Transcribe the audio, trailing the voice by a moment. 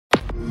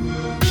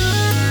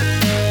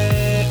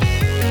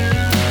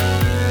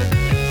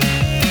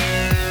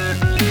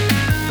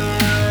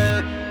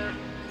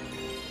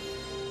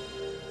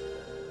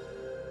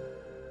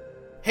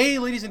Hey,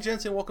 ladies and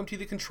gents, and welcome to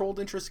the Controlled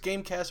Interest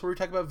Gamecast, where we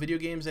talk about video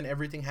games and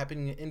everything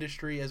happening in the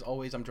industry. As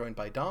always, I'm joined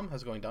by Dom.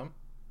 How's it going, Dom?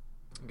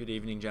 Good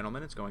evening,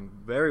 gentlemen. It's going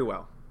very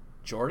well.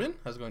 Jordan.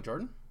 How's it going,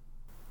 Jordan?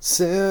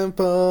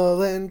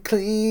 Simple and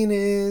clean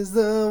is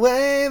the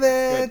way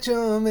that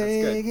you're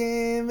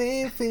making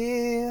me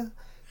feel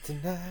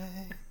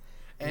tonight.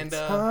 And it's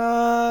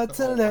hard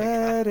to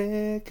let God.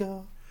 it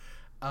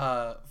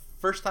go.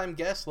 First-time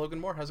guest,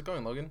 Logan Moore. How's it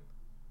going, Logan?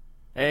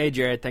 Hey,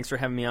 Jared. Thanks for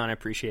having me on. I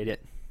appreciate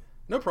it.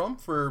 No problem.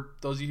 For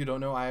those of you who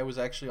don't know, I was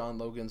actually on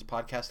Logan's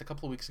podcast a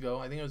couple of weeks ago.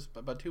 I think it was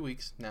about 2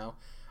 weeks now.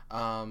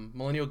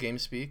 Millennial Game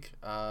Speak.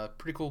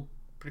 Pretty cool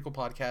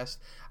podcast.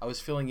 I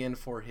was filling in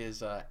for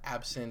his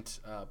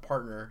absent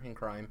partner in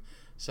crime.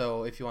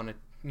 So if you want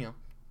to,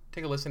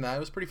 take a listen to that, it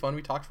was pretty fun.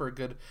 We talked for a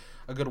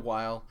good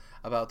while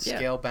about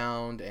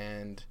Scalebound,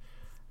 and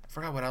I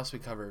forgot what else we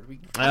covered.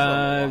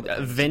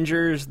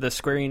 Avengers, the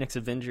Square Enix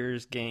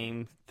Avengers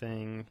game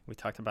thing. We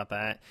talked about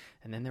that,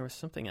 and then there was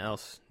something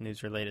else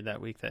news related that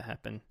week that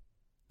happened.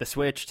 The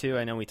Switch too.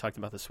 I know we talked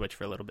about the Switch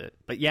for a little bit,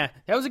 but yeah,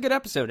 that was a good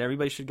episode.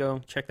 Everybody should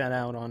go check that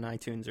out on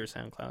iTunes or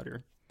SoundCloud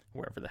or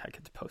wherever the heck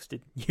it's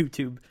posted.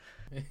 YouTube.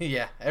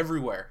 Yeah,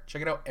 everywhere.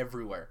 Check it out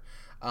everywhere.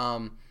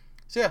 So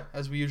yeah,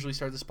 as we usually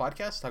start this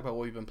podcast, talk about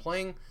what we've been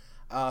playing.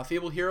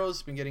 Fable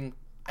Heroes been getting.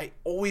 I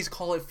always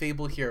call it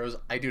Fable Heroes.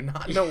 I do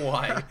not know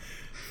why.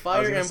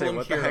 Fire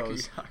Emblem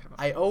Heroes.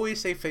 I always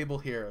say Fable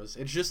Heroes.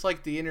 It's just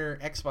like the inner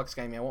Xbox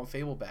guy. I want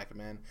Fable back,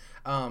 man.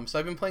 So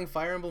I've been playing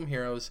Fire Emblem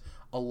Heroes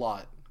a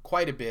lot,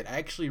 quite a bit. I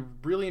actually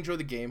really enjoy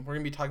the game. We're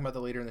gonna be talking about that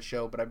later in the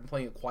show, but I've been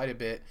playing it quite a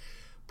bit.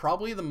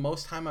 Probably the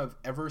most time I've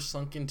ever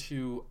sunk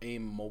into a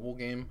mobile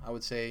game, I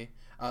would say.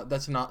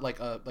 That's not like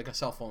a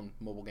cell phone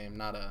mobile game,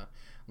 not a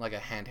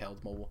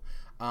handheld mobile.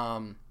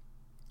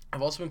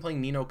 I've also been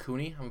playing Ni no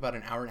Kuni. I'm about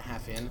an hour and a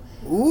half in.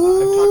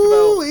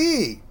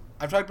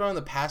 I've talked about in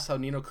the past how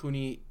Ni no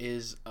Kuni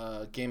is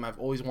a game I've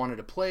always wanted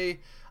to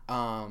play.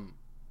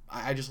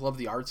 I just love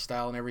the art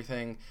style and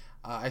everything.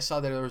 I saw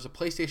that there was a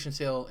PlayStation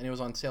sale and it was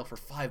on sale for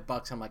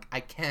 $5. I'm like,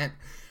 I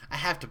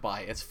have to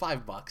buy it. It's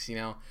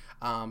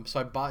 $5, So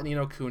I bought Ni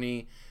no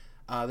Kuni.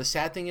 The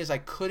sad thing is I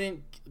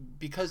couldn't,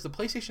 because the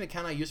PlayStation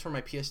account I used for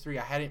my PS3,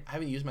 I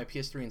haven't used my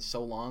PS3 in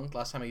so long.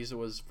 Last time I used it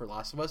was for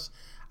Last of Us.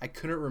 I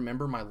couldn't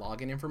remember my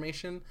login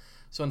information,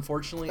 so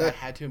unfortunately I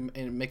had to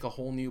make a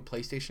whole new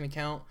PlayStation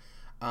account.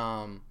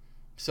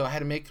 So I had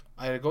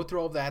to go through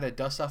all of that, I had to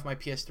dust off my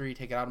PS3,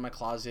 take it out of my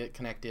closet,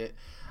 connect it.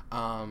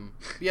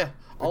 Yeah,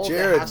 all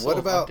Jared, of the hassle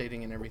of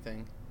updating and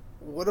everything.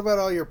 What about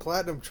all your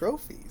platinum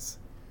trophies?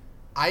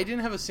 I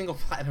didn't have a single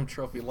platinum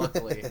trophy,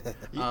 luckily.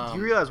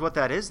 You realize what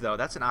that is, though?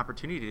 That's an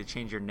opportunity to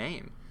change your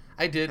name.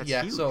 I did, That's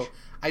yeah. huge. So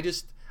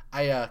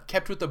I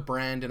kept with the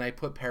brand and I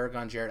put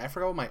Paragon Jared. I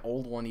forgot what my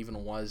old one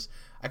even was.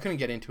 I couldn't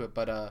get into it,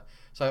 but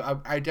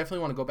so I definitely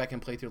want to go back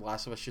and play through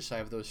Last of Us just so I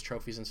have those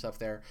trophies and stuff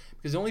there.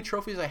 Because the only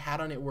trophies I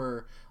had on it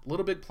were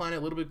Little Big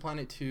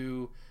Planet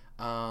 2,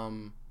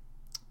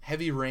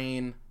 Heavy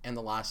Rain, and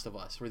The Last of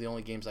Us were the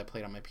only games I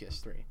played on my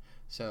PS3.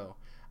 So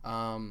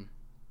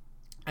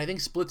I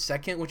think Split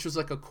Second, which was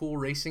like a cool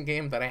racing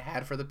game that I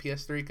had for the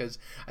PS3, because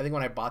I think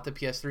when I bought the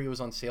PS3, it was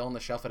on sale on the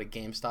shelf at a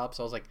GameStop,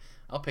 so I was like,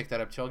 I'll pick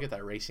that up too. I'll get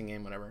that racing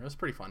game, whatever. It was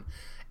pretty fun.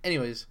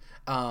 Anyways,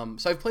 so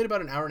I've played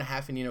about an hour and a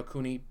half in Ni no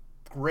Kuni.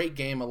 Great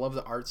game. I love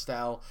the art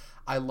style.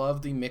 I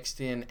love the mixed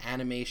in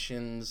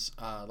animations,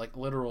 like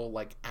literal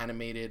like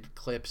animated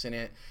clips in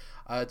it.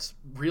 It's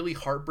really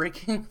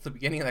heartbreaking. The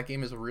beginning of that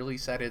game is really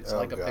sad. It's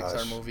like a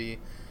Pixar movie.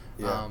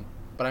 Yeah.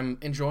 But I'm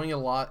enjoying it a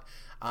lot.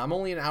 I'm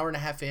only an hour and a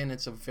half in.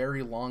 It's a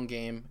very long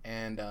game,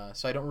 and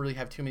so I don't really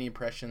have too many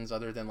impressions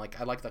other than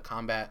like I like the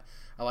combat,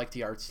 I like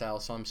the art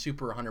style, so I'm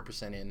super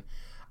 100% in.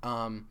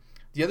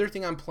 The other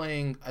thing I'm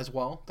playing as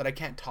well that I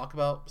can't talk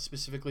about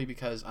specifically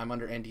because I'm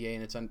under NDA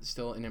and it's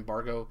still an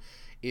embargo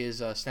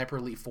is Sniper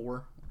Elite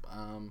 4.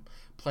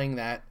 Playing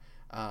that.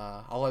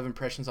 I'll have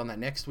impressions on that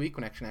next week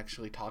when I can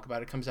actually talk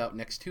about it. It comes out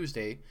next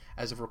Tuesday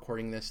as of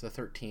recording this, the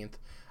 13th.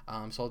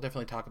 So I'll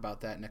definitely talk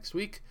about that next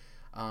week.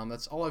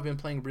 That's all I've been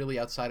playing really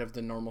outside of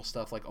the normal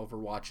stuff like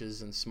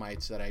Overwatches and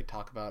Smites that I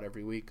talk about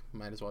every week.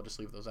 Might as well just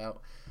leave those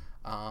out.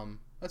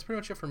 That's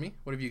pretty much it for me.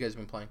 What have you guys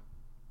been playing?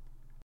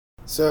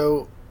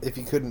 So, if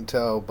you couldn't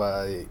tell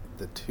by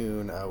the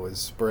tune I was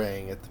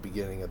spraying at the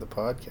beginning of the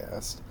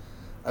podcast,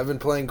 I've been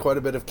playing quite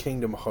a bit of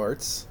Kingdom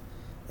Hearts,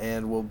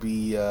 and we'll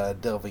be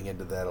delving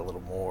into that a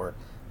little more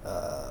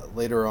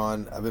later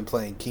on. I've been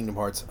playing Kingdom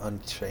Hearts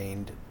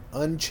Unchained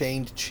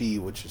Chi,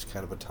 which is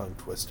kind of a tongue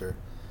twister,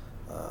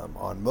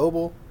 on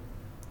mobile.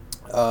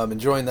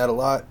 Enjoying that a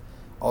lot.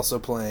 Also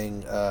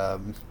playing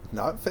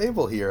not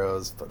Fable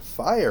Heroes, but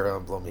Fire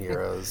Emblem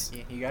Heroes.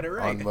 You got it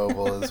right. On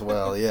mobile as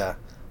well, yeah.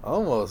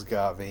 Almost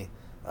got me.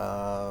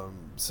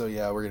 So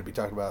yeah, we're going to be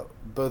talking about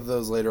both of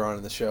those later on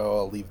in the show.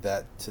 I'll leave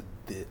that to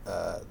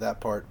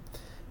that part.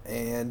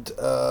 And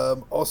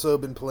also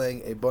been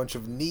playing a bunch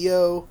of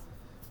Neo.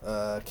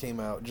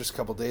 Came out just a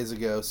couple days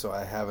ago, so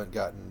I haven't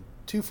gotten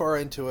too far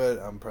into it.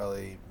 I'm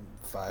probably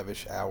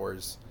 5-ish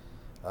hours.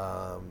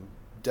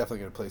 Definitely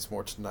going to play some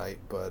more tonight,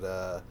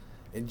 but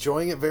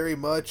enjoying it very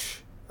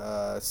much.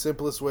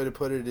 Simplest way to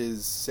put it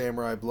is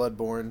Samurai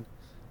Bloodborne,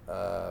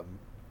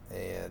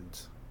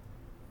 and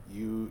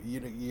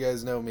you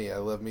guys know me. I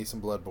love me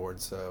some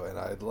Bloodborne, and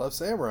I love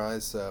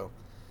samurais, so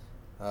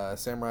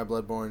Samurai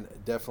Bloodborne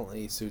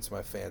definitely suits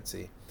my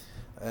fancy.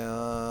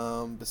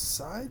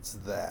 Besides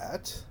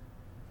that,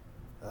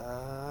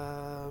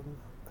 I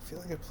feel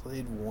like I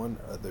played one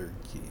other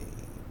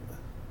game.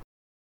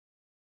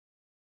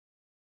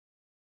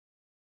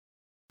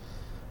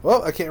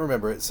 Well, I can't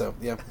remember it, so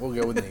yeah, we'll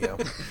go with Neo.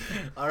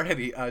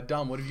 Alrighty,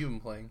 Dom, what have you been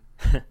playing?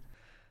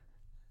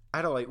 I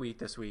had a light week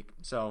this week,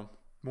 so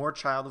more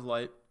Child of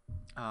Light.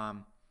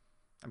 I'm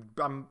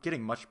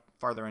getting much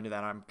farther into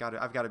that. I've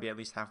got to be at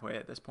least halfway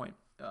at this point.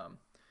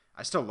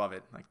 I still love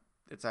it. Like,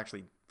 it's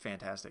actually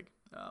fantastic.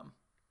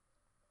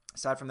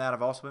 Aside from that,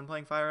 I've also been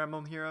playing Fire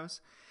Emblem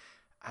Heroes.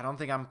 I don't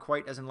think I'm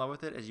quite as in love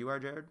with it as you are,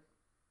 Jared.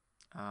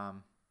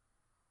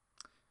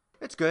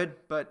 It's good,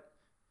 but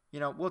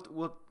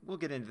we'll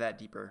get into that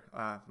deeper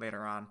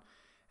later on.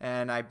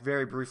 And I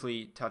very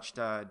briefly touched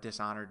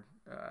Dishonored,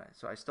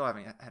 so I still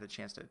haven't had a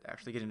chance to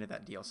actually get into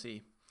that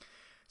DLC.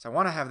 So I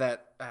want to have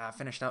that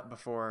finished up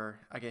before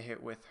I get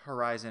hit with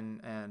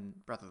Horizon and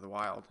Breath of the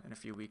Wild in a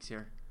few weeks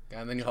here.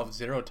 Yeah, and then you'll have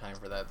zero time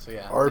for that. So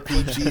yeah.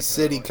 RPG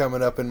City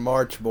coming up in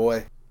March,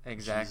 boy.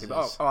 Exactly.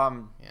 Jesus.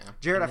 Yeah.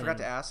 Jared, I And forgot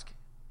then- to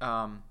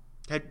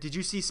ask. Did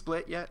you see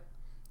Split yet?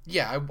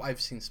 Yeah, I've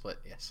seen Split.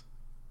 Yes.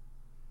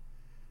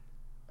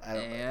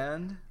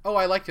 And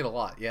I liked it a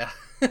lot. Yeah.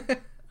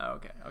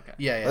 okay.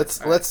 Yeah.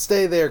 Let's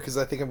stay there because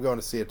I think I'm going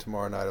to see it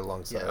tomorrow night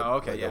alongside. Yeah. Oh,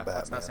 okay. Lego Yeah.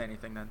 Let's not Batman. say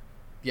anything then.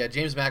 Yeah,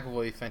 James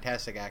McAvoy,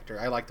 fantastic actor.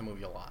 I like the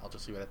movie a lot. I'll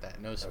just leave it at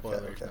that. No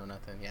spoilers, okay. no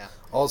nothing. Yeah.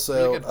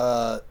 Also, Really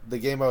good. the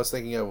game I was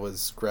thinking of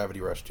was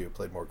Gravity Rush 2.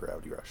 Played more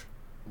Gravity Rush.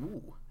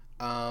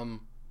 Ooh.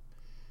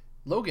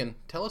 Logan,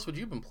 tell us what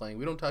you've been playing.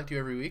 We don't talk to you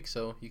every week,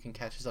 so you can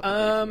catch us up. If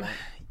you want.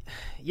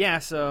 Yeah,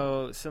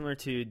 so similar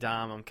to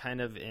Dom, I'm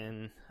kind of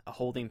in a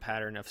holding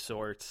pattern of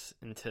sorts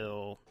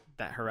until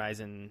that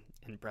Horizon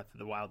and Breath of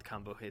the Wild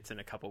combo hits in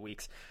a couple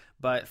weeks.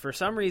 But for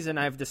some reason,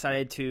 I've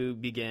decided to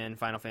begin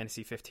Final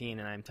Fantasy 15,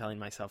 and I'm telling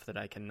myself that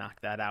I can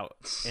knock that out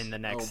in the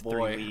next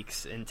 3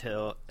 weeks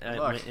until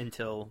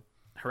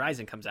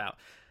Horizon comes out.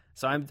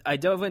 So I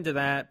dove into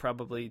that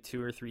probably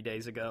 2 or 3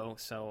 days ago.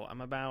 So I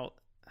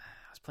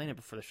was playing it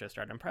before the show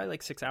started. I'm probably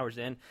like 6 hours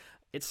in.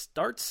 It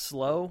starts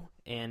slow,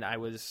 and I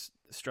was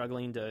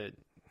struggling to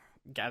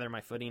gather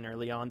my footing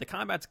early on. The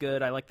combat's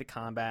good. I like the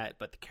combat,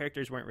 but the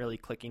characters weren't really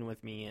clicking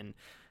with me, and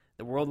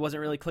the world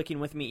wasn't really clicking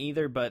with me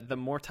either. But the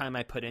more time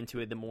I put into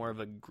it, the more of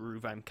a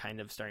groove I'm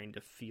kind of starting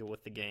to feel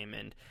with the game,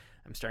 and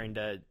I'm starting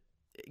to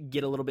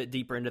get a little bit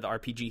deeper into the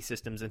RPG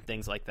systems and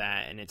things like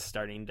that, and it's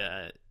starting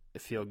to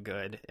feel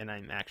good, and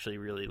I'm actually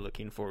really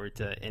looking forward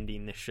to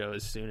ending this show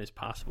as soon as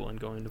possible and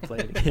going to play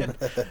it again.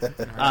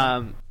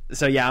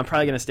 So yeah, I'm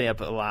probably going to stay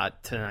up a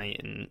lot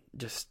tonight and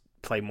just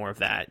play more of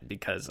that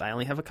because I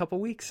only have a couple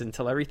weeks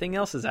until everything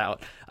else is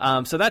out.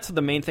 So that's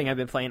the main thing I've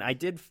been playing. I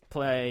did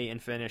play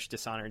and finish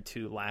Dishonored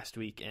 2 last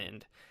week,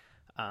 and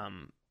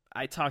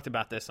I talked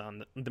about this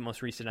on the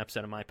most recent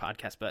episode of my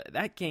podcast, but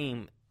that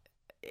game,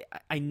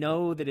 I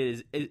know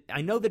that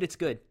I know that it's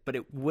good, but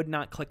it would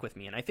not click with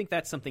me. And I think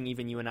that's something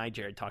even you and I,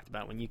 Jared, talked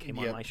about when you came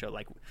on my show.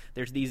 Like,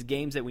 there's these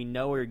games that we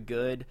know are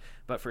good,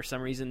 but for some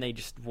reason they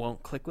just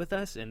won't click with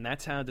us. And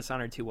that's how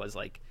Dishonored 2 was.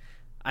 Like,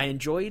 I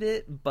enjoyed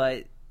it,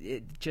 but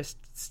it just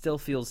still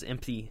feels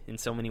empty in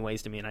so many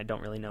ways to me, and I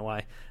don't really know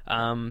why.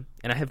 And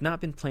I have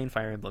not been playing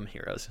Fire Emblem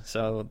Heroes,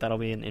 so that'll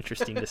be an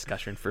interesting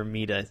discussion for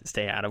me to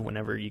stay out of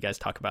whenever you guys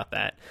talk about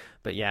that.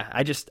 But yeah,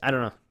 I don't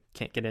know.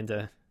 Can't get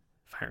into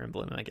Fire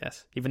Emblem, I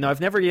guess. Even though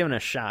I've never given it a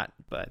shot,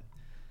 but...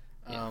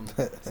 Yeah.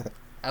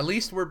 At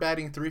least we're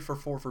batting 3 for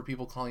 4 for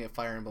people calling it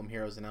Fire Emblem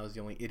Heroes, and I was the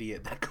only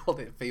idiot that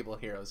called it Fable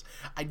Heroes.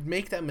 I've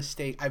made that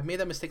mistake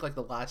like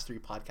the last 3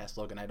 podcasts,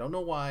 Logan. I don't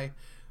know why,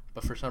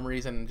 but for some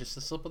reason, just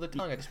a slip of the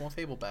tongue, I just want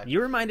Fable back.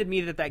 You reminded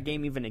me that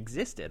game even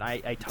existed.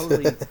 I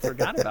totally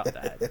forgot about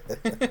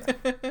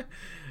that.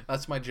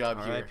 That's my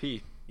job here.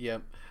 R.I.P.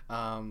 Yep.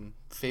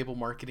 Fable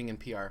marketing and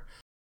PR.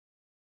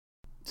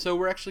 So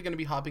we're actually going to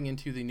be hopping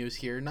into the news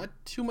here. Not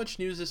too much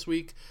news this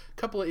week. A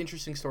couple of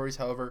interesting stories,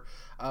 however.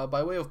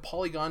 By way of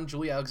Polygon,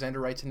 Julie Alexander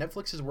writes,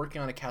 Netflix is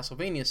working on a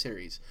Castlevania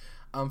series.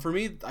 For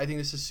me, I think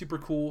this is super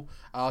cool.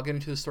 I'll get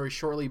into the story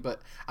shortly,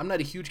 but I'm not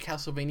a huge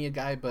Castlevania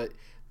guy, but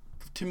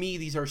to me,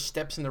 these are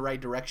steps in the right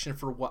direction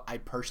for what I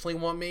personally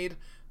want made.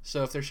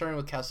 So if they're starting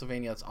with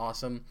Castlevania, that's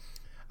awesome.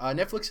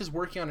 Netflix is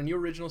working on a new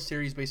original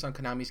series based on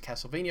Konami's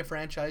Castlevania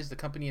franchise, the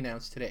company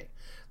announced today.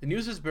 The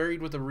news is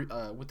buried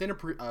within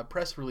a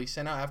press release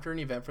sent out after an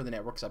event for the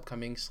network's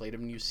upcoming slate of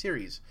new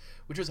series,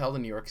 which was held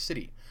in New York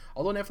City.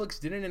 Although Netflix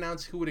didn't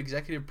announce who would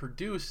executive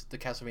produce the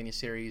Castlevania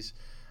series,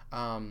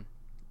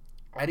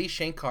 Adi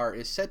Shankar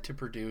is set to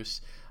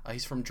produce.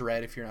 He's from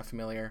Dread, if you're not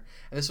familiar,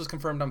 and this was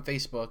confirmed on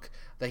Facebook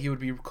that he would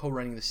be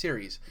co-running the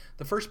series.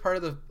 The first part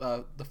of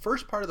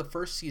the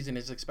first season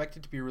is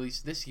expected to be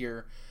released this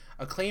year.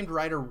 Acclaimed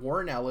writer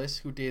Warren Ellis,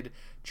 who did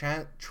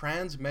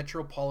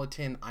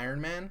Transmetropolitan Iron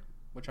Man,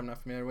 which I'm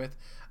not familiar with,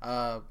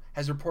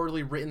 has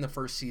reportedly written the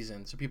first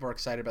season. So people are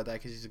excited about that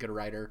because he's a good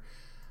writer.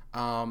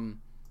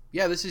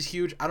 Yeah, this is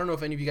huge. I don't know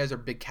if any of you guys are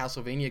big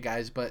Castlevania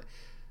guys, but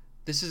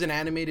this is an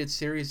animated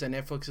series that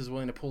Netflix is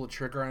willing to pull the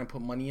trigger on and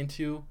put money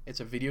into. It's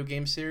a video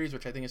game series,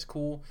 which I think is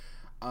cool.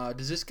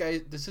 Does this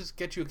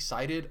get you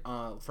excited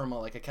from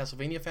a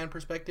Castlevania fan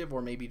perspective,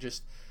 or maybe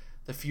just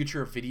the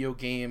future of video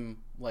game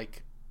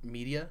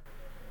media?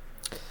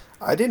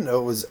 I didn't know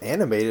it was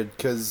animated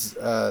because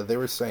they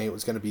were saying it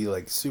was going to be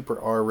super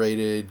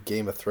R-rated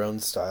Game of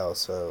Thrones style,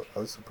 so I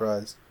was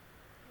surprised.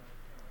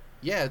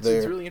 Yeah, it's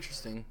really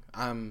interesting.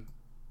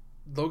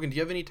 Logan, do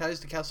you have any ties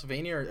to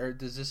Castlevania, or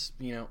does this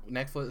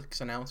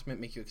Netflix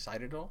announcement make you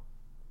excited at all?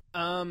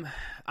 I'm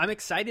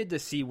excited to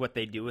see what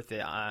they do with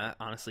it,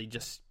 honestly,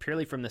 just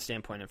purely from the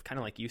standpoint of kind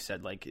of like you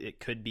said, it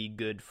could be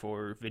good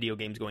for video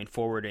games going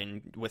forward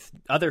and with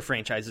other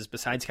franchises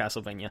besides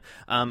Castlevania.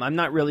 I'm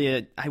not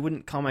really I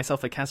wouldn't call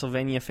myself a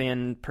Castlevania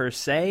fan per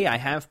se. I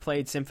have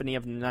played Symphony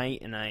of the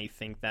Night, and I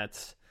think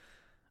that's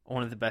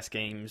one of the best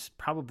games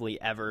probably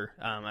ever.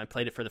 I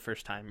played it for the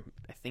first time,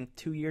 I think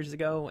 2 years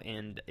ago,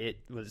 and it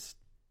was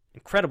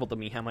incredible to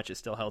me how much it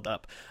still held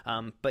up.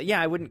 But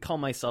yeah, I wouldn't call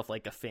myself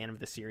a fan of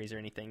the series or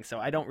anything, so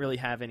I don't really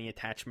have any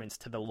attachments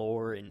to the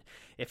lore, and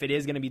if it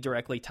is going to be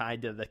directly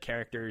tied to the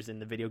characters in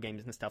the video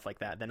games and stuff like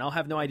that, then I'll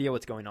have no idea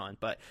what's going on.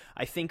 But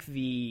I think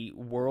the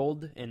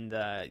world and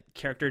the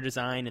character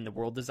design and the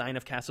world design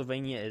of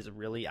Castlevania is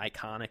really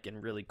iconic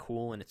and really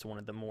cool, and it's one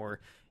of the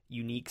more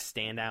unique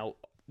standout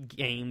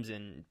games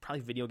and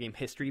probably video game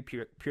history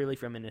purely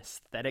from an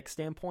aesthetic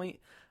standpoint.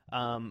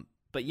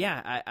 But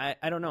yeah,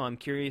 I don't know. I'm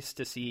curious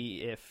to see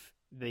if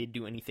they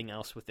do anything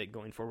else with it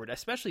going forward,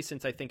 especially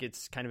since I think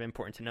it's kind of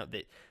important to note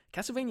that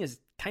Castlevania is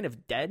kind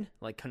of dead.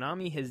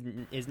 Konami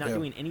is not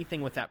doing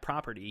anything with that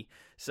property.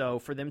 So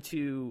for them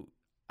to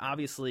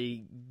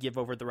obviously give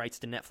over the rights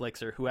to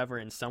Netflix or whoever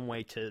in some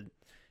way to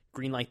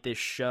greenlight this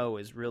show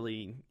is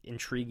really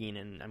intriguing,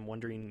 and I'm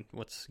wondering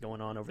what's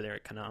going on over there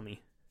at Konami.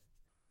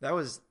 That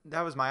was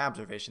my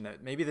observation,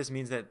 that maybe this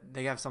means that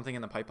they have something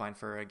in the pipeline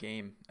for a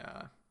game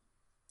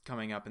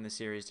coming up in the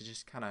series to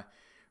just kind of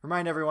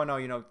remind everyone,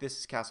 this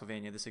is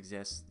Castlevania, this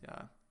exists.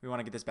 We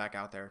want to get this back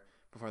out there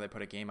before they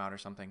put a game out or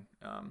something.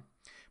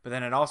 But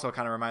then it also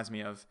kind of reminds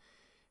me of,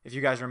 if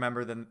you guys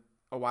remember, then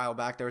a while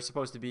back there was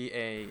supposed to be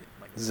a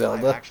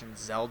Zelda? live action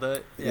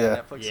Zelda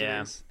Netflix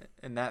Yeah. series,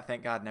 and that,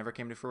 thank God, never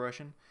came to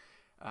fruition.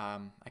 I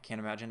can't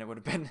imagine it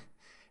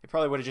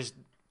probably would have just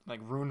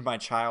ruined my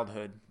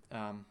childhood.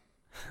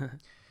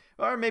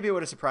 Or maybe it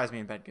would have surprised me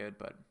and been good,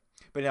 but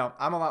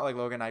I'm a lot like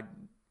Logan.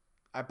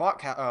 I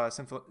bought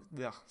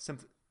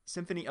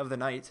Symphony of the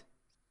Night.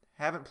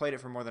 Haven't played it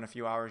for more than a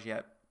few hours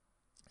yet,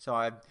 so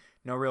I have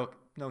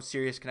no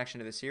serious connection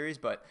to the series.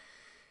 But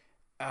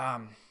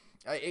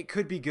it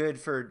could be good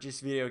for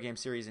just video game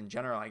series in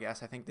general, I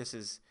guess. I think this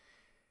is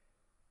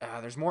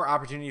there's more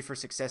opportunity for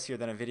success here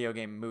than a video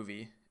game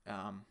movie,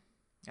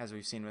 as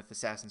we've seen with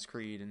Assassin's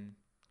Creed and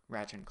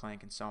Ratchet and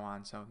Clank and so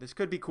on. So this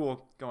could be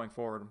cool going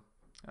forward,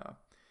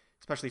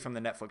 especially from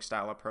the Netflix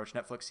style approach.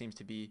 Netflix seems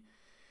to be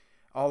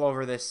all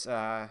over this,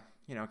 kind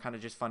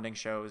of just funding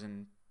shows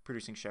and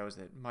producing shows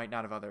that might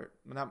not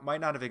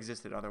have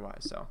existed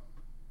otherwise. So,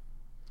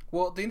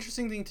 well, the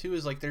interesting thing too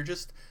is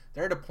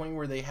they're at a point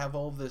where they have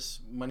all of this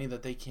money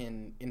that they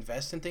can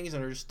invest in things,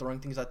 and they're just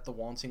throwing things at the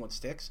wall and seeing what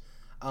sticks.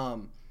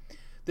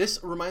 This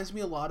reminds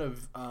me a lot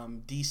of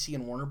DC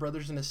and Warner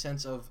Brothers in a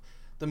sense of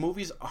the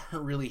movies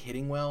aren't really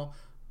hitting well,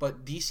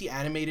 but DC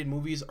animated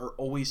movies are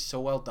always so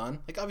well done.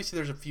 Obviously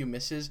there's a few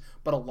misses,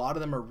 but a lot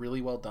of them are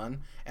really well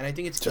done. And I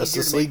think it's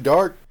Justice League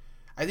Dark.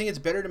 I think it's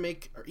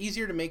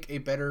easier to make a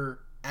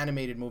better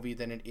animated movie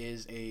than it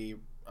is a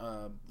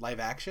live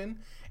action.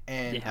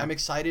 And yeah. I'm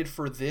excited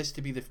for this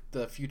to be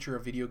the future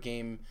of video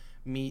games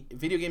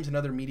and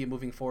other media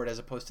moving forward, as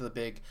opposed to the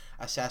big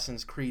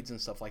Assassin's Creeds and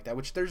stuff like that,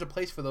 which there's a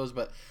place for those,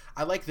 but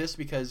I like this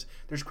because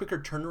there's quicker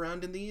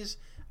turnaround in these,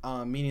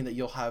 meaning that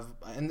you'll have,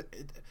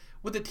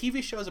 with a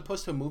TV show as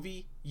opposed to a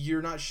movie,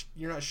 you're not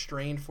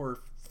strained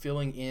for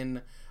filling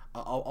in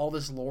all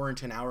this lore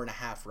into an hour and a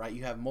half, right?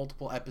 You have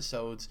multiple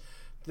episodes.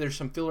 There's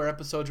some filler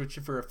episodes, which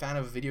if you're a fan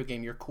of a video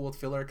game, you're cool with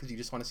filler because you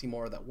just want to see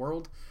more of that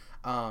world.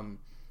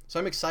 So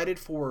I'm excited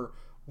for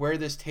where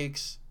this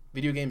takes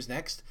video games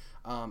next.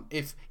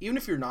 Even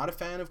if you're not a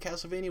fan of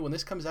Castlevania, when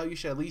this comes out, you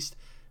should at least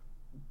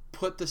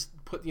put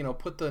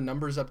the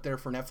numbers up there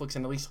for Netflix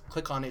and at least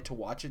click on it to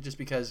watch it, just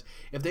because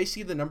if they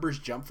see the numbers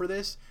jump for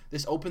this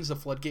opens the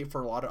floodgate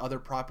for a lot of other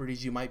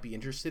properties you might be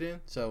interested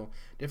in. So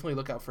definitely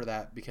look out for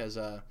that, because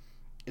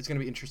it's going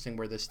to be interesting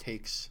where this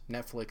takes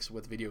Netflix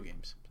with video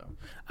games. So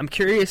I'm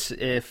curious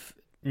if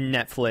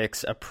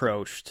Netflix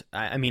approached,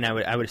 I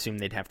would assume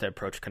they'd have to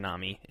approach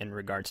Konami in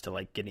regards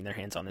to getting their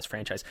hands on this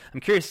franchise.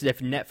 I'm curious if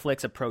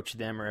Netflix approached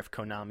them or if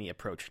Konami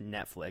approached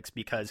Netflix,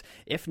 because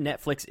if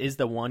Netflix is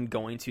the one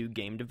going to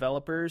game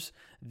developers,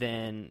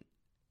 then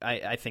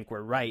I think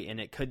we're right,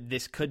 and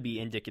this could be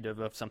indicative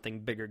of something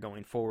bigger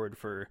going forward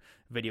for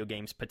video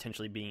games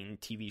potentially being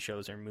TV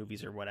shows or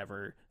movies or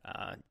whatever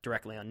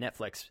directly on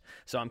Netflix.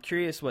 So I'm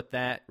curious what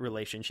that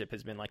relationship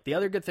has been like. The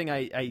other good thing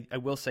I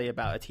will say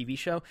about a TV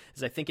show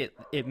is I think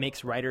it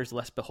makes writers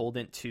less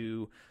beholden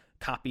to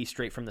copy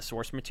straight from the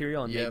source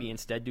material and maybe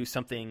instead do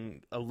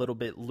something a little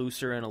bit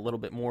looser and a little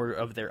bit more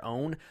of their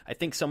own. I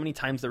think so many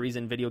times the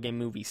reason video game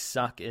movies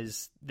suck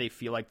is they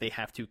feel like they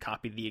have to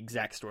copy the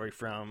exact story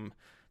from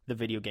the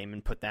video game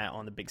and put that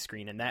on the big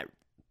screen, and that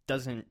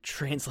doesn't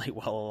translate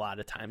well a lot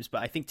of times.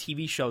 But I think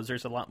TV shows,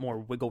 there's a lot more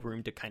wiggle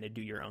room to kind of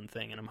do your own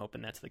thing, and I'm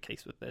hoping that's the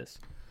case with this.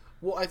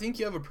 Well, I think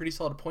you have a pretty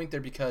solid point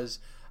there because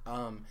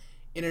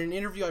in an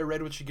interview I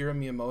read with Shigeru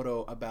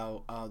Miyamoto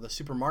about the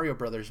Super Mario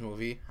Brothers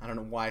movie, I don't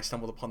know why I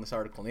stumbled upon this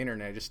article on the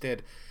internet, I just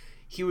did.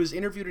 He was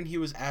interviewed and he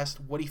was asked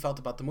what he felt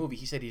about the movie.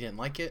 He said he didn't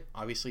like it.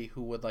 Obviously,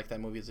 who would like that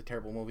movie? It's a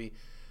terrible movie.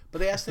 But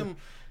they asked him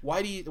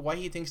why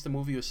he thinks the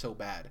movie was so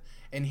bad.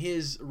 And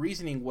his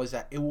reasoning was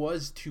that it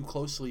was too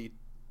closely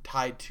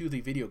tied to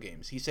the video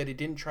games. He said it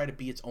didn't try to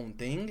be its own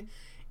thing.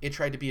 It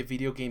tried to be a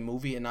video game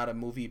movie and not a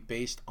movie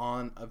based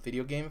on a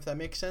video game, if that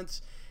makes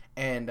sense.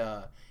 And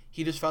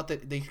he just felt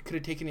that they could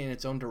have taken it in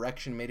its own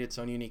direction, made it its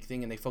own unique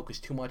thing, and they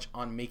focused too much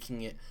on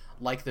making it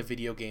like the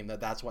video game.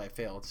 That's why it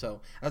failed.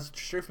 So that's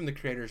straight from the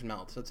creator's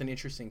mouth. So it's an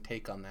interesting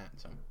take on that.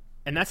 So.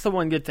 And that's the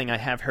one good thing I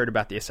have heard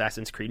about the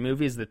Assassin's Creed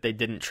movies, that they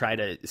didn't try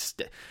to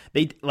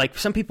like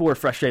some people were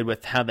frustrated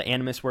with how the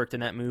Animus worked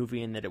in that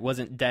movie and that it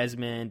wasn't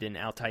Desmond and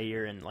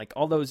Altair and like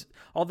all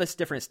this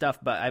different stuff.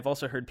 But I've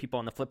also heard people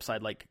on the flip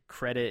side like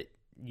credit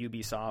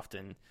Ubisoft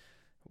and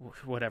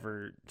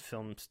whatever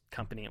film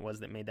company it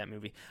was that made that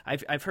movie.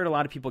 I've heard a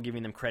lot of people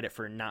giving them credit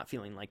for not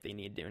feeling like they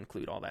needed to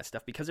include all that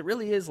stuff, because it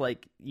really is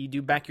like you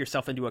do back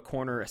yourself into a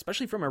corner,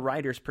 especially from a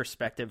writer's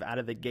perspective out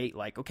of the gate.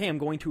 Like, okay, I'm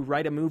going to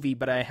write a movie,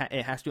 but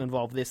it has to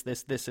involve this,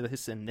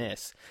 and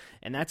this,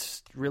 and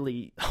that's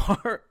really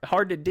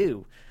hard to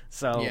do.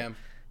 So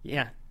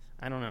yeah,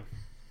 I don't know.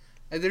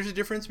 There's a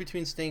difference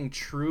between staying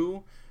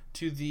true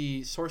to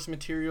the source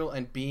material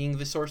and being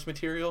the source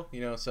material.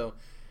 So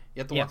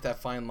you have to walk that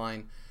fine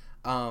line.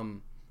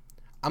 I'm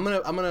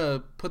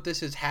gonna put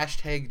this as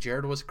hashtag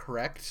Jared was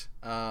correct.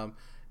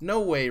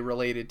 No way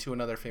related to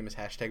another famous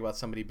hashtag about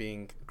somebody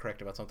being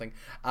correct about something.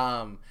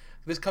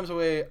 This comes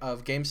away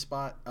of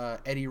GameSpot.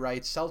 Eddie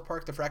writes, South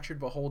Park: The Fractured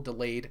But Whole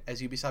delayed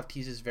as Ubisoft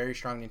teases very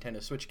strong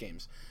Nintendo Switch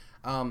games.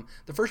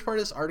 The first part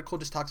of this article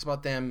just talks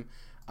about them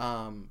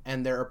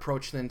and their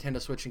approach to the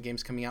Nintendo Switch and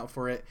games coming out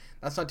for it.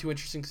 That's not too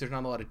interesting because there's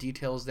not a lot of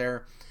details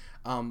there.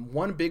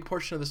 One big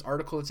portion of this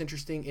article that's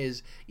interesting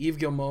is Yves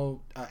Guillemot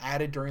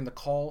added during the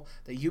call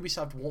that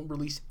Ubisoft won't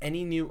release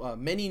many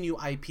new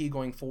IP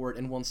going forward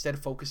and will instead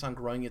focus on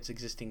growing its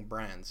existing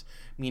brands,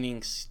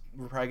 meaning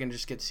we're probably going to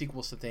just get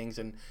sequels to things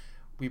and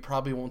we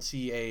probably won't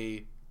see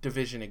a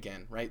Division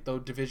again, right? Though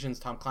Division's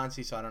Tom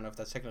Clancy, so I don't know if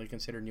that's technically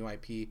considered new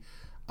IP.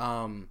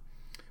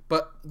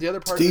 But the other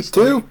part Steve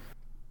too.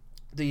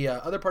 The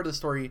other part of the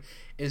story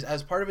is,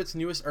 as part of its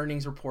newest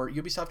earnings report,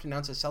 Ubisoft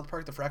announced that South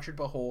Park: The Fractured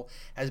But Whole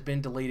has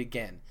been delayed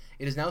again.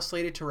 It is now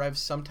slated to arrive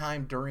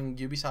sometime during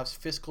Ubisoft's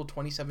fiscal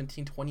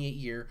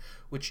 2017-28 year,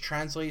 which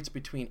translates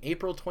between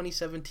April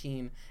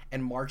 2017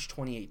 and March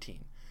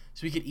 2018.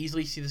 So we could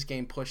easily see this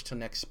game pushed to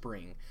next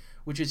spring,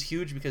 which is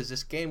huge because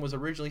this game was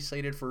originally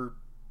slated for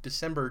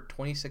December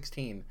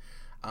 2016.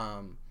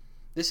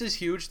 This is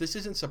huge. This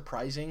isn't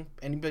surprising.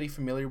 Anybody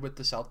familiar with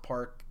the South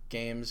Park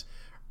games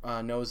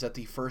knows that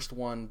the first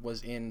one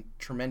was in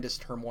tremendous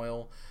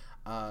turmoil.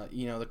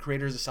 The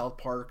creators of South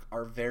Park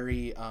are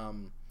very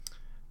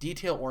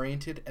detail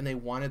oriented, and they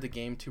wanted the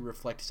game to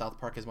reflect South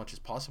Park as much as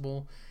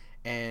possible,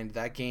 and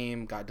that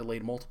game got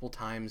delayed multiple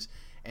times,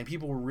 and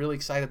people were really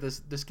excited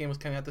this game was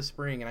coming out this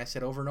spring, and I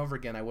said over and over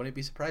again I wouldn't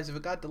be surprised if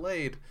it got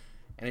delayed,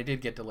 and it did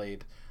get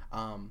delayed.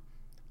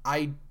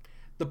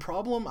 The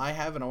problem I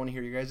have, and I want to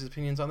hear your guys'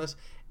 opinions on this.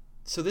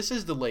 So this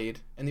is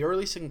delayed, and the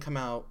earliest it can come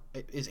out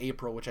is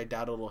April, which I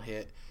doubt it'll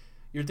hit.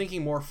 You're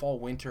thinking more fall,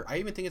 winter. I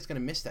even think it's going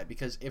to miss that,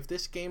 because if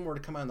this game were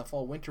to come out in the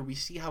fall, winter, we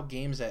see how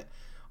games that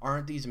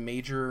aren't these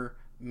major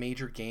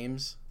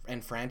games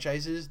and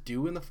franchises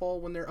do in the fall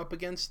when they're up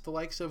against the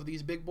likes of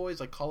these big boys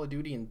like Call of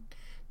Duty and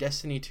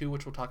Destiny 2,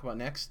 which we'll talk about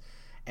next.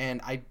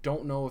 And I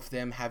don't know if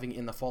them having it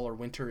in the fall or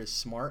winter is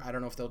smart. I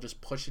don't know if they'll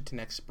just push it to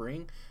next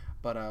spring.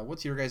 But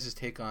what's your guys'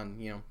 take on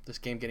this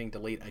game getting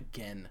delayed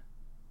again?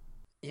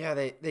 Yeah,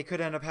 they could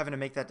end up having to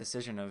make that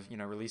decision of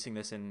releasing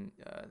this in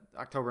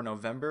October,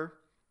 November,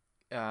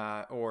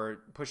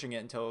 or pushing it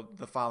until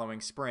the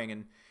following spring,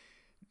 and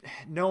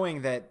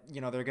knowing that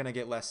they're going to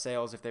get less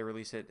sales if they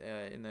release it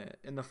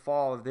in the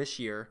fall of this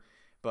year.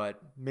 But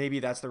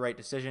maybe that's the right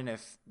decision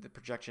if the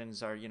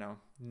projections are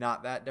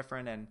not that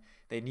different and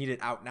they need it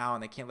out now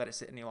and they can't let it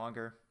sit any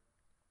longer.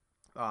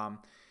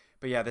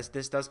 But yeah, this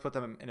does put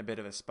them in a bit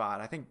of a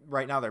spot. I think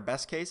right now their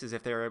best case is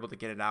if they were able to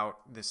get it out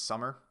this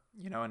summer,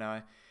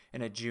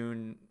 in a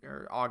June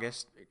or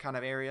August kind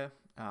of area.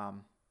 But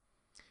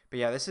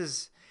yeah,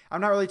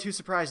 I'm not really too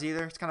surprised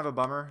either. It's kind of a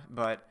bummer,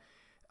 but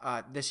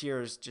this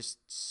year is just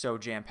so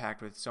jam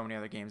packed with so many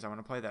other games I want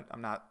to play that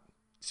I'm not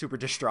super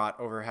distraught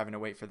over having to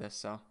wait for this.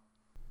 So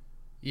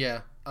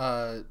Yeah.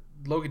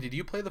 Logan, did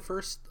you play the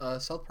first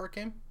South Park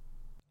game?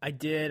 I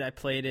did. I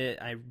played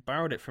it. I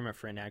borrowed it from a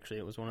friend, actually.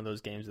 It was one of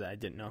those games that I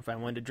didn't know if I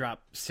wanted to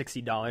drop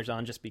 $60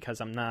 on, just because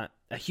I'm not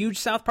a huge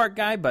South Park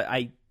guy, but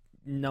I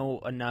know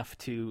enough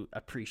to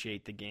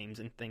appreciate the games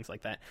and things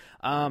like that.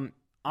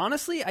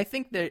 Honestly, I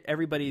think that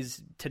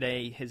everybody's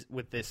today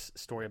with this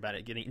story about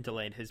it getting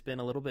delayed has been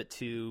a little bit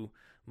too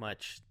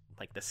much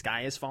like the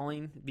sky is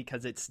falling,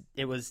 because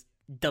it was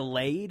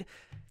delayed.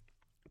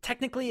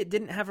 Technically, it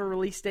didn't have a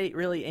release date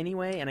really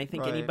anyway, and I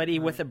think anybody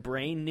with a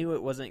brain knew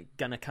it wasn't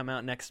going to come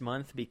out next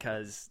month,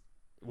 because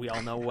we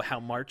all know how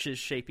March is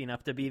shaping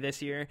up to be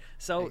this year.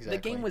 So The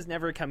game was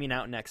never coming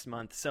out next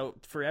month. So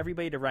for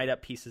everybody to write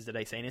up pieces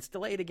today saying it's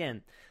delayed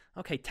again,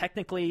 okay,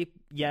 technically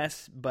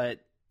yes, but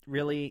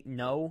really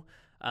no.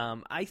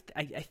 I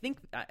think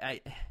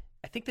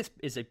this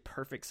is a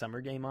perfect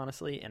summer game,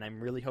 honestly, and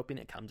I'm really hoping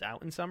it comes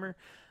out in summer.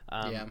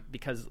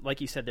 Because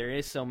like you said, there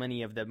is so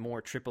many of the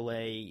more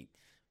AAA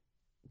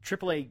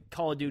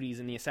Call of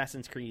Duties and the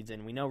Assassin's Creeds,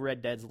 and we know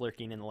Red Dead's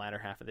lurking in the latter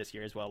half of this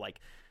year as well. Like,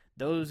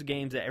 those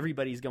games that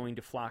everybody's going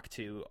to flock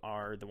to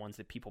are the ones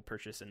that people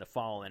purchase in the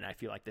fall, and I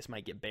feel like this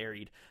might get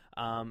buried.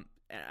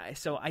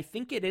 So I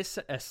think it is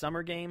a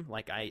summer game.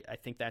 Like, I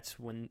think that's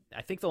when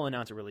I think they'll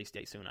announce a release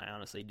date soon. I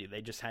honestly do.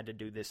 They just had to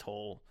do this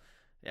whole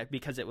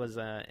because it was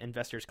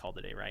investors call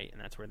today, right? And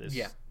that's where this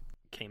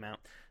came out.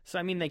 So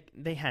I mean,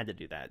 they had to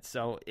do that.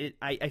 So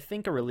I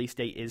think a release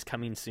date is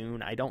coming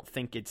soon. I don't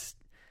think it's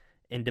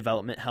in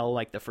development hell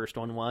like the first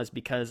one was,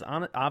 because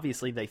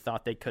obviously they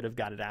thought they could have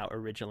got it out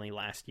originally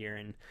last year,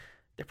 and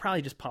they're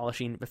probably just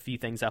polishing a few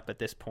things up at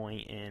this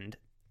point. And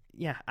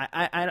yeah,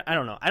 I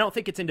don't know. I don't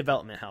think it's in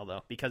development hell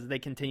though, because they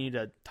continue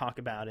to talk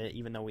about it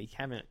even though we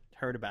haven't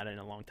heard about it in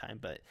a long time.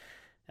 But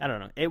I don't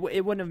know. It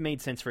wouldn't have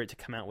made sense for it to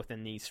come out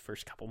within these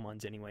first couple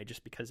months anyway,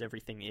 just because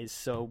everything is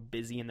so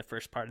busy in the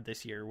first part of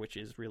this year, which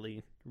is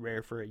really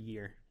rare for a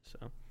year.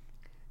 So.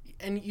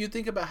 And you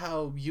think about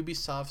how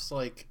Ubisoft's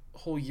like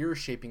whole year is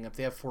shaping up.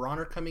 They have For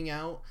Honor coming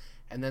out,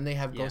 and then they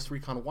have Ghost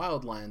Recon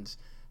Wildlands.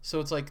 So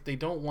it's like they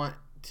don't want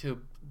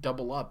to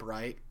double up,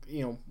 right?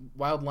 You know,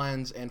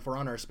 Wildlands and For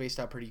Honor are spaced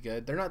out pretty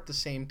good. They're not the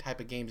same type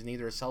of games,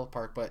 neither is South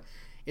Park, but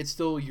it's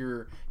still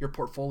your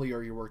portfolio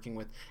you're working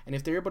with. And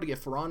if they're able to get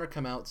For Honor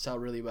come out, sell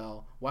really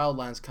well,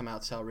 Wildlands come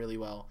out, sell really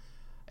well,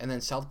 and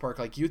then South Park,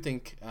 like you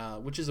think,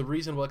 which is a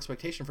reasonable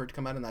expectation for it to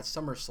come out in that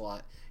summer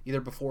slot,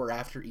 either before or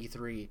after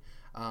E3,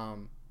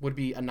 would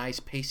be a nice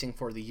pacing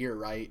for the year,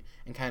 right?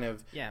 And kind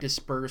of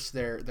disperse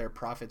their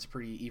profits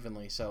pretty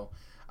evenly. So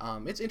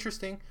it's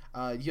interesting.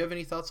 You have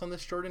any thoughts on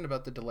this, Jordan,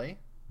 about the delay?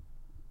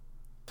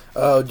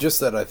 Oh, just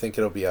that I think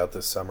it'll be out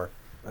this summer.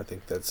 I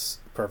think that's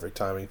perfect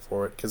timing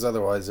for it, because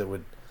otherwise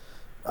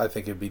I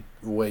think it'd be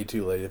way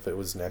too late if it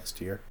was next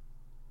year.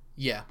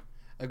 Yeah,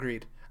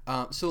 agreed.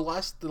 So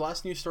the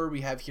last news story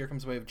we have here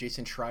comes by way of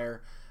Jason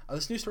Schreier.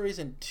 This news story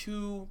isn't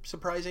too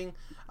surprising.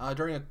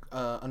 During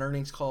an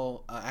earnings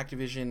call,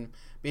 Activision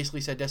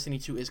basically said Destiny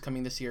 2 is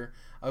coming this year.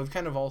 We've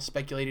kind of all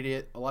speculated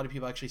it. A lot of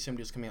people actually assumed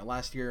it was coming out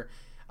last year.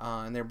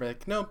 And they're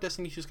like, no,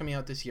 Destiny 2 is coming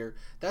out this year.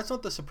 That's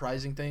not the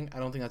surprising thing. I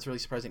don't think that's really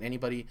surprising to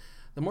anybody.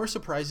 The more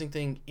surprising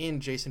thing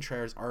in Jason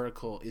Schreier's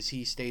article is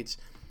he states,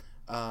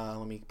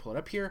 let me pull it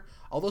up here.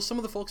 Although some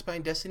of the folks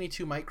behind Destiny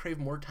 2 might crave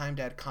more time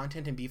to add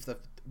content and beef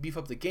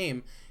up the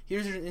game,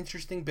 here's an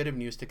interesting bit of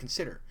news to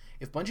consider.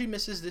 If Bungie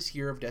misses this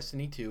year of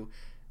Destiny 2,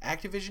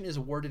 Activision is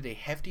awarded a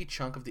hefty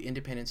chunk of the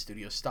independent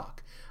studio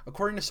stock,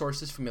 according to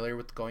sources familiar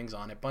with the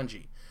goings-on at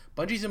Bungie.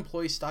 Bungie's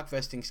employee stock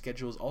vesting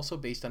schedule is also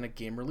based on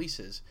game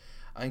releases,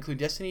 include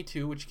Destiny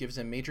 2, which gives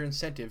them major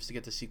incentives to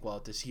get the sequel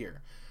out this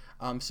year.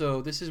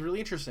 So this is really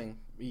interesting.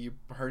 You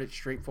heard it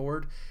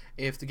straightforward.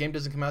 If the game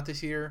doesn't come out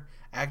this year,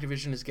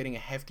 Activision is getting a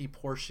hefty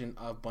portion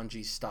of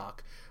Bungie's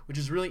stock, which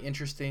is really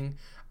interesting.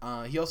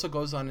 He also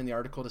goes on in the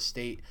article to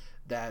state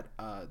that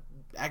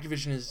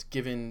Activision has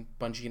given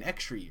Bungie an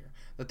extra year,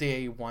 that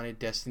they wanted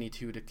Destiny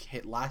 2 to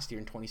hit last year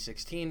in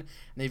 2016, and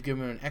they've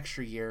given them an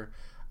extra year.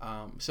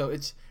 So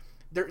it's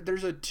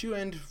there's a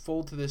two-end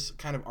fold to this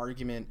kind of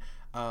argument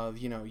of,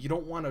 you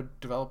don't want a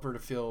developer to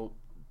feel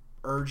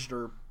urged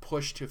or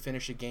pushed to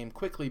finish a game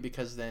quickly,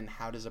 because then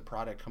how does a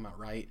product come out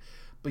right?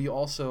 But you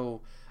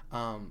also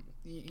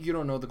you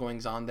don't know the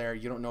goings on there.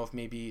 You don't know if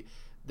maybe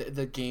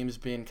the game's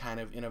been kind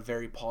of in a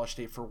very polished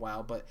state for a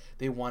while, but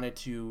they wanted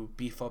to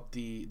beef up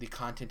the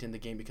content in the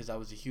game because that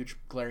was a huge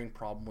glaring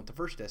problem with the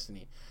first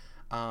Destiny.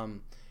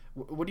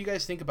 What do you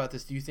guys think about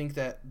this? Do you think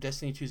that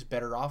Destiny 2 is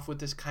better off with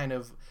this kind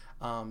of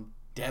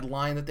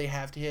deadline that they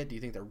have to hit? Do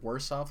you think they're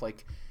worse off?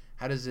 Like,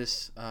 how does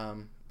this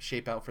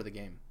shape out for the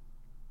game?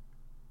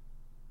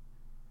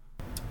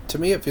 To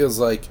me, it feels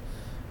like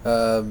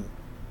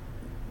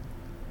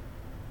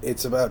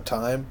it's about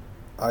time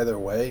either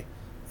way.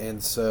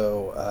 And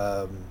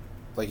so,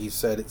 like you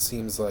said, it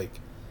seems like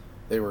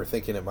they were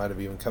thinking it might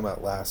have even come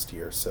out last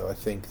year. So I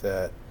think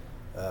that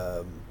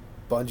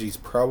Bungie's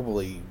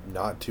probably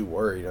not too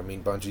worried. I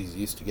mean, Bungie's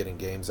used to getting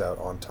games out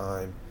on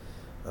time.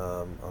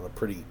 on a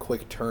pretty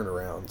quick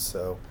turnaround.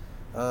 So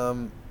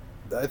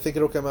I think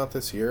it'll come out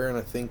this year, and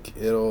I think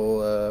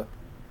it'll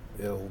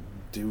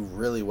do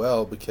really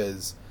well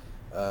because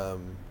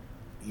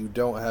you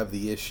don't have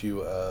the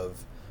issue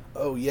of,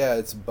 oh yeah,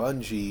 it's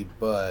Bungie,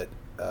 but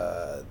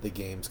the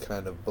game's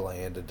kind of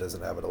bland. It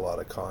doesn't have a lot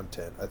of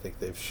content. I think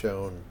they've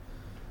shown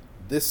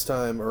this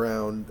time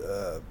around,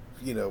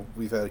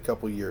 we've had a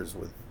couple years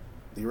with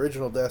the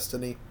original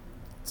Destiny,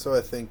 so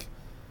I think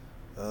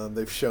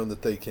they've shown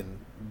that they can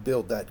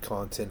build that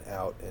content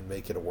out and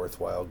make it a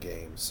worthwhile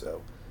game.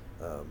 So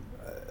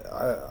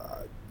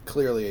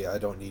clearly I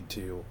don't need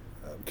to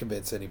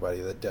convince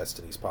anybody that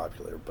Destiny's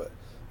popular, but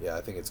yeah,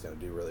 I think it's going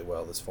to do really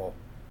well this fall.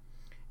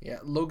 Yeah,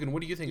 Logan,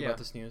 what do you think about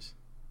this news?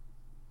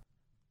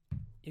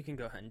 You can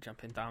go ahead and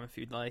jump in, Dom, if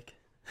you'd like.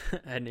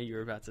 I knew you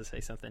were about to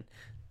say something.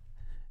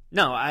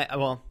 No,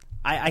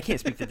 I can't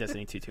speak to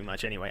Destiny 2 too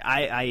much anyway.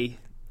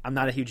 I'm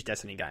not a huge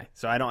Destiny guy,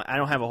 so I don't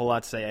have a whole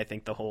lot to say. I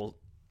think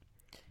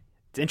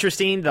it's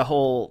interesting, the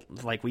whole,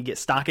 like, we get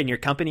stock in your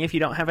company if you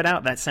don't have it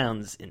out. That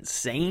sounds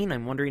insane.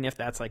 I'm wondering if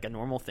that's like a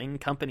normal thing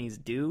companies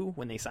do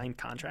when they sign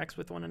contracts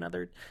with one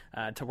another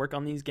to work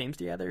on these games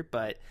together.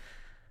 But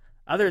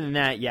other than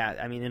that, yeah,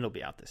 I mean, it'll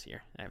be out this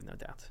year. I have no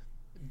doubt.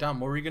 Dom,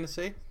 what were you going to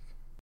say?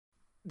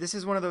 This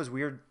is one of those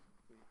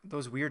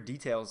weird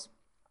details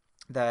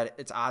that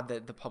it's odd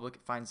that the public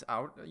finds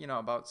out,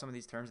 about some of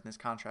these terms in this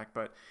contract.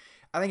 But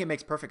I think it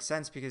makes perfect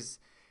sense because,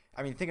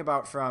 I mean, think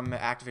about from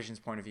Activision's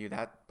point of view,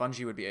 that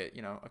Bungie would be a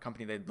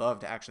company they'd love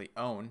to actually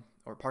own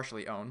or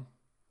partially own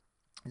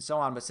and so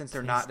on. But since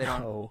they're not, they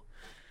don't.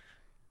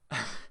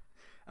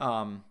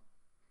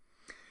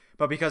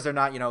 But because they're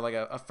not, like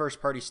a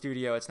first party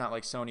studio, it's not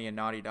like Sony and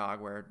Naughty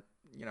Dog where,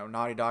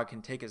 Naughty Dog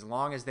can take as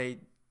long as they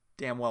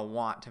damn well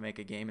want to make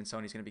a game and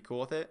Sony's going to be cool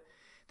with it.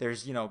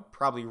 There's,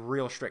 probably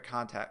real strict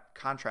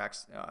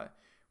contracts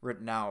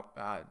written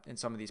out in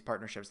some of these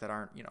partnerships that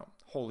aren't,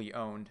 wholly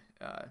owned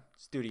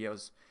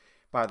studios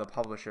by the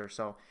publisher.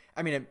 So,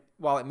 I mean,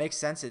 while it makes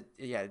sense,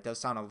 it does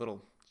sound a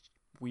little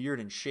weird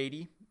and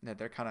shady that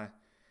they're kind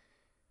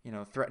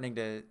of, threatening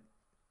to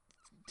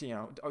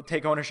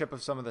take ownership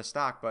of some of the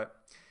stock, but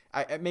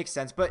it makes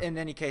sense. But in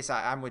any case,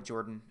 I'm with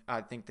Jordan.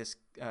 I think this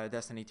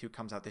Destiny 2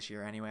 comes out this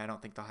year anyway. I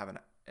don't think they'll have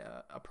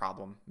a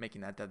problem making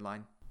that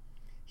deadline.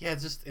 Yeah,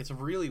 it's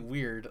really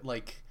weird.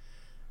 Like,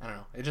 I don't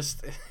know.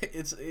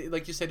 It's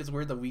like you said, it's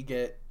weird that we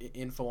get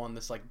info on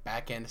this like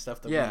back end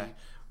stuff that we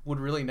would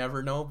really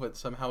never know, but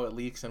somehow it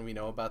leaks and we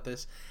know about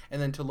this.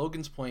 And then to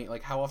Logan's point,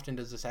 like, how often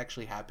does this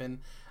actually happen?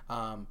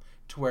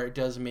 To where it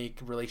does make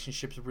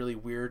relationships really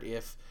weird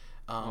if,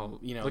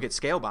 look at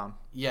Scalebound.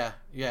 Yeah.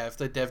 If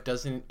the dev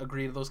doesn't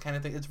agree to those kind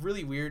of things, it's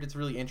really weird. It's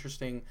really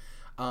interesting.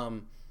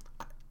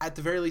 At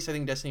the very least, I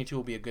think Destiny 2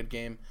 will be a good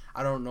game.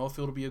 I don't know if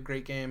it'll be a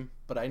great game,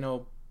 but I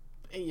know,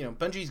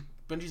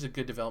 Bungie's a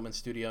good development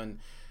studio, and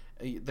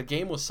the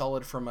game was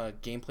solid from a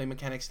gameplay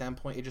mechanic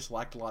standpoint. It just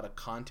lacked a lot of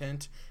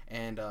content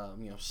and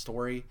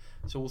story.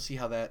 So we'll see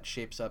how that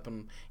shapes up.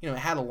 And it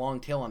had a long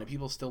tail on it.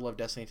 People still love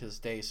Destiny to this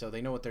day, so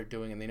they know what they're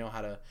doing and they know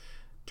how to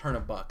turn a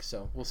buck.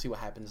 So we'll see what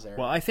happens there.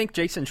 Well, I think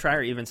Jason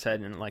Schreier even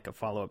said in like a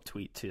follow-up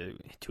tweet to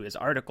his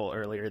article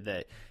earlier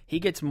that he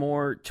gets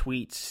more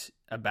tweets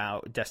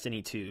about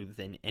Destiny 2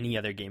 than any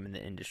other game in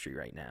the industry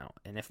right now.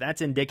 And if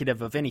that's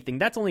indicative of anything,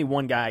 that's only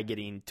one guy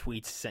getting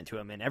tweets sent to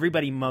him, and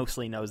everybody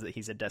mostly knows that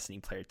he's a Destiny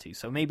player too.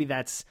 So maybe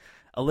that's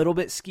a little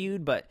bit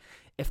skewed, but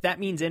if that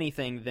means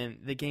anything, then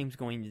the game's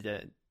going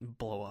to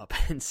blow up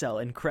and sell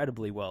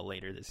incredibly well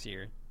later this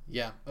year.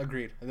 Yeah,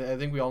 agreed. I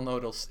think we all know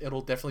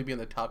it'll definitely be in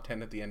the top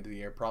 10 at the end of the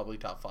year, probably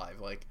top 5,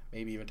 like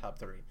maybe even top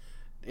 3.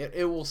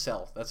 It will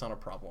sell. That's not a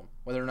problem.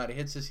 Whether or not it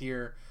hits this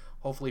year,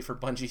 hopefully for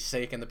Bungie's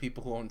sake and the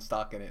people who own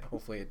stock in it,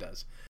 hopefully it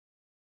does.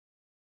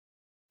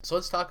 So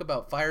let's talk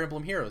about Fire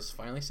Emblem Heroes.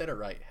 Finally said it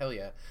right. Hell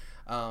yeah.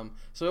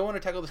 So I want to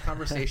tackle this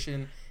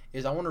conversation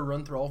is I want to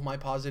run through all of my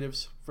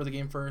positives for the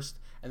game first,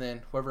 and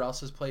then whoever else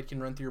has played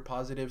can run through your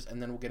positives,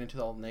 and then we'll get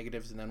into all the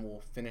negatives, and then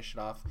we'll finish it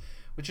off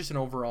with just an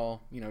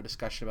overall,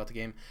 discussion about the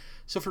game.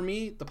 So for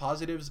me, the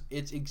positives,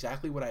 it's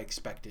exactly what I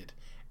expected,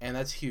 and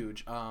that's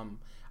huge.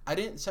 I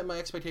didn't set my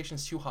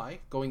expectations too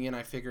high. Going in,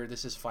 I figured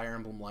this is Fire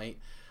Emblem Light.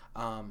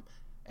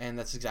 And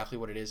that's exactly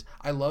what it is.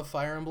 I love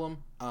Fire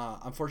Emblem.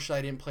 Unfortunately,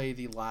 I didn't play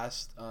the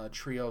last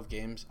trio of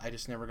games. I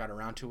just never got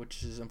around to it,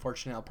 which is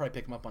unfortunate. I'll probably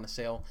pick them up on a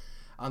sale.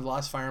 The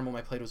last Fire Emblem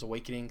I played was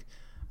Awakening.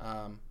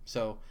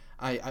 So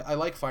I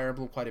like Fire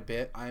Emblem quite a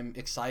bit. I'm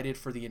excited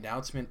for the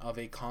announcement of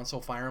a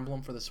console Fire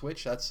Emblem for the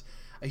Switch. That's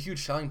a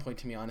huge selling point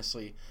to me,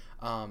 honestly.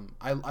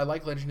 I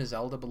like Legend of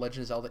Zelda, but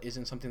Legend of Zelda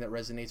isn't something that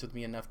resonates with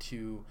me enough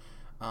to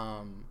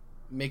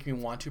make me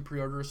want to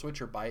pre-order a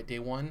Switch or buy it day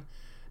one.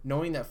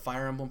 Knowing that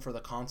Fire Emblem for the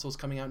console is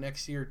coming out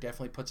next year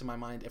definitely puts in my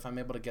mind, if I'm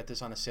able to get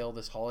this on a sale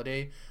this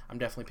holiday, I'm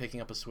definitely picking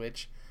up a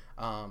Switch.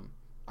 I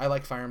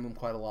like Fire Emblem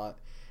quite a lot,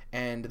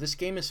 and this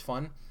game is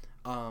fun.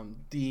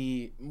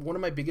 One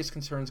of my biggest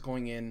concerns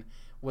going in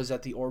was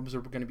that the orbs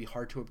are going to be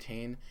hard to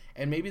obtain,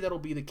 and maybe that'll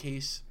be the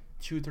case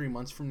 2-3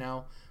 months from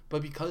now,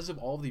 but because of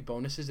all the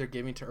bonuses they're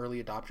giving to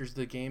early adopters of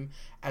the game,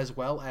 as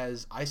well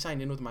as I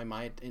signed in with my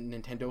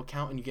Nintendo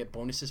account, and you get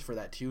bonuses for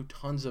that too.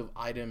 Tons of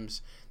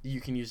items that you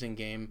can use in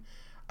game.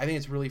 I think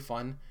it's really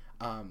fun.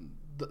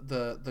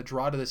 The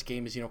draw to this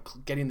game is, you know,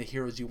 getting the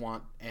heroes you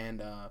want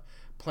and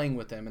playing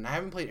with them. And I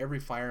haven't played every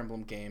Fire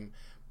Emblem game,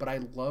 but I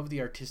love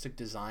the artistic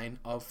design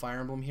of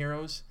Fire Emblem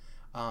heroes.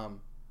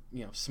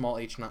 You know, small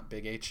H, not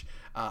big H.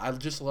 I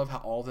just love how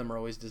all of them are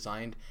always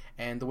designed,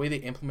 and the way they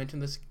implement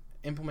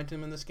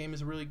them in this game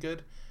is really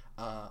good.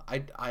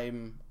 I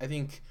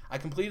think I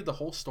completed the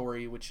whole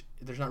story, which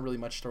there's not really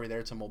much story there.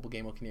 It's a mobile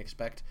game. What can you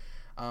expect?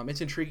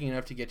 It's intriguing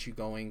enough to get you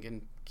going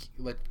and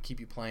keep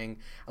you playing.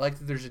 I like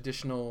that there's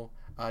additional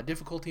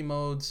difficulty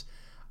modes.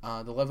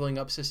 The leveling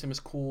up system is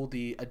cool.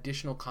 The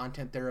additional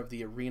content there of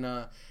the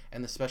arena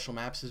and the special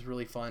maps is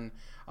really fun.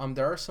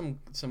 There are some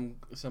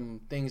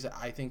things that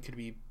I think could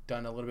be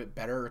done a little bit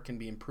better or can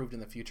be improved in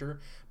the future.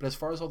 But as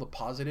far as all the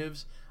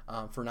positives,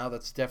 for now,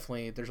 that's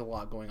definitely, there's a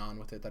lot going on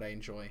with it that I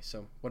enjoy.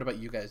 So what about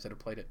you guys that have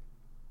played it?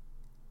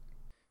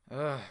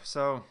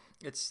 So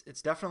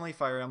it's definitely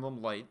Fire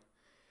Emblem Light.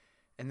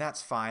 And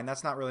that's fine.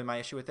 That's not really my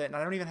issue with it. And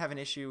I don't even have an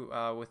issue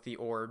with the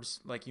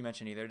orbs, like you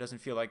mentioned, either. It doesn't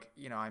feel like,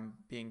 you know, I'm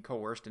being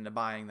coerced into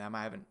buying them.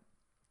 I haven't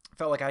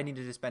felt like I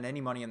needed to spend any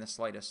money in the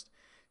slightest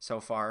so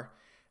far.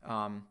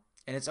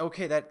 And it's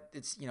okay that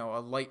it's, you know, a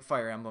light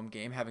Fire Emblem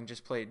game. Having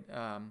just played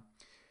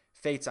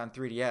Fates on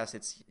 3DS,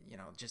 it's, you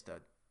know, just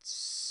a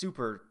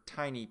super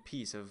tiny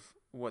piece of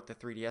what the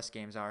 3DS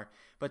games are.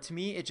 But to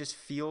me, it just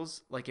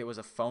feels like it was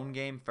a phone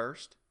game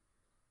first.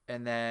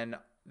 And then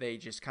they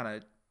just kind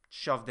of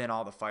shoved in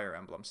all the Fire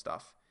Emblem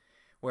stuff.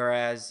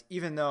 Whereas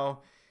even though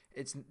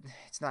it's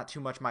not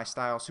too much my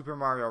style, Super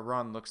Mario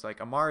Run looks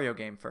like a Mario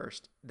game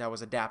first that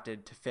was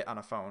adapted to fit on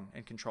a phone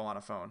and control on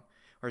a phone.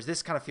 Whereas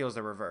this kind of feels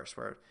the reverse,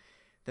 where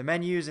the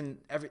menus and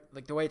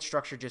like the way it's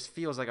structured just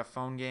feels like a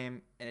phone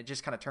game, and it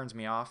just kind of turns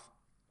me off.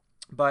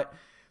 But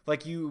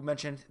like you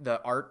mentioned,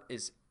 the art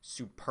is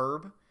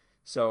superb.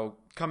 So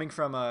coming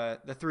from the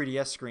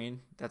 3DS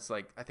screen, that's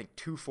like, I think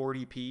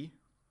 240p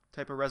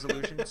type of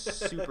resolution,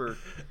 super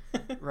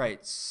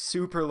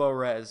low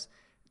res,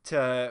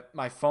 to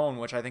my phone,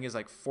 which I think is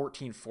like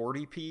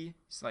 1440p.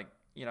 It's like,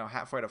 you know,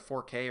 halfway to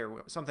 4K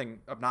or something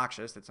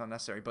obnoxious that's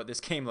unnecessary. But this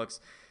game looks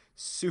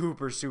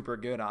super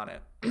good on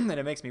it, and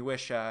it makes me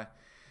wish that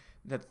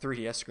the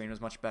 3DS screen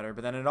was much better.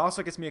 But then it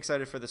also gets me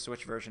excited for the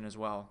Switch version as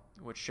well,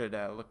 which should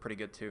look pretty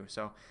good too.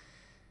 So,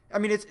 I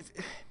mean, it's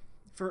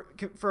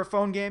for a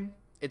phone game,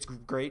 it's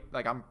great.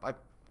 Like I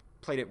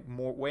played it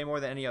way more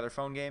than any other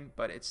phone game,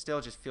 but it still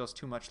just feels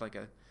too much like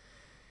a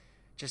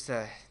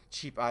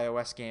cheap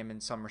iOS game in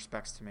some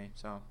respects to me.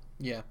 So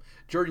yeah,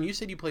 Jordan, you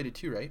said you played it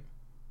too, right?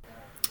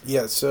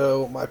 Yeah.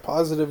 So my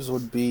positives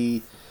would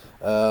be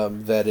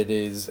that it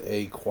is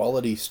a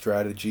quality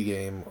strategy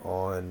game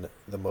on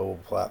the mobile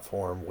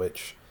platform,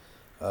 which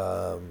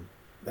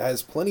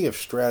has plenty of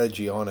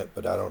strategy on it,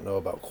 but I don't know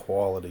about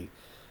quality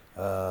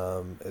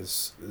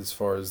as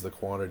far as the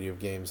quantity of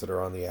games that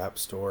are on the App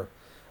Store.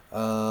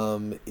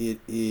 It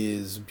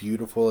is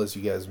beautiful, as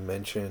you guys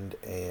mentioned,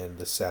 and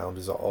the sound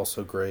is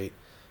also great.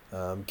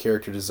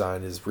 Character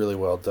design is really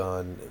well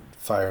done.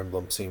 Fire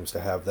Emblem seems to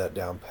have that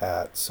down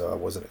pat, so I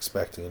wasn't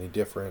expecting any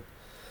different.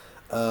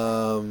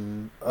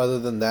 Other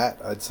than that,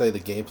 I'd say the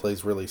gameplay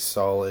is really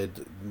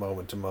solid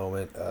moment to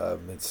moment.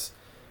 It's,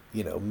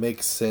 you know,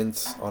 makes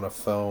sense on a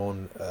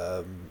phone,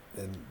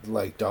 and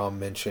like Dom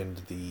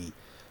mentioned, the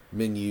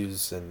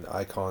menus and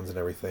icons and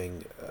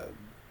everything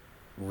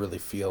really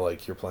feel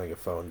like you're playing a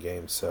phone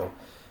game, so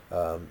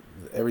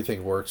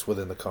everything works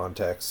within the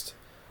context,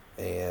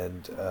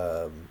 and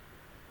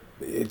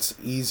it's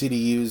easy to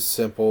use,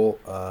 simple,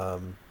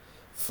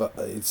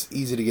 it's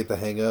easy to get the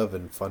hang of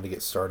and fun to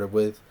get started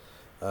with.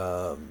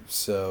 Jared,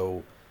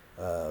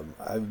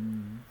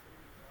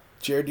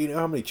 do you know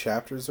how many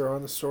chapters are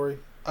on the story?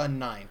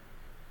 9.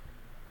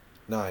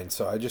 9.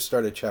 So I just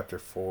started chapter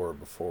 4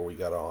 before we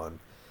got on,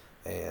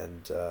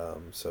 and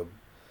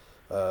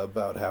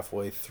about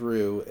halfway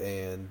through,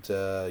 and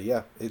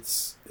yeah,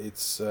 it's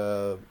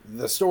the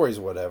story's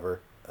whatever.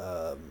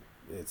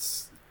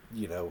 It's,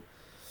 you know,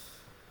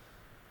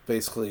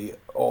 basically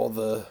all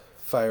the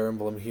Fire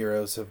Emblem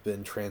heroes have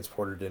been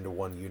transported into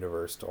one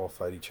universe to all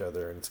fight each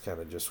other, and it's kind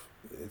of just,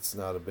 it's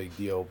not a big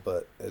deal,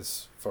 but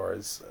as far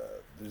as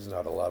there's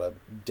not a lot of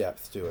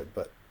depth to it,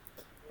 but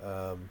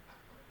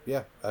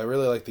yeah, I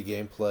really like the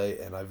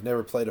gameplay, and I've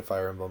never played a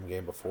Fire Emblem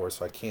game before,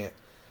 so I can't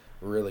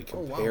really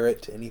compare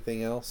it to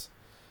anything else.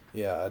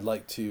 Yeah, I'd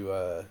like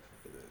to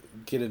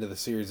get into the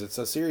series. It's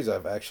a series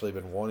I've actually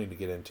been wanting to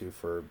get into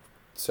for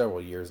several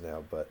years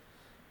now, but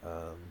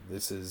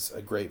this is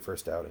a great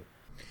first outing.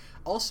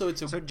 Also, it's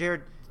So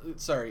Jared,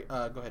 sorry,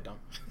 go ahead, Dom.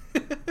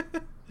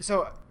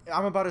 so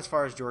I'm about as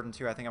far as Jordan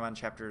too. I think I'm on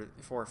chapter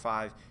 4 or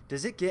 5.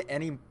 Does it get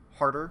any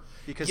harder?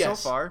 Because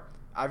Yes. so far,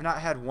 I've not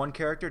had one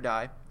character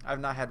die. I've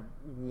not had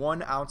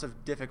 1 ounce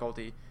of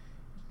difficulty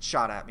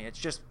shot at me. It's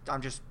just,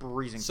 I'm just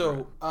breezing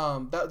through it.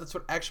 So that's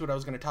what I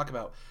was going to talk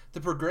about.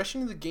 The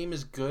progression of the game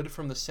is good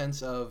from the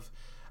sense of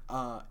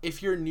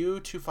if you're new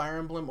to Fire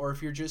Emblem or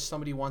if you're just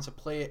somebody who wants to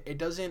play it, it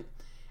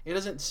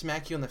doesn't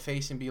smack you in the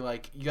face and be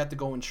like, you have to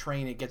go and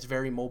train. It gets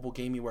very mobile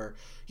gamey where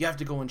you have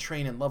to go and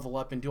train and level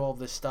up and do all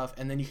this stuff,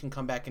 and then you can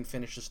come back and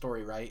finish the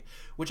story, right?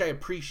 Which I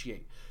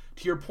appreciate.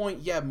 To your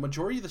point, yeah,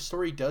 majority of the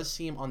story does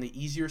seem on the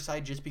easier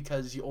side just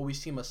because you always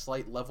seem a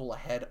slight level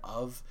ahead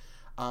of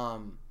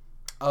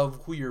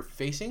who you're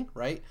facing,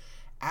 right?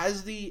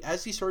 As the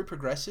story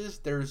progresses,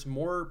 there's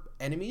more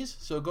enemies.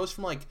 So it goes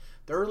from like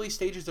the early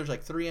stages, there's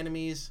like 3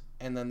 enemies,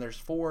 and then there's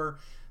 4.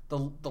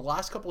 The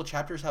last couple of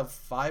chapters have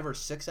 5 or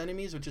 6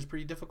 enemies, which is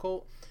pretty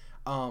difficult.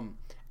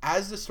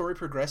 As the story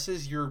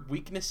progresses, your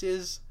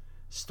weaknesses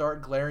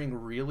start glaring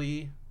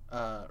really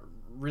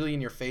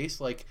in your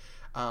face. Like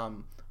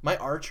my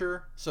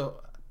archer.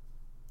 So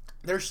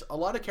there's a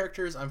lot of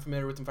characters I'm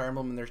familiar with in Fire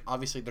Emblem, and there's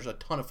a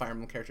ton of Fire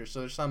Emblem characters.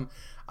 So there's some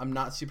I'm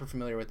not super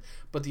familiar with.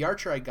 But the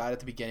archer I got at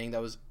the beginning,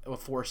 that was a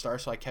 4-star,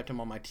 so I kept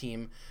him on my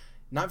team.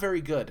 Not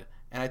very good.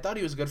 And I thought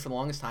he was good for the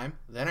longest time.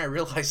 Then I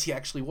realized he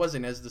actually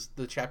wasn't as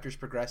the chapters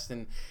progressed,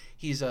 and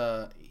he's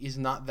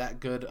not that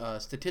good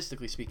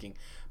statistically speaking.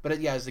 But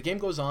yeah, as the game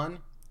goes on,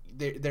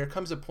 there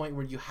comes a point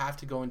where you have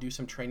to go and do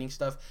some training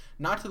stuff.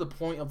 Not to the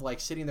point of like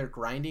sitting there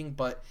grinding,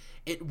 but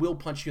it will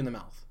punch you in the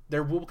mouth.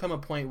 There will come a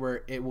point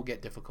where it will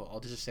get difficult. I'll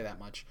just say that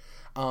much.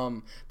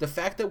 The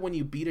fact that when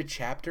you beat a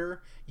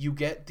chapter, you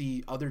get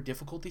the other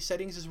difficulty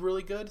settings is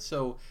really good.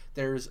 So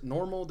there's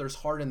normal, there's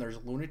hard, and there's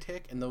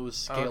lunatic, and those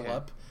scale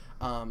up.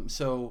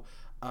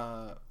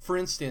 For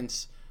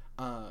instance,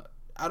 I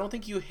don't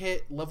think you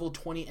hit level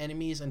 20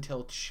 enemies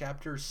until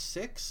chapter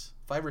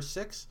 5 or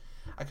 6.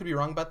 I could be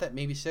wrong about that,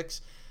 maybe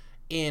 6.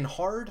 In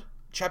hard,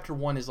 chapter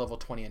 1 is level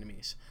 20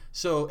 enemies.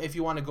 So if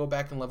you want to go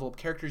back and level up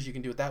characters, you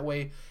can do it that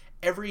way.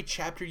 Every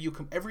chapter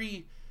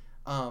every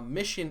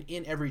mission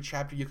in every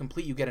chapter you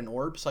complete, you get an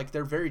orb. So like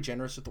they're very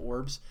generous with the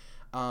orbs.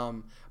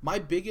 My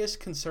biggest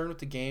concern with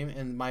the game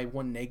and my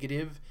one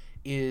negative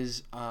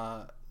is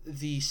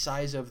the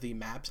size of the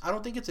maps. I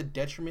don't think it's a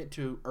detriment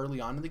to early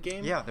on in the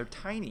game. Yeah, they're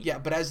tiny. Yeah,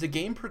 but as the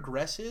game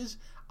progresses,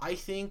 I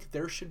think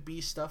there should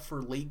be stuff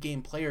for late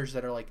game players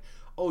that are like,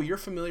 oh, you're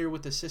familiar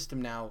with the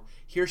system now.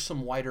 Here's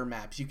some wider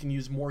maps. You can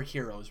use more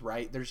heroes,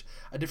 right? There's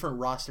a different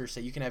roster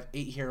set. You can have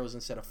 8 heroes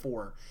instead of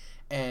 4.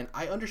 And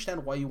I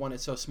understand why you want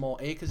it so small.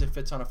 A, because it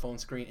fits on a phone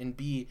screen, and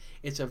B,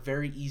 it's a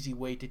very easy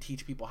way to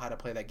teach people how to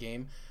play that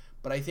game.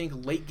 But I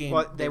think late game...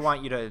 Well, they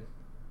want you to...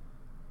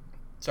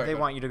 They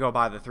want you to go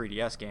buy the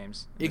 3DS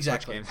games.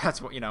 Exactly. Games.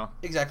 That's what,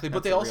 Exactly,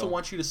 but they also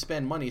want you to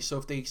spend money. So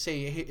if they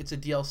say, hey, it's a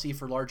DLC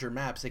for larger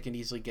maps, they can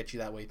easily get you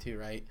that way too,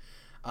 right?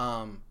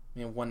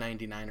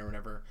 $199 or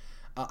whatever.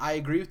 I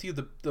agree with you.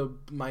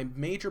 My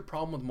major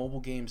problem with mobile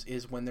games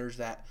is when there's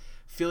that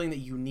feeling that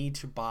you need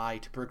to buy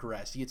to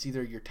progress. It's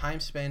either your time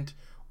spent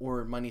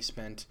or money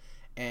spent.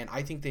 And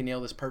I think they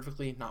nail this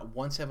perfectly. Not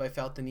once have I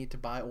felt the need to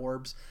buy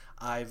orbs.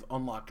 I've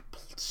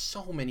unlocked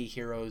so many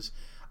heroes.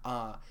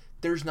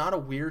 There's not a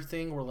weird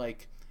thing where,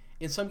 like,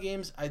 in some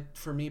games,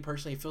 for me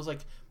personally, it feels like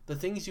the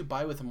things you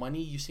buy with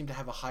money, you seem to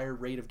have a higher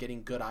rate of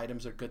getting good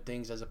items or good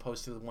things as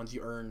opposed to the ones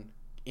you earn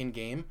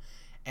in-game.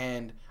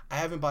 And I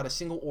haven't bought a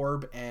single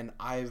orb, and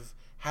I've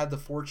had the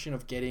fortune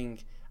of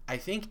getting, I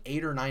think,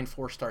 8 or 9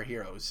 4-star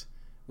heroes,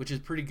 which is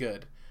pretty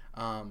good.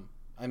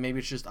 Maybe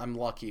it's just I'm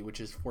lucky, which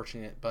is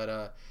fortunate.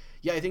 But,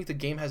 yeah, I think the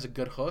game has a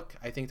good hook.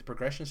 I think the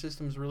progression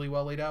system is really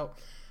well laid out.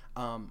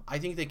 I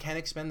think they can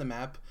expand the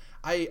map.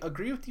 I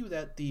agree with you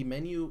that the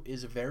menu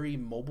is very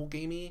mobile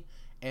gamey,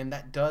 and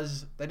that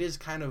is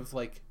kind of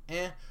like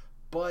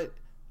but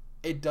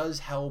it does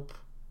help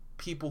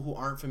people who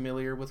aren't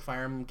familiar with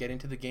Fire Emblem get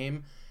into the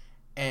game.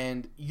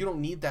 And you don't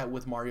need that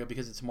with Mario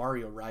because it's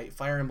Mario, right?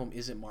 Fire Emblem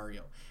isn't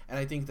Mario. And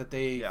I think that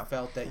they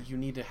felt that you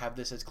need to have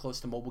this as close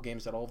to mobile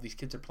games that all of these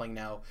kids are playing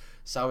now,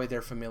 so that way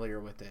they're familiar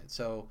with it.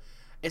 So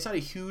it's not a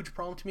huge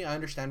problem to me. I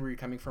understand where you're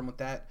coming from with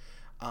that.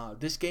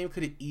 This game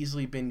could have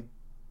easily been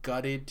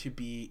gutted to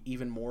be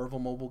even more of a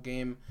mobile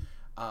game,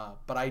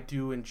 but I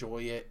do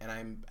enjoy it, and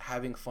I'm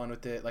having fun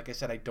with it. Like I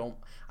said, I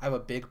have a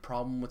big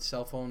problem with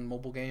cell phone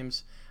mobile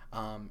games,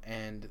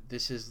 and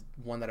this is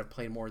one that I've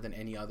played more than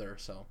any other,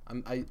 so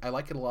I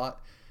like it a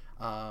lot.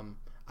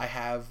 I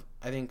have,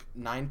 I think,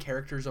 9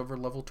 characters over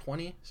level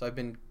 20, so I've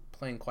been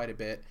playing quite a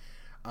bit.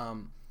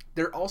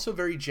 They're also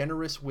very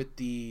generous with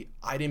the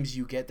items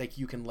you get that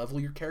you can level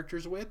your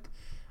characters with.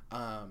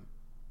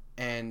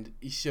 And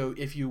so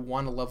if you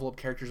want to level up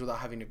characters without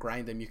having to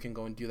grind them, you can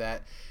go and do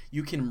that.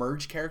 You can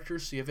merge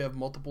characters, so if you have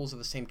multiples of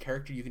the same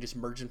character, you can just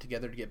merge them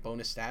together to get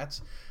bonus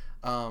stats.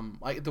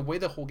 Like the way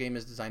the whole game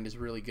is designed is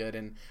really good,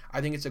 and I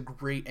think it's a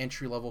great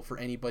entry level for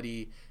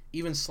anybody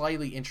even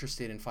slightly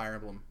interested in Fire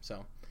Emblem.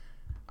 So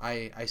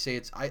I say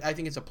I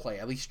think it's a play.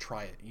 At least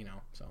try it,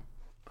 so.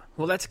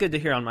 Well, that's good to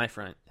hear on my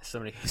front, as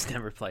somebody who's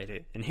never played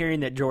it. And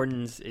hearing that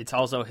it's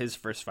also his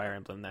first Fire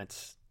Emblem,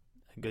 that's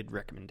a good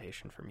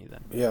recommendation for me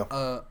then.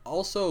 Yeah.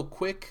 Also,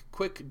 quick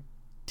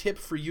tip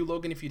for you,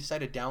 Logan, if you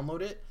decide to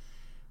download it,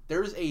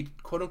 there's a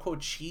quote-unquote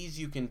cheese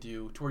you can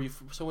do to where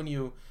when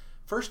you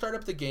first start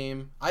up the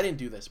game, I didn't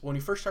do this, but when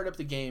you first start up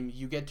the game,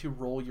 you get to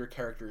roll your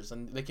characters,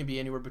 and they can be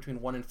anywhere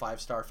between 1 and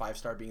 5 star, 5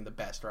 star being the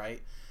best,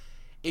 right?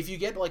 If you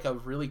get like a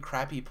really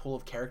crappy pool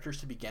of characters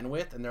to begin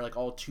with, and they're like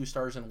all 2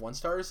 stars and 1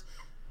 stars,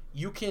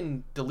 you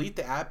can delete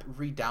the app,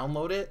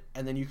 re-download it,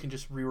 and then you can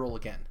just re-roll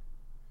again.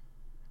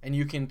 And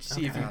you can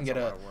see if you can get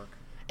a...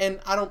 And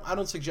I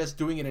don't suggest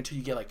doing it until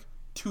you get like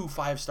 2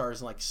 5 stars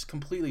and like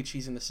completely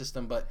cheesing the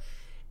system, but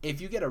if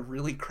you get a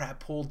really crap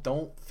pool,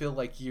 don't feel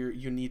like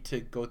you need to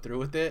go through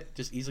with it.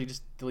 Just easily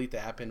just delete the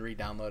app and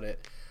re-download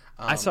it.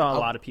 I saw a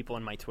lot of people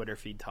in my Twitter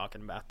feed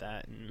talking about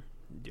that and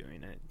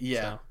doing it.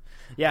 Yeah. So,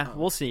 yeah,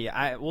 we'll see.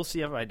 We'll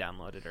see if I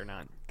download it or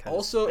not.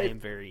 Also, I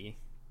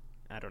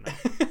don't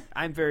know.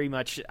 I'm very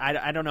much.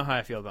 I don't know how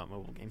I feel about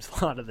mobile games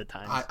a lot of the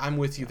time. I'm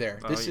with you there.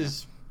 This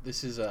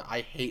is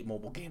I hate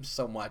mobile games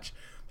so much.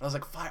 But I was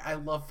like, I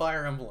love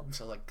Fire Emblem.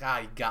 So I was like,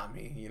 God, you got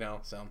me, you know.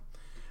 So,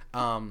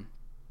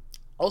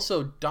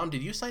 also, Dom,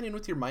 did you sign in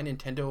with your My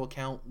Nintendo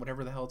account,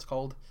 whatever the hell it's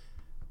called,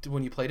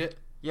 when you played it?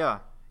 Yeah.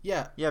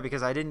 Yeah. Yeah,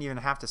 because I didn't even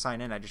have to sign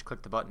in. I just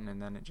clicked the button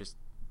and then it just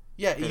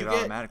you did it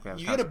automatically.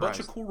 You get a bunch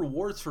of cool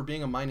rewards for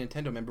being a My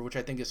Nintendo member, which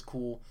I think is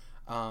cool.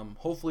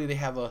 Hopefully they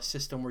have a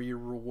system where you're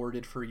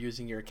rewarded for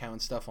using your account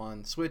and stuff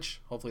on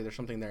Switch. Hopefully there's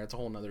something there. It's a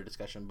whole nother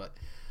discussion, but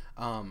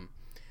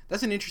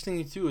that's an interesting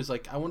thing too. Is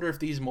like I wonder if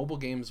these mobile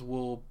games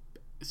will,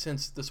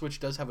 since the Switch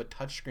does have a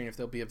touchscreen, if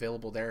they'll be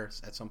available there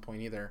at some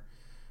point either,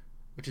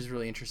 which is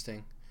really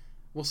interesting.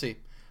 We'll see.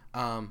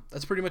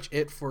 That's pretty much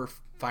it for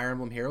Fire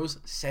Emblem Heroes.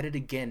 Said it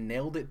again,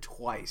 nailed it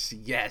twice.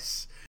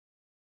 Yes.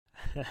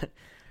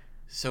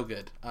 So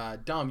good.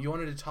 Dom, you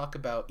wanted to talk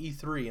about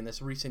E3 and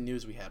this recent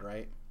news we had,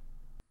 right?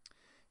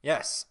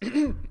 Yes.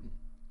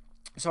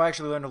 So I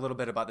actually learned a little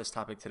bit about this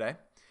topic today.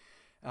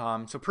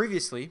 So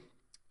previously,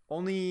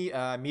 only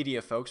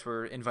media folks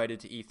were invited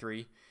to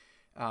E3,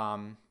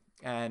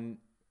 and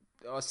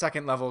a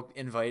second level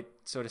invite,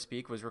 so to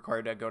speak, was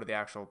required to go to the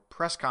actual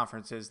press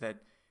conferences that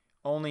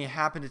only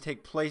happen to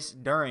take place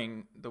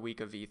during the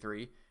week of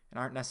E3 and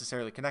aren't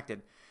necessarily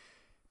connected.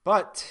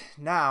 But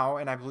now,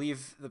 and I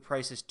believe the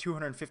price is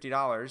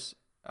 $250,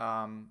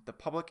 the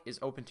public is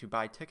open to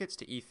buy tickets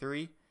to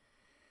E3.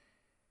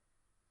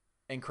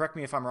 And correct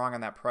me if I'm wrong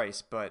on that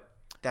price, but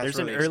that's there's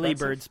really an early expensive.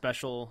 bird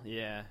special,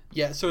 yeah.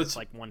 Yeah, so it's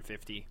like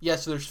 $150. Yeah,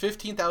 so there's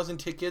 15,000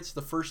 tickets.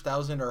 The first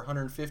 1,000 are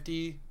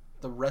 150.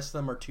 The rest of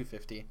them are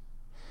 250.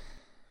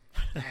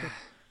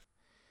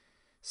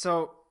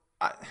 So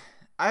I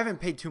haven't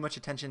paid too much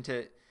attention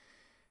to,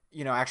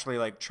 actually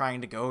like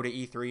trying to go to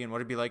E3 and what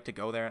it'd be like to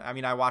go there. I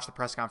mean, I watch the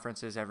press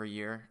conferences every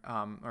year,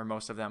 or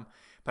most of them,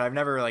 but I've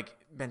never like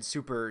been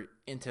super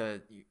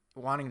into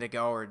wanting to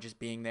go or just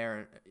being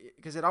there,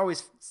 because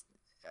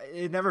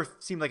it never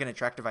seemed like an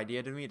attractive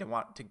idea to me to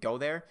want to go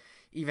there,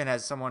 even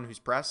as someone who's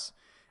press.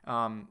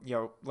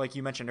 Like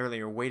you mentioned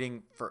earlier,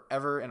 waiting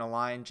forever in a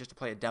line just to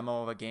play a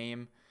demo of a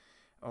game,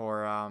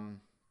 or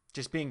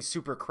just being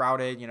super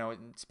crowded,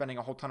 spending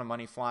a whole ton of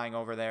money flying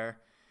over there.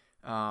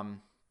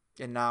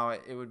 And now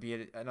it would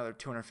be another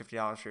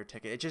 $250 for your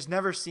ticket. It just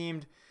never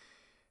seemed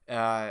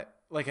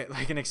like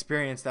an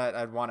experience that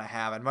I'd want to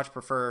have. I'd much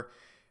prefer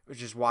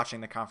just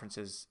watching the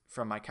conferences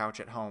from my couch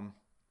at home.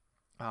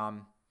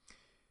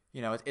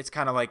 It's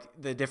kind of like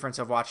the difference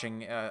of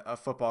watching a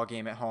football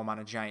game at home on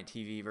a giant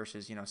TV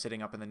versus,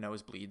 sitting up in the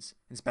nosebleeds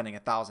and spending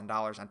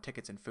 $1,000 on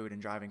tickets and food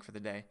and driving for the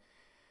day.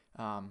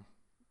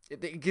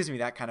 It gives me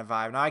that kind of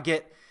vibe. Now I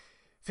get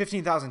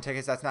 15,000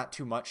 tickets. That's not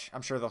too much.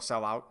 I'm sure they'll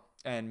sell out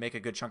and make a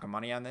good chunk of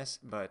money on this,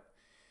 but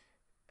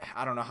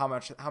I don't know how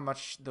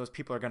much those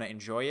people are going to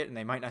enjoy it, and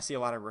they might not see a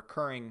lot of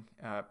recurring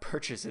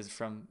purchases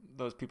from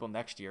those people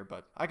next year.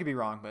 But I could be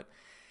wrong. But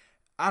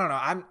I don't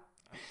know.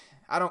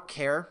 I don't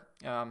care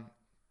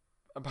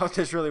about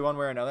this really one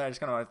way or another. I just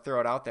kind of want to throw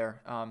it out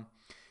there.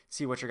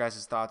 See what your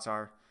guys' thoughts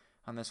are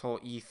on this whole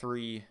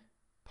E3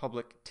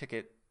 public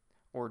ticket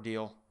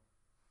ordeal.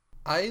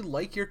 I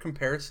like your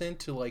comparison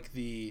to like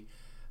the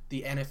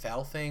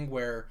NFL thing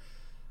where,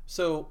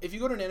 so if you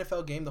go to an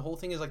NFL game, the whole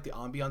thing is like the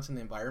ambiance and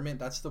the environment.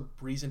 That's the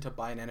reason to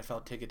buy an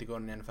NFL ticket to go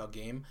to an NFL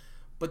game.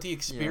 But the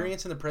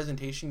experience and the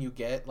presentation you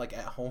get like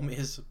at home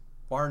is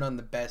bar none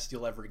the best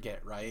you'll ever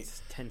get, right?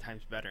 It's 10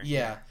 times better.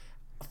 Yeah.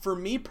 For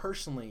me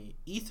personally,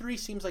 E3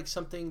 seems like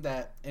something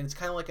that, and it's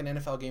kind of like an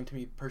NFL game to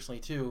me personally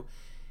too,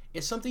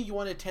 it's something you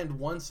want to attend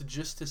once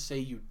just to say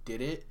you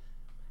did it.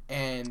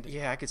 And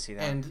yeah, I could see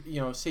that. And,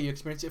 say you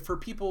experience it. For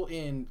people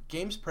in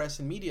games press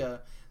and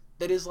media,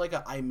 that is like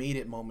a I made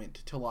it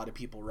moment to a lot of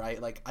people,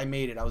 right? Like, I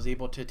made it. I was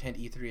able to attend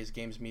E3 as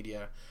games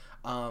media.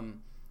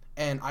 And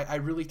I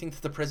really think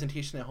that the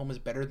presentation at home is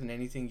better than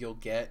anything you'll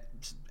get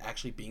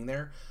actually being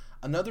there.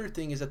 Another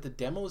thing is that the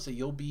demos that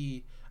you'll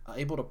be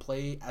able to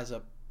play as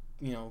a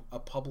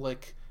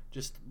public,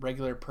 just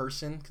regular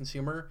person,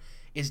 consumer,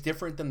 is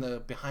different than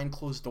the behind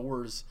closed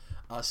doors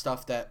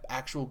stuff that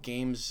actual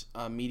games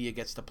media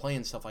gets to play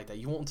and stuff like that.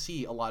 You won't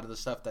see a lot of the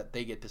stuff that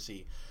they get to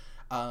see.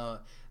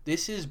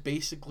 This is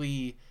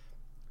basically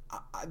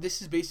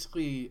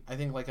I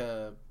think like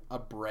a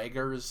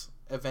braggers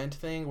event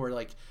thing where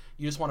like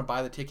you just want to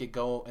buy the ticket,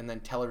 go, and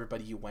then tell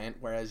everybody you went,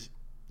 whereas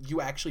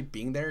you actually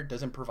being there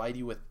doesn't provide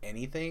you with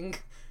anything.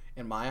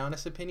 In my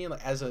honest opinion,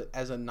 like as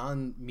a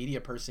non-media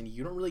person,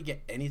 you don't really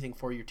get anything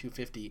for your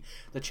 250.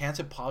 The chance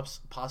of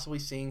possibly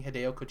seeing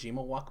Hideo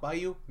Kojima walk by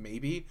you,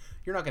 maybe.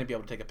 You're not going to be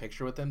able to take a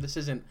picture with him. This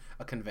isn't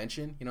a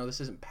convention, this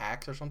isn't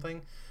PAX or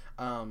something.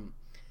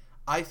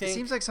 I think it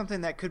seems like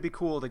something that could be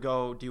cool to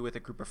go do with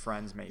a group of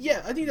friends, maybe.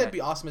 Yeah, I think that'd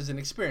be awesome as an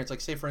experience.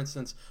 Like, say for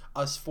instance,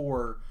 us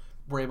four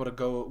were able to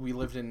go. We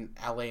lived in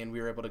LA and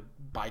we were able to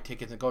buy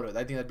tickets and go to it.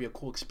 I think that'd be a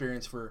cool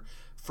experience for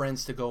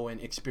friends to go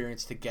and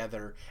experience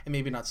together, and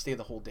maybe not stay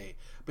the whole day.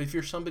 But if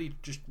you're somebody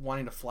just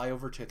wanting to fly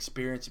over to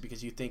experience it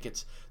because you think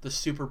it's the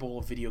Super Bowl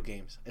of video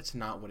games, it's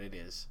not what it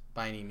is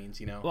by any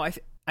means. Well,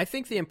 I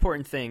think the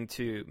important thing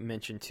to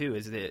mention too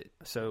is that,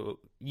 so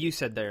you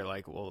said there,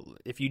 like, well,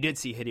 if you did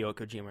see Hideo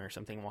Kojima or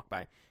something walk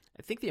by,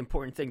 I think the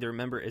important thing to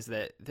remember is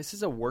that this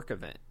is a work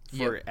event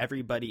for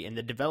everybody in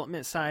the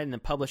development side and the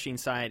publishing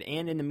side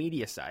and in the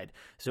media side.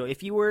 So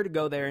if you were to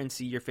go there and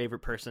see your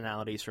favorite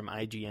personalities from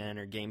IGN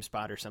or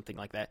GameSpot or something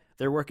like that,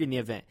 they're working the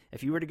event.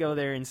 If you were to go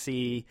there and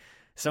see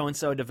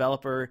so-and-so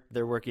developer,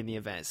 they're working the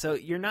event. So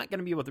you're not going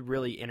to be able to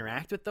really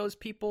interact with those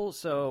people.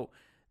 So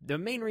the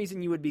main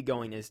reason you would be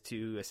going is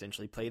to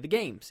essentially play the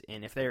games.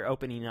 And if they're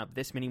opening up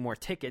this many more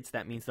tickets,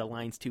 that means the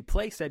lines to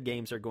play said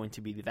games are going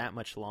to be that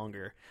much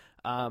longer.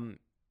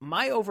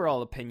 My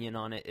overall opinion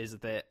on it is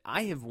that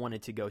I have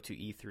wanted to go to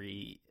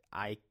E3.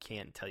 I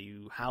can't tell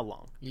you how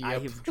long. Yep. I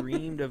have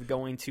dreamed of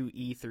going to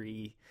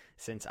E3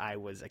 since I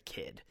was a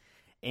kid.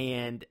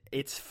 And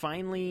it's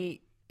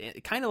finally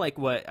kind of like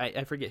what,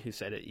 I forget who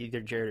said it,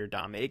 either Jared or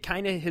Dom. It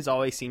kind of has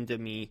always seemed to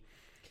me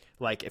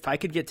like if I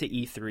could get to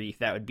E3,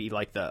 that would be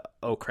like the,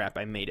 oh crap,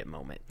 I made it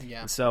moment.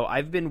 Yeah. So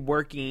I've been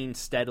working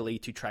steadily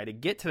to try to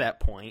get to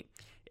that point.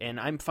 And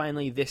I'm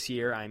finally, this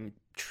year, I'm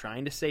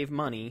trying to save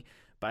money.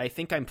 But I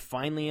think I'm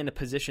finally in a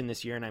position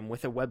this year, and I'm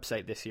with a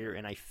website this year,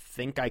 and I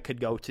think I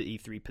could go to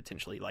E3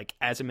 potentially, like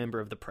as a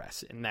member of the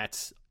press. And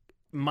that's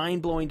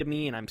mind-blowing to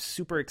me, and I'm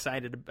super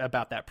excited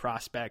about that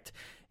prospect.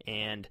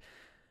 And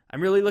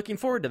I'm really looking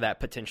forward to that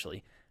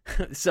potentially.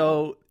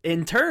 So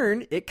in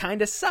turn, it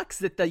kind of sucks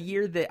that the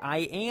year that I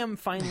am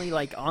finally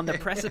like on the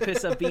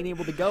precipice of being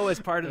able to go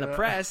as part of the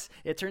press,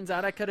 it turns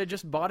out I could have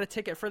just bought a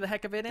ticket for the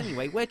heck of it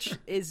anyway, which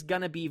is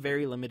going to be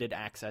very limited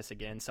access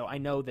again. So I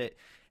know that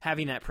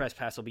having that press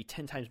pass will be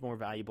 10 times more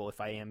valuable if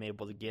I am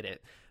able to get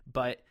it.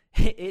 But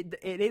it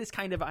is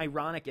kind of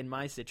ironic in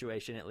my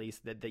situation, at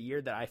least, that the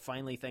year that I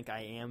finally think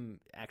I am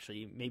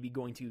actually maybe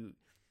going to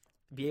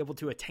be able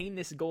to attain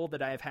this goal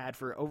that I've had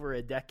for over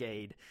a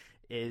decade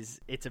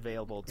it's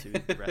available to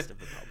the rest of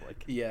the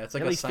public. Yeah, it's like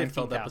at a least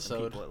Seinfeld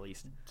episode. People, at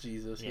least.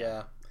 Jesus,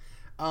 yeah.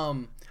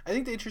 I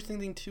think the interesting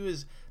thing too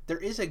is there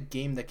is a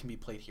game that can be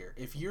played here.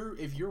 If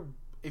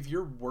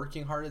you're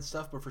working hard at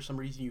stuff, but for some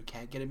reason you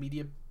can't get a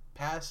media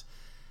pass,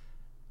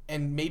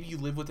 and maybe you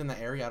live within the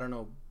area, I don't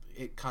know,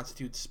 it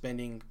constitutes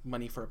spending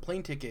money for a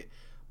plane ticket,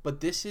 but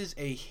this is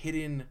a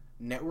hidden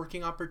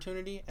networking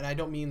opportunity, and I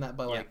don't mean that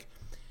by like,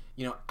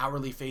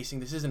 outwardly facing.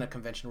 This isn't a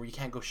convention where you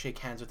can't go shake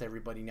hands with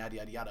everybody, yada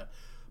yada yada.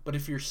 But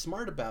if you're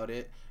smart about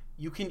it,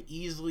 you can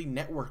easily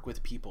network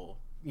with people.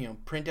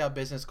 Print out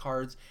business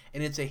cards,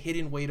 and it's a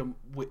hidden way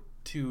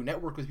to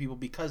network with people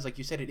because, like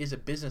you said, it is a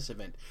business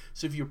event.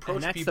 So if you approach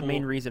people, and that's the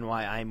main reason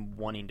why I'm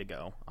wanting to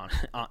go.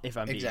 If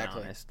I'm being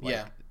honest, like,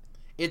 yeah,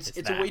 it's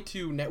a way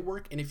to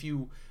network, and if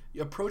you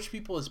approach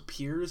people as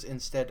peers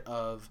instead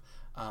of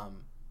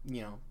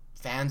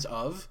fans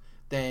of,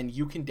 then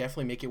you can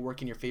definitely make it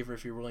work in your favor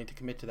if you're willing to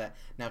commit to that.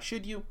 Now,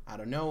 should you? I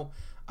don't know.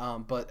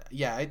 But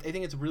yeah, I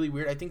think it's really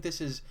weird. I think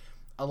this is,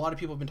 a lot of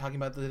people have been talking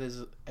about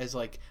this as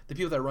like the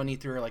people that run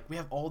E3 are like, we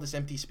have all this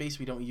empty space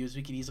we don't use.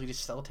 We could easily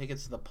just sell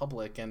tickets to the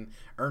public and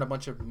earn a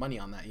bunch of money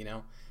on that,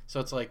 So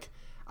it's like,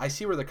 I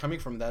see where they're coming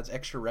from. That's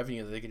extra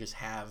revenue that they could just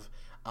have.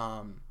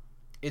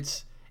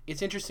 It's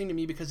interesting to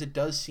me because it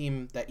does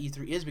seem that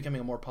E3 is becoming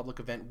a more public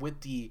event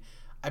with the,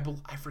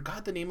 I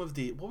forgot the name of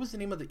what was the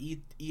name of the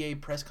EA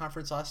press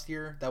conference last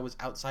year that was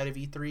outside of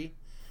E3?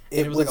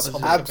 It was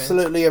like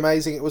absolutely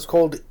amazing. It was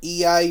called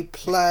EA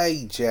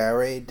Play,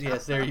 Jared.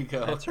 Yes, there you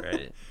go. That's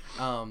right.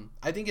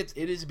 I think it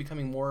is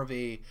becoming more of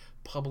a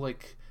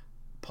public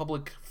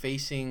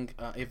facing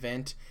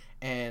event,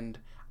 and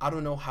I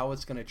don't know how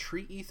it's going to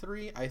treat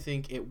E3. I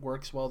think it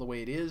works well the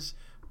way it is,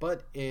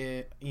 but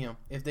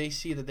if they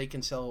see that they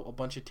can sell a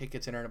bunch of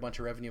tickets and earn a bunch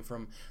of revenue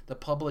from the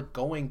public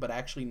going, but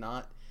actually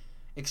not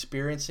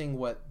experiencing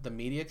what the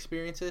media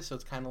experiences, so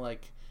it's kind of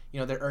like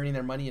they're earning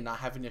their money and not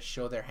having to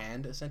show their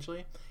hand,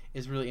 essentially,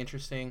 is really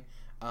interesting.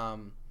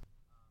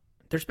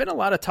 There's been a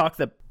lot of talk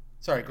that...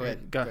 Sorry, go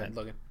ahead. Go ahead,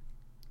 Logan.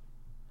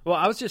 Well,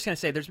 I was just going to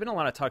say, there's been a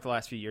lot of talk the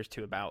last few years,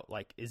 too, about,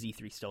 like, is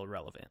E3 still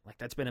relevant? Like,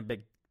 that's been a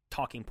big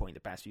talking point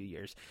the past few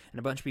years. And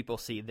a bunch of people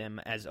see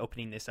them as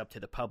opening this up to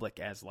the public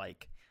as,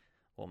 like,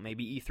 well,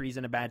 maybe E3's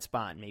in a bad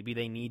spot. Maybe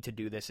they need to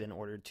do this in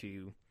order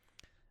to,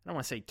 I don't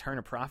want to say turn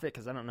a profit,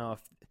 because I don't know if...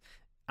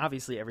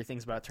 Obviously,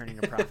 everything's about turning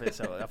a profit,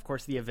 so of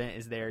course the event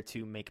is there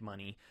to make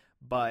money.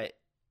 But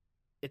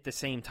at the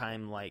same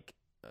time, like,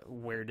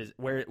 where does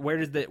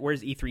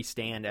E3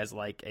 stand as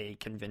like a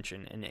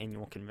convention, an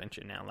annual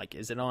convention now? Like,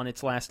 is it on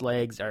its last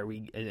legs? Are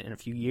we in a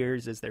few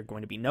years? Is there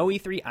going to be no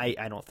E3?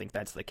 I don't think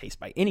that's the case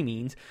by any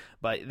means,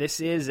 but this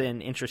is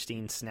an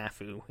interesting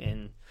snafu,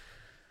 and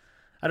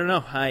I don't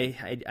know.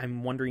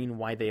 I'm wondering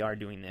why they are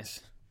doing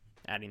this,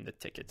 adding the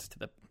tickets to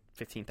the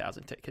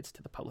 15,000 tickets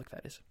to the public.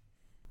 That is.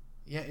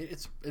 Yeah,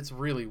 it's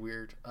really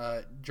weird.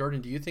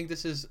 Jordan, do you think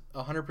this is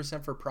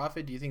 100% for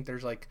profit? Do you think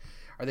there's like,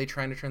 are they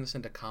trying to turn this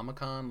into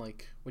Comic-Con?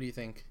 Like, what do you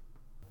think?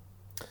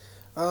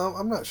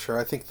 I'm not sure.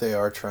 I think they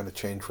are trying to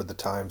change with the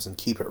times and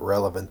keep it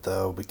relevant,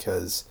 though,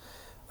 because,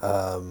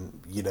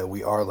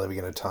 we are living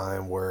in a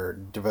time where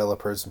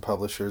developers and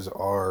publishers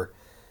are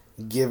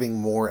giving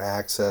more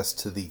access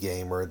to the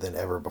gamer than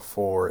ever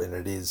before, and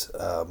it is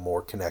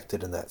more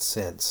connected in that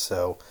sense.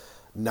 So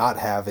not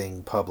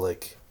having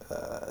public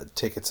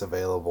tickets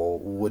available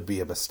would be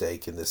a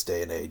mistake in this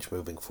day and age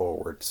moving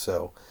forward.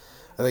 So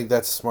I think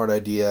that's a smart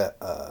idea.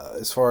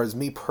 As far as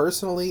me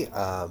personally,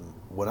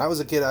 when I was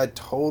a kid, I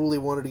totally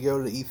wanted to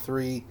go to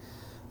E3.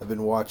 I've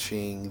been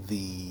watching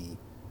the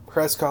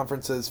press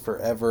conferences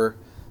forever,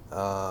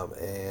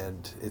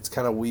 and it's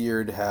kind of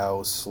weird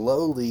how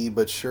slowly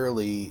but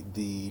surely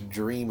the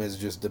dream has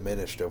just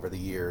diminished over the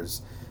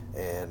years.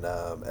 And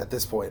at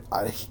this point,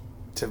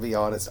 to be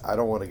honest, I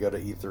don't want to go to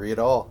E3 at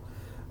all.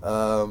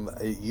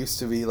 It used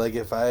to be like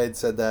if I had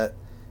said that,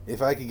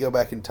 if I could go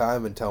back in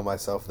time and tell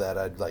myself that,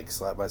 I'd like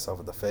slap myself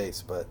in the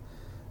face. But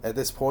at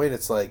this point,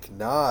 it's like,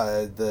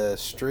 nah, the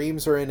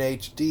streams are in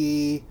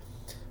HD.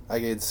 I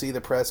can see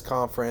the press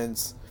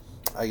conference.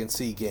 I can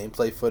see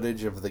gameplay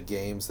footage of the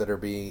games that are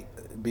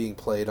being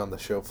played on the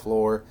show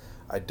floor.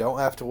 I don't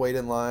have to wait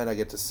in line. I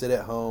get to sit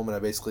at home, and I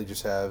basically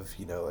just have,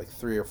 like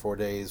 3 or 4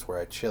 days where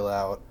I chill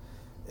out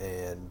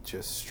and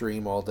just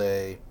stream all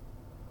day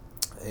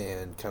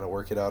and kind of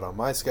work it out on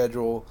my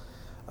schedule.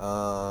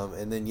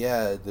 And then,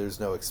 there's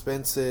no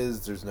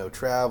expenses, there's no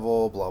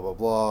travel, blah, blah,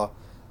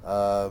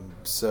 blah.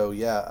 So,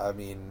 yeah, I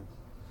mean,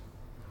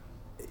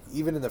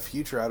 even in the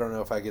future, I don't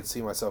know if I could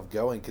see myself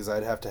going, because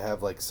I'd have to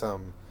have, like,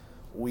 some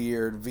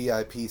weird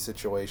VIP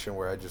situation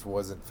where I just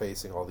wasn't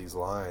facing all these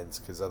lines,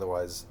 because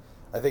otherwise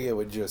I think it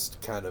would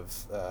just kind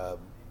of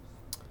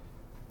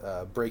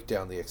break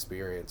down the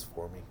experience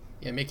for me.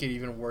 Yeah, make it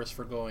even worse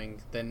for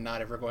going than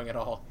not ever going at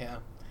all. Yeah.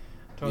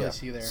 Totally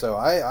see you there. So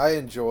I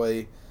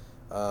enjoy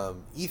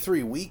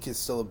E3 week is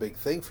still a big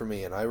thing for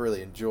me, and I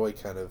really enjoy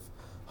kind of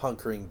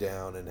hunkering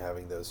down and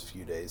having those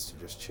few days to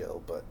just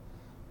chill. But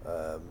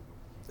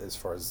as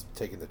far as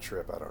taking the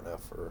trip, I don't know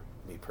for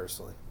me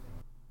personally.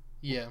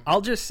 Yeah. I'll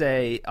just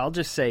say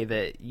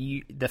that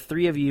the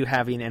three of you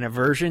having an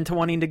aversion to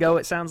wanting to go,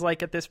 it sounds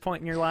like at this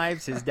point in your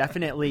lives, has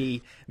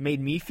definitely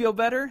made me feel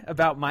better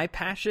about my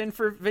passion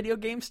for video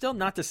games still.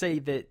 Not to say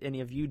that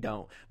any of you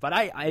don't, but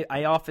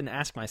I often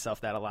ask myself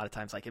that a lot of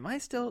times, like, do I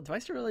still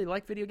really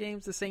like video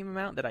games the same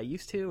amount that I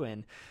used to?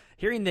 And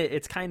hearing that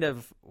it's kind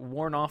of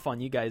worn off on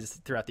you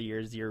guys throughout the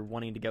years, you're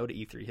wanting to go to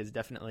E3 has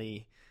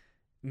definitely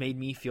made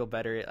me feel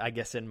better, I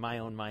guess, in my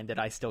own mind, that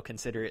I still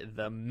consider it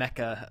the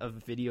mecca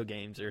of video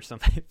games or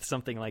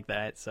something like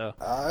that. So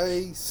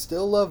I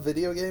still love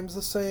video games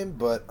the same,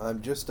 but I'm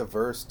just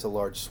averse to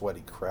large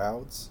sweaty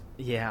crowds.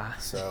 Yeah.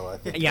 So I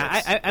think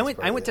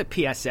I went to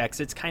PSX.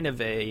 It's kind of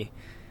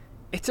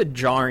it's a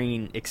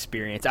jarring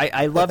experience.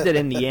 I loved it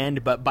in the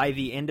end, but by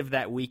the end of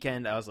that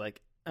weekend, I was like,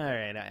 all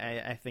right,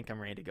 I think I'm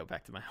ready to go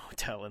back to my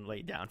hotel and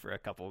lay down for a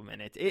couple of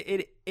minutes.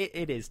 It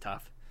is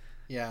tough.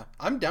 Yeah,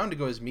 I'm down to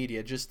go as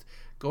media. Just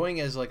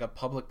going as like a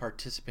public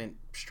participant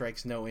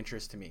strikes no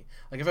interest to me.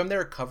 Like if I'm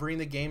there covering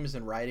the games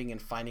and writing and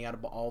finding out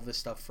about all this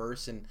stuff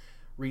first and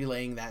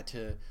relaying that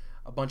to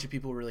a bunch of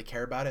people who really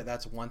care about it,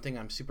 that's one thing.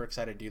 I'm super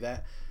excited to do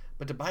that.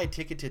 But to buy a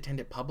ticket to attend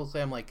it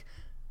publicly, I'm like,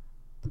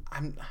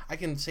 I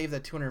can save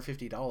that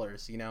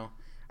 $250.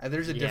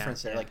 There's a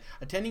difference there. Like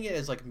attending it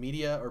as like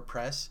media or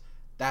press,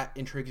 that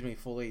intrigues me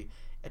fully.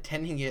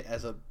 Attending it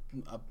as a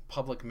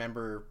public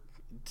member,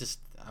 just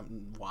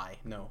why?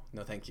 No,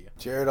 thank you.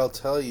 Jared, I'll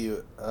tell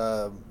you,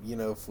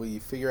 if we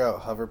figure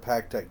out hover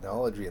pack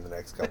technology in the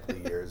next couple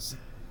of years,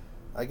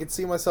 I could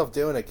see myself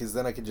doing it, because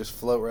then I could just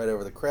float right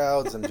over the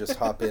crowds and just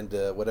hop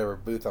into whatever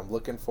booth I'm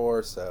looking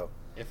for. So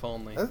if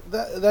only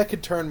that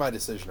could turn my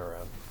decision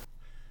around.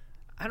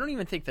 I don't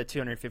even think the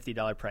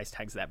 $250 price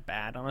tag's that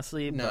bad,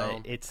 honestly.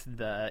 No. But it's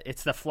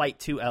the flight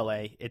to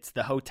LA. It's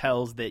the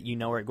hotels that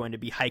are going to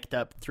be hiked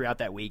up throughout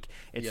that week.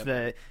 It's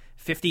the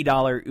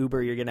 $50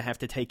 Uber you're going to have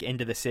to take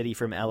into the city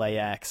from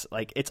LAX.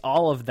 Like, it's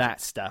all of that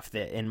stuff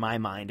that, in my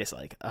mind, is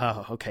like,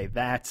 oh, okay,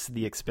 that's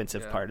the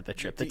expensive part of the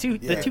trip. The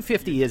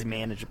 $250 is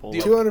manageable.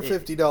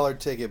 $250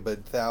 ticket,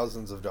 but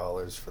thousands of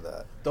dollars for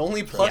that. The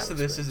only plus to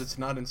this is it's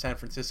not in San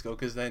Francisco,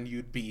 because then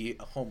you'd be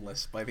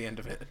homeless by the end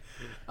of it.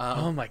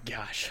 Oh my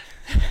gosh.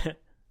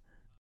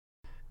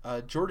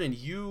 Jordan,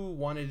 you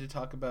wanted to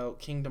talk about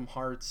Kingdom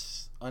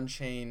Hearts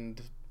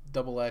Unchained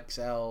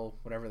XXL,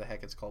 whatever the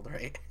heck it's called,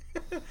 right?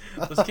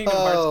 Those Kingdom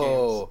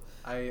Hearts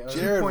games.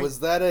 Jared, was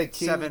that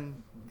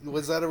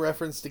a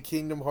reference to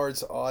Kingdom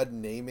Hearts odd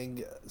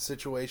naming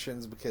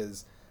situations?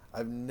 Because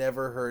I've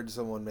never heard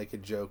someone make a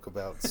joke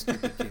about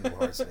stupid Kingdom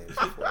Hearts names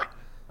before.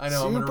 I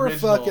know. Super I'm an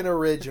original. fucking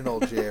original,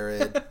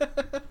 Jared.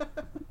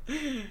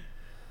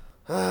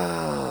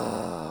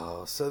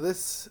 Oh, so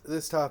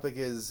this topic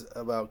is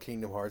about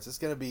Kingdom Hearts. It's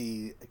going to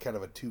be kind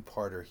of a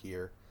two-parter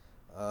here.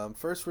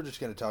 First, we're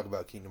just going to talk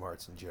about Kingdom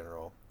Hearts in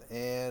general.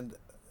 And,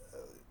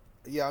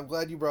 yeah, I'm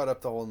glad you brought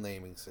up the whole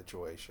naming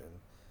situation.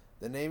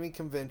 The naming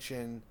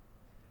convention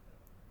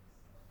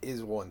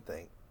is one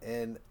thing,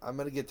 and I'm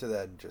going to get to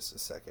that in just a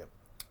second.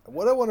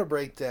 What I want to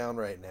break down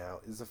right now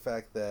is the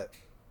fact that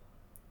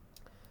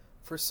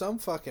for some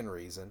fucking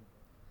reason,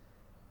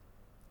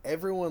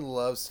 everyone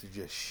loves to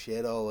just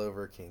shit all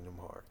over Kingdom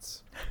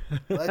Hearts.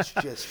 Let's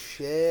just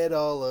shit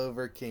all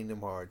over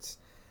Kingdom Hearts.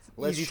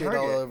 Let's Easy shit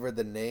target. all over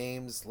the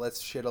names. Let's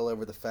shit all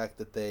over the fact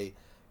that they,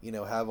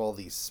 have all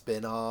these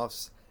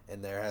spin-offs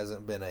and there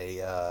hasn't been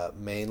a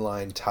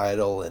mainline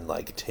title in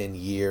like 10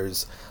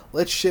 years.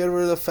 Let's shit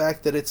over the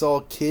fact that it's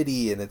all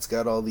kiddie and it's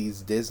got all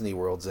these Disney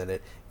worlds in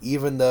it,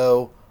 even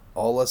though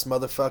all us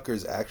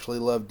motherfuckers actually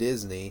love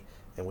Disney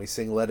and we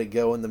sing Let It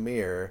Go in the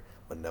mirror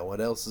when no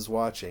one else is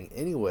watching.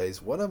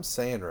 Anyways, what I'm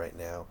saying right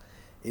now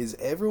is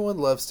everyone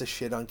loves to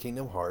shit on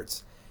Kingdom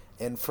Hearts,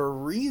 and for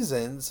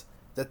reasons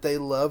that they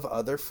love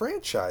other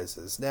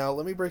franchises. Now,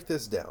 let me break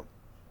this down.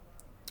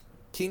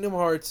 Kingdom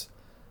Hearts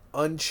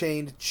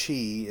Unchained Chi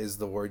is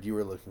the word you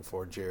were looking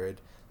for,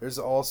 Jared. There's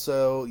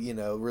also,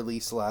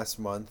 released last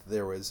month,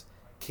 there was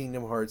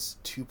Kingdom Hearts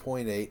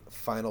 2.8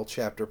 Final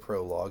Chapter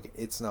Prologue.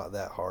 It's not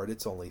that hard.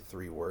 It's only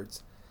 3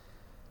 words.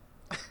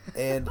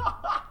 And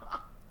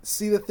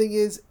see, the thing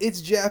is, it's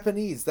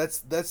Japanese.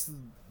 That's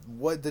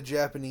what the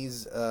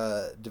Japanese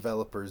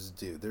developers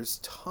do. There's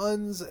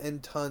tons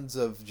and tons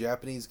of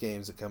Japanese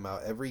games that come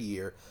out every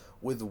year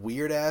with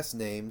weird-ass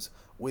names,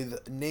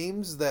 with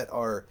names that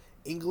are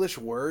English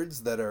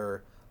words that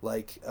are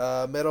like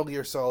Metal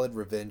Gear Solid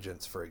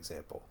Revengeance, for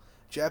example.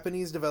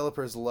 Japanese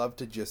developers love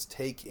to just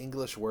take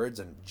English words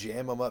and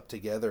jam them up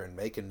together and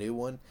make a new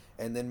one,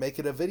 and then make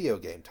it a video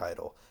game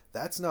title.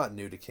 That's not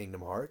new to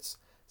Kingdom Hearts.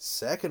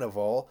 Second of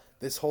all,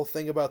 this whole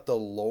thing about the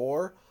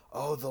lore.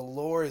 Oh, the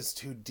lore is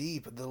too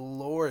deep. The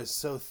lore is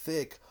so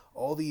thick.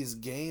 All these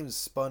games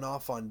spun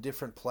off on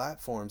different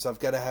platforms. I've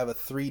got to have a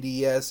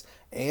 3DS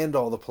and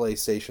all the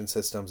PlayStation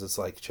systems. It's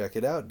like, check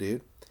it out,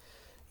 dude.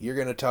 You're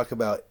going to talk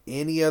about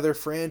any other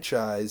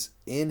franchise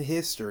in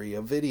history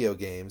of video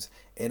games,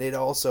 and it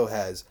also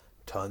has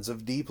tons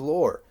of deep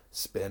lore,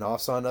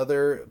 spin-offs on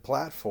other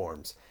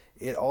platforms.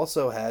 It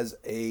also has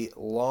a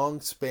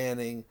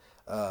long-spanning,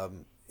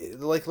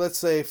 like let's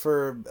say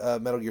for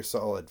Metal Gear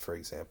Solid, for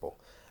example.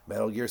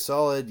 Metal Gear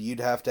Solid,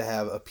 you'd have to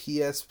have a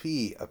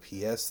PSP, a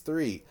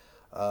PS3,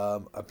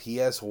 a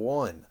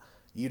PS1.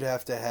 You'd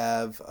have to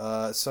have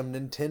some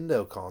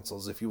Nintendo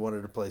consoles if you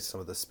wanted to play some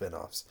of the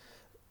spin-offs.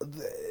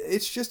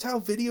 It's just how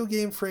video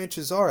game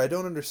franchises are. I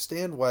don't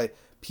understand why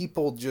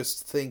people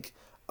just think,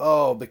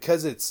 oh,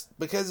 because it's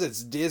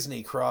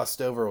Disney crossed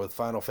over with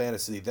Final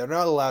Fantasy, they're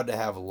not allowed to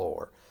have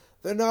lore.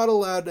 They're not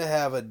allowed to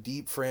have a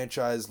deep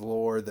franchise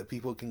lore that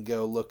people can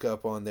go look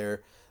up on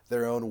their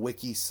own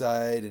wiki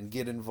site and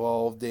get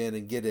involved in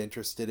and get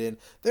interested in.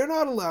 They're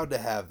not allowed to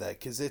have that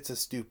because it's a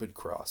stupid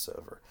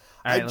crossover.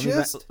 All right,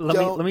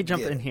 let me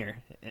jump in it.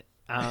 here.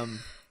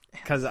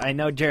 Because I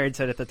know Jared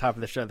said at the top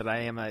of the show that I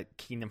am a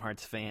Kingdom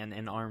Hearts fan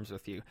in arms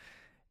with you.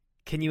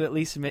 Can you at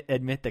least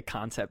admit the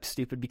concept's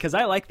stupid? Because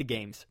I like the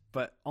games,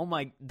 but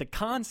the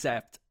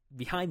concept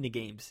behind the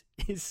games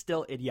is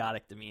still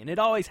idiotic to me, and it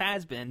always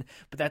has been.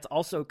 But that's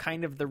also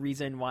kind of the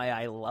reason why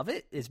I love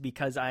it, is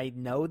because I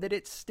know that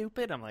it's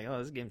stupid. I'm like, oh,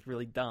 this game's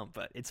really dumb,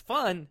 but it's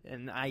fun,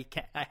 and I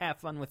have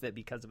fun with it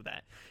because of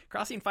that.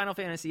 Crossing Final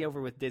Fantasy over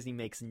with Disney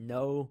makes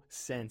no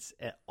sense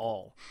at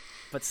all,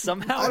 but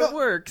somehow it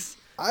works.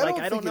 I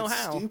don't know it's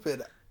how.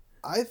 Stupid.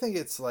 I think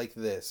it's like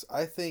this.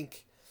 I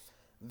think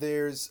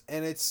it's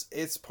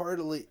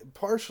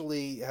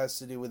partially has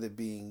to do with it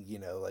being,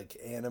 like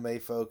anime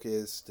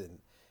focused and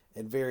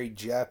very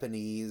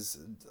Japanese.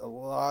 A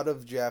lot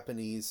of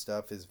Japanese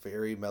stuff is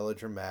very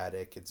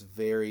melodramatic. It's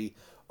very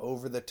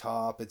over the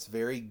top. It's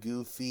very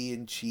goofy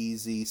and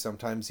cheesy,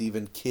 sometimes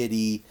even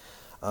kiddie.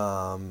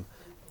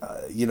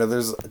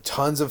 There's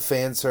tons of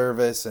fan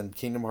service, and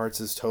Kingdom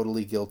Hearts is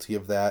totally guilty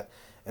of that.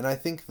 And I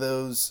think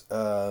those,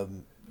 a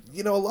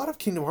lot of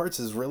Kingdom Hearts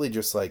is really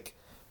just like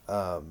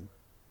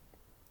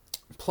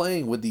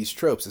playing with these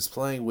tropes. It's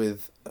playing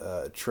with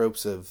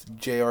tropes of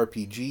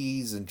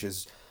JRPGs and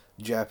just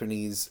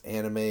Japanese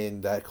anime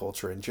and that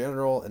culture in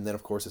general. And then,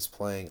 of course, it's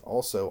playing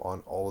also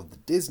on all of the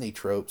Disney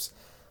tropes,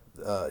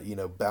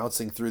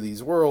 bouncing through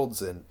these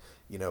worlds and,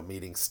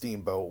 meeting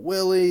Steamboat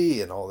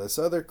Willie and all this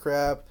other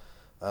crap.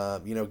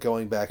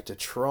 Going back to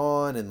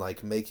Tron and,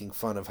 like, making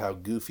fun of how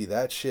goofy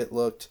that shit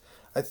looked.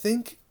 I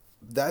think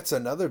that's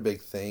another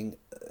big thing,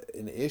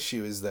 an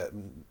issue, is that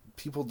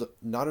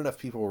not enough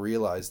people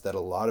realize that a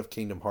lot of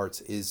Kingdom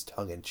Hearts is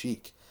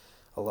tongue-in-cheek.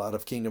 A lot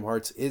of Kingdom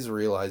Hearts is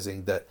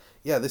realizing that,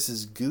 yeah, this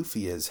is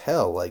goofy as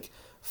hell. Like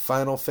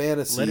Final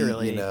Fantasy,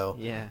 literally,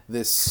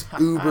 this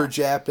uber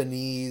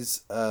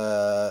Japanese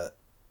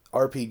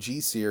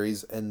RPG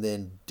series, and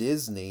then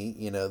Disney,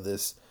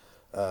 this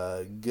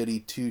goody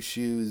two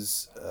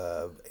shoes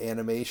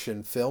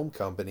animation film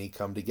company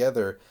come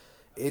together.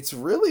 It's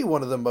really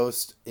one of the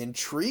most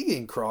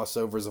intriguing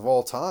crossovers of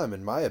all time,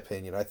 in my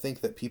opinion. I think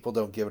that people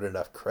don't give it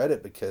enough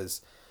credit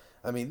because,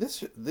 I mean,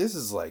 this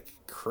is like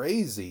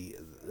crazy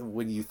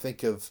when you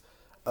think of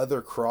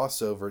other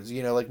crossovers.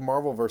 Like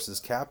Marvel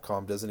versus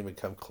Capcom doesn't even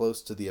come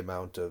close to the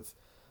amount of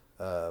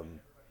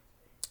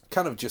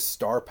kind of just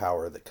star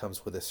power that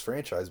comes with this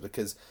franchise,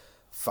 because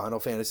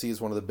Final Fantasy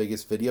is one of the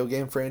biggest video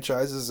game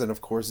franchises, and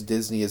of course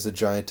Disney is a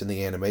giant in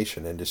the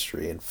animation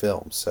industry and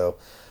film. So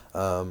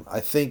I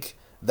think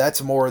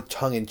that's more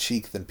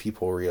tongue-in-cheek than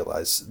people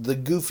realize. The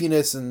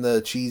goofiness and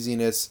the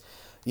cheesiness,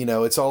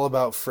 it's all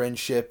about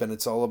friendship and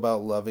it's all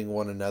about loving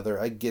one another.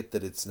 I get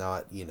that it's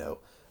not,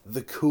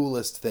 the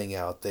coolest thing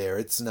out there.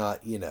 It's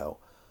not,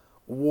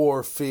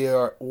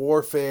 warfare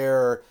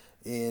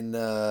in,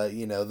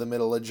 the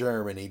middle of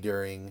Germany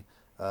during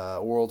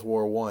World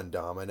War I,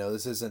 Dom. I know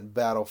this isn't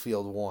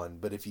Battlefield 1,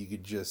 but if you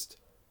could just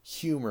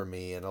humor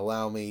me and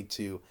allow me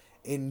to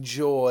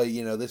enjoy,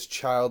 this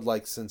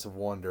childlike sense of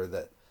wonder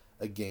that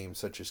a game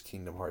such as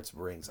Kingdom Hearts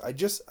brings. I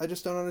just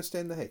don't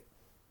understand the hate.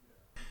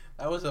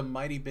 That was a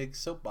mighty big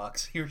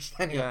soapbox you were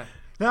standing on.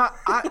 No,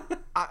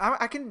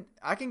 I can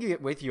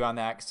get with you on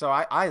that. So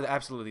I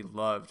absolutely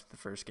loved the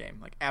first game.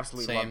 Like,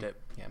 absolutely loved it.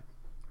 Yeah.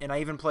 And I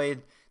even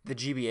played the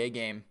GBA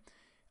game.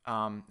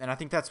 And I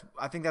think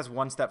that's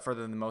one step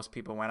further than most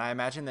people went. I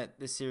imagine that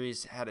this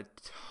series had a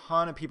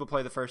ton of people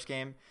play the first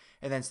game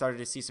and then started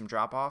to see some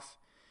drop off.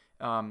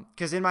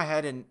 Because in my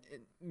head, and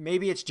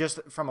maybe it's just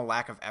from a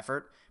lack of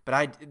effort,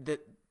 but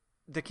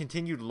the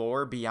continued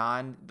lore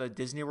beyond the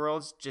Disney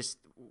worlds just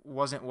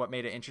wasn't what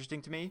made it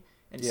interesting to me.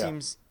 And it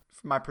seems,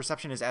 my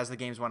perception is, as the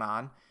games went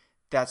on,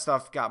 that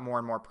stuff got more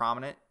and more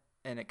prominent,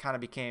 and it kind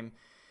of became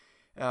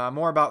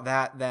more about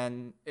that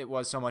than it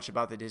was so much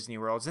about the Disney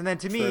worlds. And then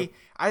to me,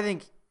 I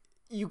think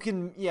you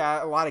can,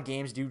 a lot of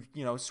games do,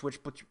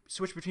 switch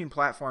between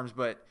platforms,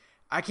 but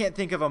I can't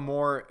think of a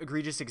more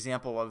egregious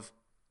example of,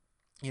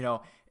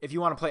 if you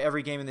want to play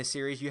every game in this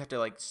series, you have to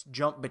like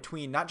jump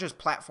between not just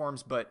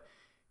platforms, but,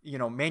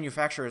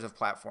 manufacturers of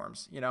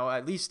platforms,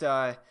 at least,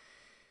 Metal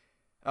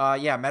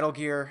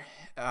Gear,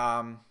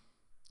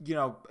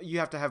 you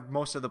have to have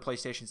most of the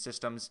PlayStation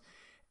systems.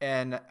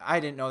 And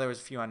I didn't know there was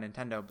a few on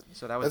Nintendo,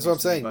 so that's what I'm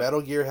saying.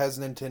 Metal Gear has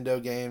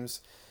Nintendo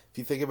games. If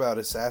you think about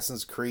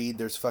Assassin's Creed,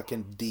 there's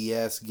fucking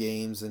DS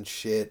games and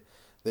shit.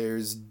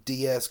 There's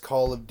DS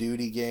Call of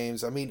Duty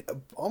games. I mean,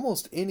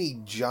 almost any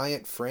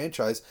giant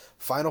franchise.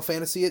 Final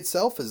Fantasy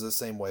itself is the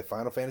same way.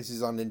 Final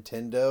Fantasy's on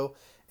Nintendo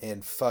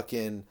and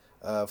fucking,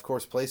 of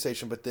course,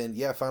 PlayStation. But then,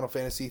 Final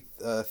Fantasy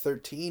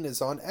 13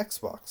 is on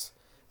Xbox.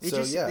 They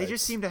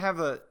just seem to have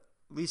at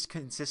least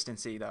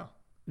consistency, though.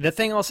 The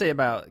thing I'll say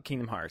about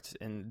Kingdom Hearts,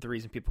 and the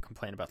reason people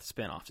complain about the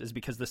spin-offs, is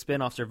because the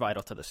spin-offs are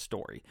vital to the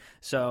story.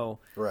 So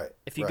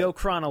if you go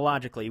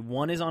chronologically,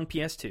 one is on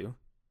PS2.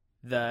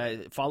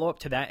 The follow-up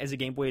to that is a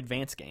Game Boy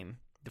Advance game.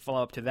 The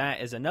follow-up to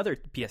that is another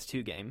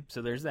PS2 game.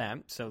 So there's that.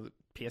 So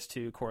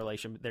PS2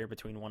 correlation there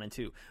between 1 and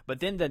 2.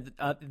 But then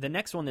the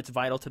next one that's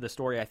vital to the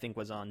story, I think,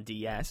 was on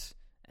DS.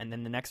 And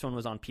then the next one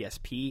was on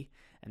PSP.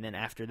 And then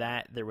after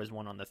that, there was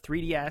one on the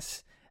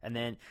 3DS. And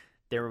then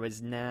there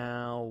was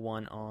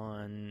one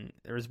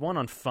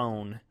on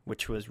phone,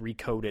 which was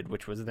recoded,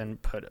 which was then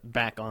put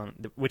back on,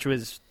 which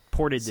was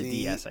ported to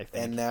DS, I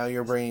think. And now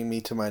you're bringing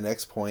me to my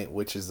next point,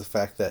 which is the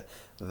fact that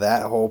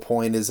whole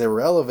point is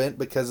irrelevant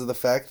because of the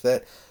fact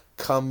that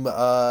come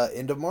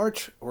into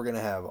March, we're going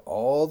to have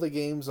all the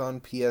games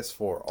on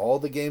PS4, all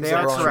the games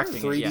that are on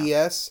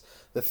 3DS,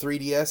 the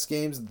 3DS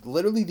games,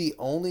 literally the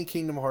only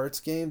Kingdom Hearts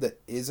game that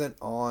isn't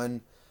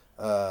on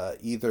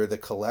either the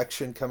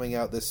collection coming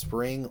out this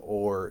spring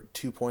or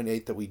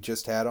 2.8 that we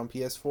just had on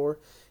PS4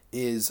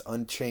 is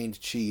Unchained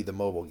Chi, the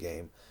mobile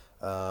game.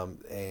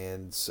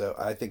 And so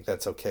I think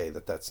that's okay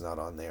that that's not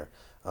on there.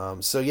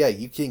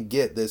 You can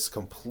get this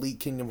complete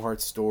Kingdom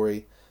Hearts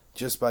story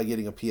just by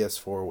getting a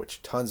PS4,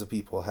 which tons of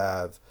people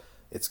have.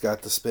 It's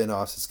got the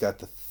spin-offs, it's got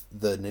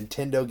the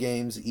Nintendo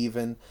games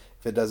even.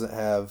 If it doesn't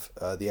have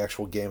the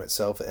actual game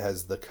itself, it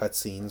has the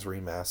cutscenes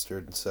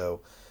remastered. And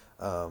so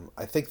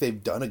I think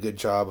they've done a good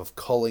job of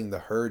culling the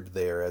herd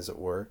there, as it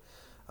were.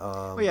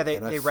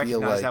 They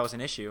recognized that was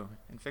an issue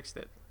and fixed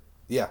it.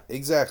 Yeah,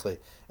 exactly.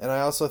 And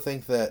I also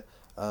think that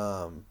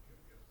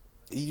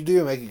you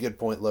do make a good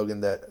point,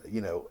 Logan, that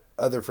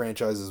other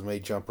franchises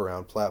may jump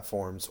around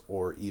platforms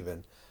or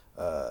even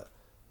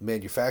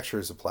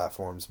manufacturers of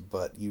platforms,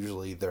 but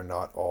usually they're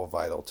not all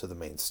vital to the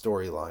main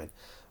storyline.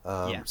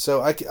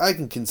 So I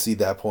can concede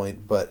that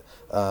point, but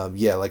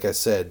like I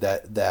said,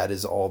 that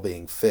is all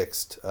being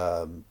fixed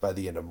by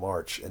the end of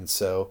March. And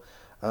so,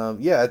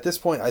 at this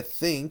point, I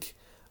think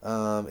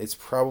it's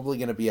probably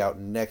going to be out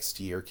next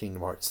year,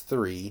 Kingdom Hearts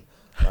 3.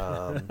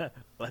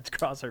 Let's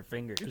cross our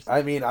fingers.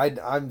 I mean,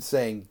 I'm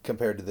saying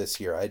compared to this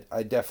year,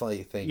 I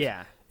definitely think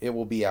it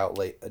will be out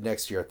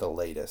next year at the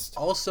latest.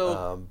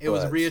 Also, it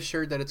was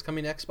reassured that it's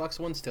coming to Xbox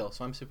One still,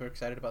 so I'm super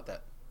excited about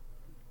that.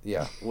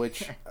 Yeah,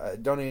 which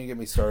don't even get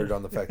me started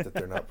on the fact that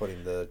they're not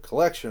putting the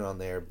collection on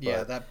there. But,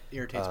 yeah, that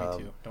irritates me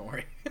too. Don't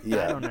worry.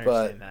 Yeah, I don't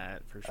understand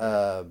that for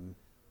sure.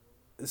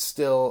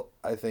 Still,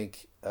 I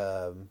think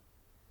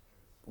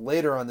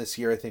later on this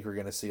year, I think we're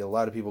going to see a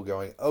lot of people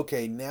going,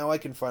 okay, now I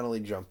can finally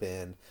jump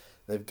in.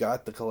 They've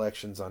got the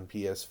collections on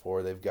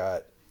PS4. They've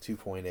got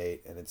 2.8,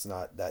 and it's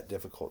not that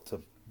difficult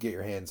to get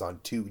your hands on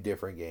 2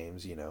 different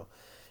games,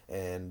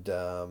 And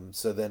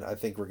so then I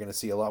think we're going to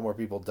see a lot more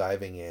people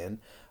diving in.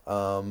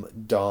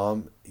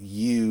 Dom,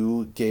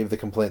 you gave the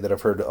complaint that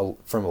I've heard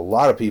from a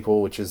lot of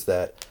people, which is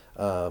that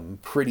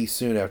pretty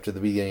soon after the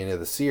beginning of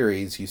the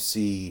series, you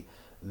see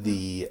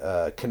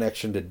the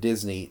connection to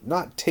Disney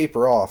not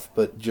taper off,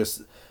 but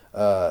just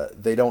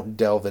they don't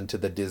delve into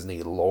the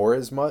Disney lore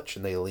as much,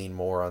 and they lean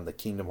more on the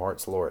Kingdom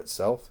Hearts lore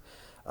itself.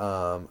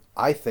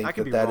 I think I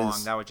could be that wrong.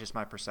 is. That was just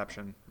my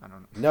perception. I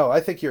don't know. No, I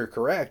think you're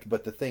correct.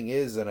 But the thing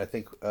is, and I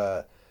think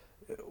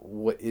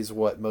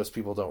what most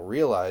people don't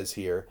realize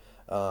here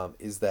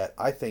is that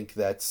I think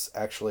that's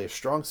actually a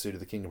strong suit of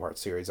the Kingdom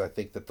Hearts series. I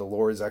think that the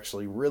lore is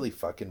actually really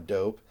fucking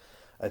dope.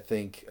 I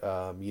think,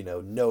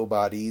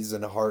 Nobodies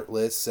and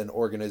Heartless and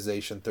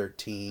Organization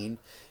 13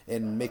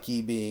 and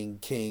Mickey being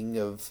king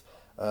of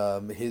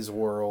his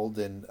world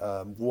and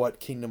what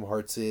Kingdom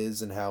Hearts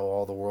is and how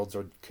all the worlds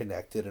are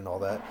connected and all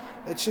that.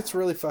 That shit's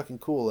really fucking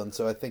cool. And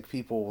so I think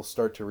people will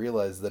start to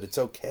realize that it's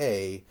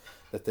okay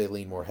that they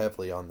lean more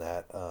heavily on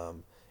that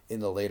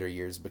in the later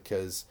years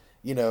because,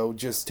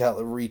 just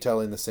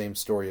retelling the same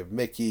story of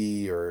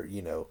Mickey or,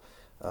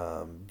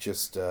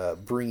 just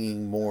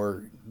bringing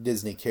more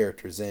Disney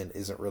characters in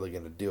isn't really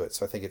going to do it.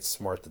 So I think it's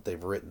smart that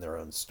they've written their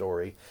own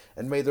story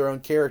and made their own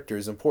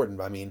characters important.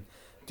 I mean,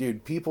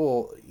 dude,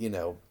 people,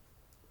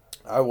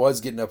 I was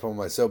getting up on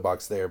my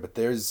soapbox there, but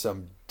there's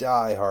some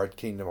die-hard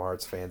Kingdom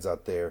Hearts fans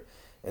out there,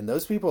 and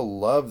those people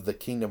love the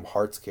Kingdom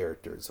Hearts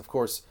characters. Of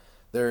course,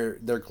 they're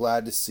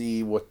glad to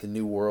see what the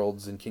new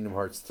worlds in Kingdom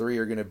Hearts 3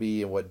 are going to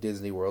be and what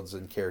Disney worlds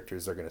and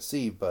characters are going to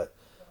see, but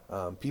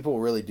people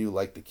really do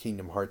like the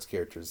Kingdom Hearts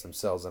characters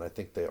themselves, and I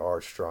think they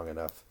are strong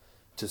enough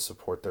to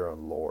support their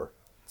own lore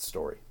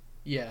story.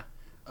 Yeah.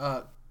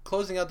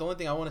 Closing out, the only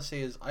thing I want to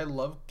say is I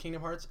love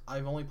Kingdom Hearts.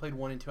 I've only played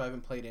 1 and 2. I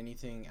haven't played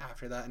anything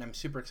after that, and I'm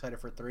super excited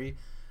for 3.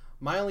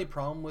 My only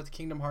problem with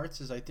Kingdom Hearts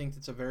is I think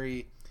it's a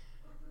very...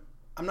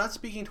 I'm not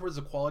speaking towards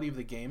the quality of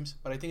the games,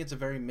 but I think it's a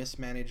very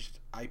mismanaged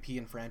IP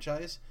and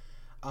franchise.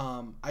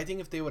 I think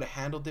if they would have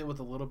handled it with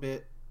a little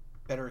bit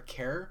better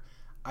care,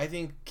 I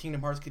think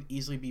Kingdom Hearts could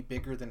easily be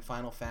bigger than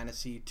Final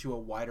Fantasy to a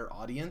wider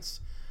audience.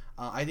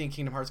 I think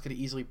Kingdom Hearts could have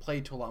easily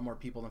played to a lot more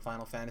people than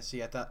Final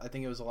Fantasy. I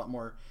think it was a lot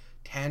more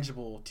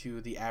tangible to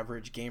the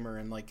average gamer,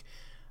 and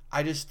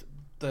it's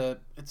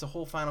a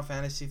whole Final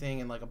Fantasy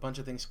thing and like a bunch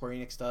of things Square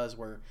Enix does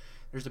where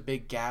there's a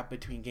big gap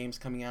between games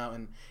coming out,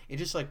 and it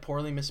just like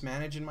poorly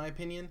mismanaged in my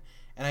opinion.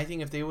 And I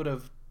think if they would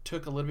have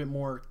took a little bit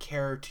more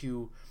care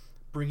to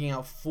bringing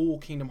out full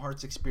Kingdom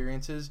Hearts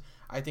experiences,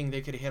 I think they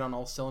could have hit on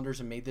all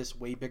cylinders and made this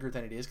way bigger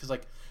than it is. Because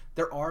like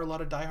there are a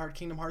lot of diehard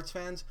Kingdom Hearts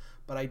fans,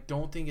 but I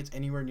don't think it's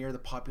anywhere near the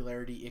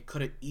popularity it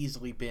could have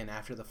easily been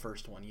after the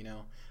first one.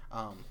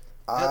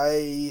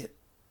 I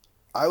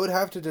would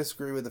have to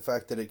disagree with the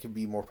fact that it could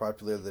be more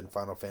popular than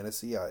Final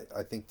Fantasy.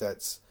 I think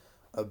that's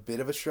a bit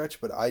of a stretch,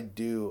 but I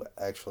do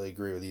actually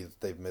agree with you that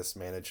they've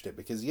mismanaged it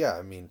because, yeah,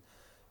 I mean,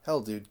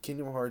 hell, dude,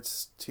 Kingdom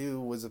Hearts 2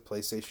 was a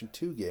PlayStation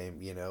 2 game,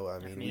 I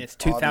mean, it's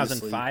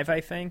 2005,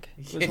 I think,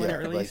 was when it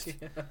released.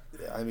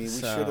 We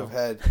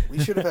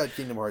should have had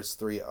Kingdom Hearts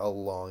 3 a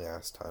long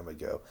ass time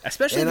ago.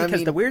 Especially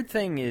because the weird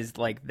thing is,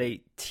 like, they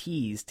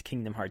teased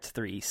Kingdom Hearts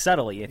 3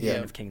 subtly at the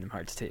end of Kingdom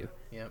Hearts 2.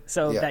 Yep.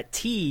 So that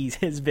tease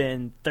has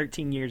been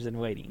 13 years in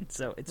waiting.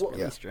 So it's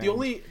really strange.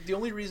 The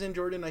only reason,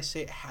 Jordan, I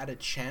say it had a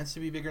chance to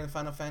be bigger than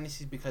Final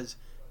Fantasy is because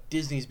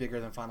Disney's bigger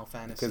than Final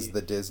Fantasy. Because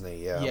the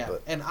Disney, yeah.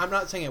 But... And I'm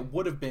not saying it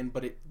would have been,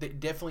 but it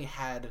definitely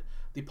had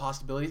the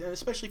possibilities, and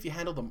especially if you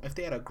handled them. If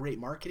they had a great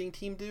marketing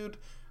team, dude,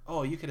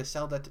 you could have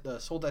sold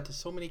that to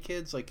so many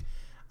kids. Like,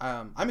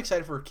 I'm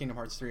excited for Kingdom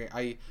Hearts 3.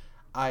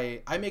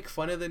 I make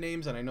fun of the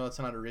names, and I know it's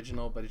not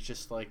original, but it's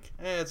just like,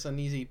 it's an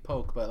easy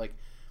poke. But like,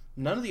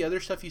 none of the other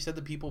stuff you said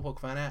that people poke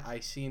fun at, I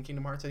see in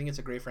Kingdom Hearts. I think it's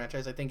a great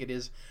franchise. I think it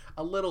is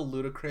a little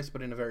ludicrous,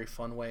 but in a very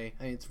fun way.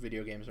 I mean, it's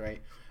video games,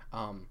 right?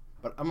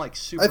 But I'm like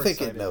super excited. I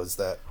think it knows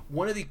that.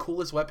 One of the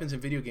coolest weapons in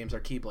video games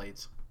are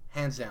Keyblades.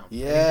 Hands down.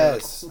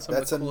 Yes.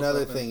 That's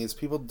another thing is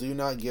people do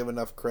not give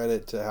enough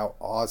credit to how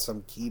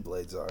awesome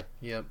Keyblades are.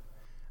 Yep.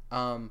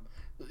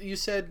 You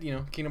said,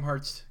 Kingdom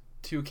Hearts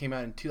 2 came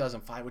out in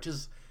 2005, which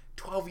is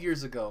 12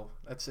 years ago.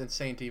 That's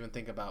insane to even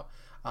think about.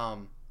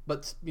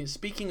 But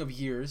speaking of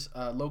years,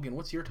 Logan,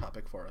 what's your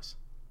topic for us?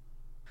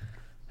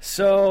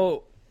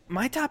 So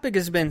my topic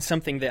has been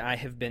something that I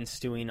have been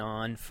stewing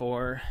on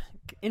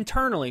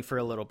internally for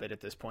a little bit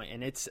at this point,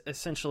 and it's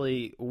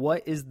essentially,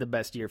 what is the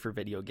best year for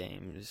video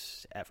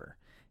games ever?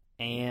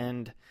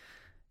 And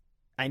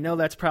I know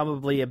that's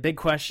probably a big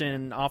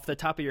question off the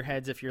top of your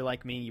heads. If you're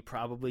like me, you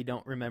probably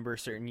don't remember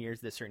certain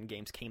years that certain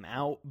games came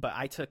out, but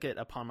I took it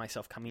upon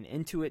myself coming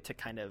into it to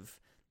kind of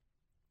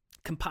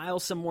compile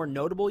some more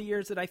notable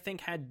years that I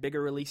think had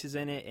bigger releases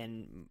in it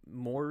and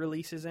more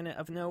releases in it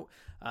of note.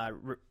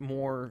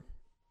 More,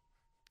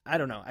 I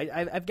don't know.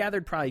 I've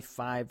gathered probably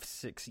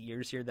 5-6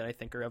 years here that I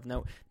think are of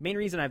note. The main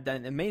reason I've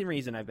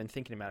been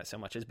thinking about it so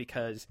much is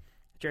because,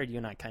 Jared, you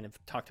and I kind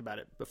of talked about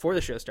it before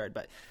the show started,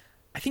 but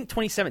I think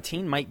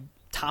 2017 might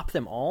top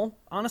them all,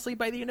 honestly,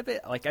 by the end of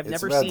it. Like, I've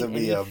never seen anything.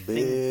 It's about to be a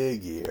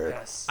big year.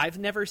 Yes. I've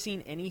never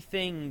seen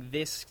anything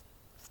this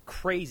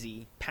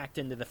crazy packed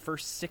into the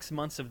first 6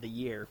 months of the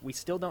year. We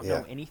still don't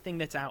know anything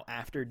that's out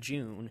after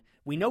June.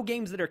 We know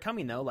games that are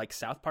coming, though, like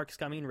South Park's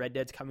coming, Red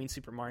Dead's coming,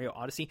 Super Mario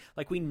Odyssey.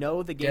 Like, we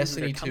know the games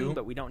Destiny that are coming, 2.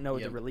 but we don't know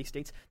the release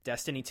dates.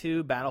 Destiny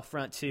 2,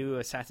 Battlefront 2,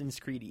 Assassin's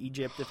Creed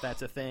Egypt, if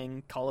that's a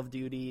thing, Call of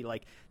Duty.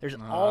 Like, there's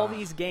all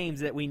these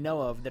games that we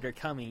know of that are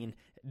coming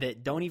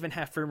that don't even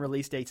have firm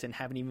release dates and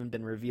haven't even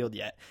been revealed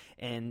yet.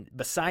 And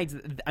besides,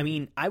 I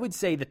mean, I would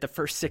say that the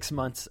first 6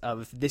 months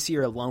of this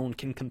year alone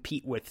can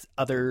compete with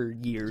other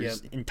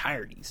years'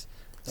 entireties.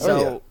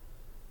 So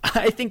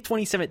I think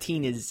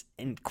 2017 is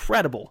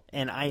incredible,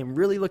 and I am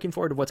really looking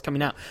forward to what's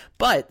coming out.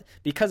 But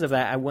because of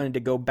that, I wanted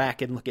to go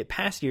back and look at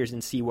past years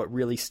and see what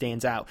really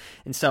stands out.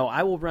 And so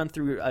I will run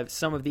through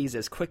some of these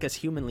as quick as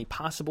humanly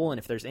possible, and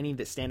if there's any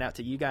that stand out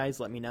to you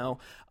guys, let me know.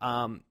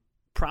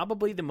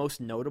 Probably the most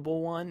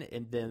notable one,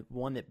 and the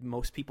one that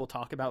most people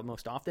talk about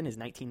most often, is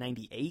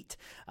 1998.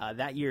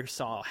 That year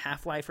saw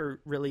Half-Life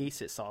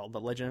release. It saw The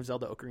Legend of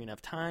Zelda: Ocarina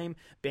of Time.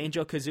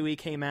 Banjo-Kazooie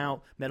came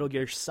out. Metal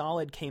Gear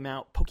Solid came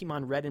out.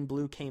 Pokemon Red and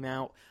Blue came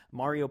out.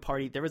 Mario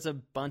Party. There was a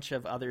bunch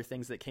of other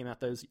things that came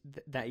out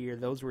that year.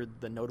 Those were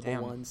the notable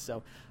ones.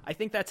 So I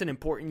think that's an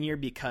important year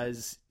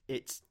because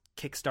it's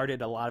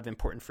kickstarted a lot of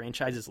important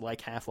franchises like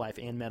Half-Life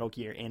and Metal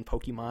Gear and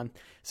Pokemon.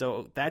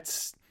 So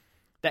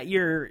that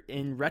year,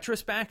 in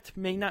retrospect,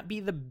 may not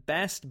be the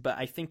best, but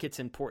I think it's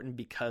important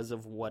because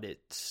of what it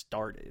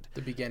started.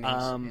 The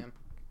beginnings.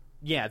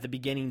 The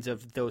beginnings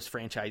of those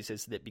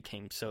franchises that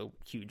became so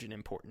huge and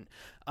important.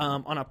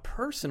 On a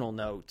personal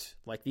note,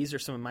 like, these are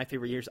some of my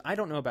favorite years. I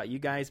don't know about you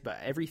guys, but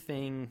I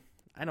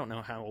don't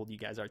know how old you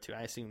guys are too.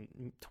 I assume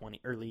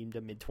early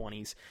to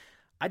mid-20s.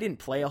 I didn't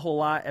play a whole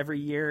lot every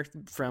year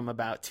from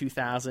about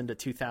 2000 to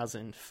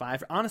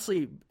 2005.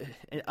 Honestly,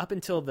 up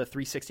until the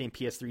 360 and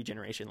PS3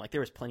 generation, like,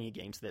 there was plenty of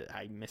games that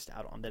I missed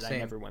out on that I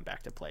never went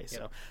back to play.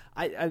 So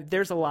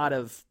there's a lot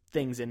of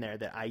things in there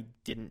that I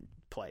didn't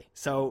play.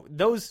 So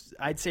those,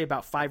 I'd say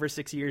about 5 or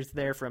 6 years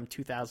there from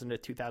 2000 to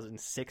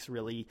 2006,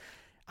 really,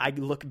 I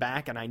look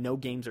back and I know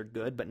games are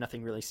good, but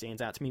nothing really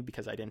stands out to me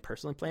because I didn't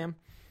personally play them.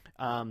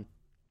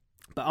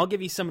 But I'll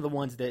give you some of the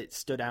ones that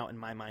stood out in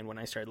my mind when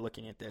I started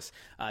looking at this.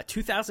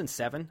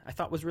 2007, I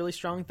thought, was really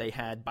strong. They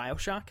had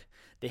BioShock.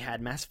 They had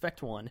Mass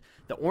Effect 1.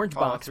 The Orange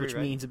Box, which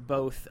means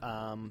both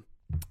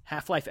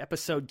Half-Life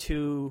Episode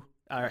 2...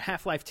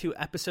 Half-Life 2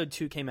 Episode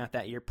 2 came out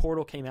that year.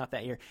 Portal came out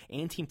that year.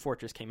 And Team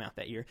Fortress came out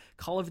that year.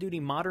 Call of Duty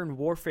Modern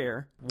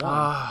Warfare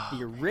 1,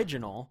 the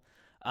original.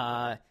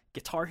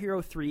 Guitar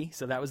Hero 3,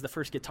 so that was the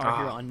first Guitar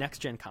Hero on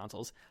next-gen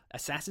consoles.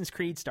 Assassin's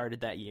Creed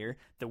started that year.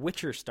 The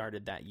Witcher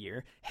started that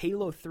year.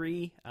 Halo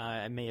 3,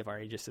 I may have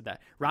already just said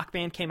that. Rock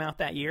Band came out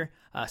that year.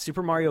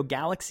 Super Mario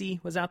Galaxy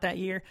was out that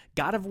year.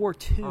 God of War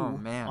 2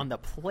 on the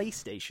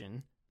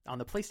PlayStation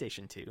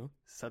 2,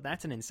 so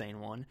that's an insane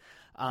one.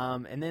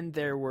 And then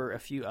there were a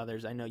few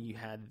others. I know you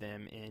had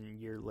them in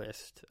your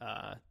list.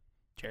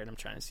 Jared, I'm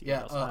trying to see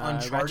what else.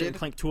 Uncharted. Ratchet and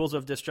Clank Tools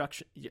of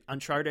Destruction.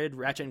 Uncharted,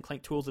 Ratchet and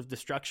Clank Tools of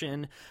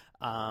Destruction.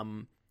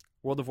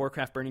 World of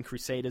Warcraft Burning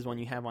Crusade is one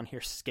you have on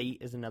here. Skate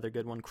is another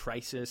good one.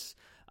 Crysis.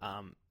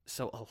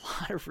 So a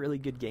lot of really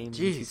good games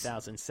in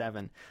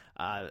 2007.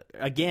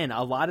 Again,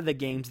 a lot of the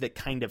games that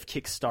kind of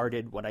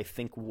kick-started what I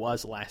think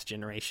was last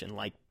generation,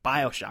 like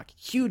BioShock,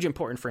 huge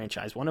important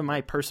franchise, one of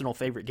my personal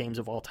favorite games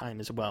of all time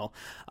as well.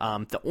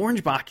 The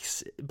Orange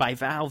Box by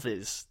Valve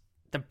is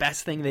the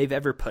best thing they've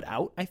ever put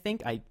out, I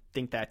think. I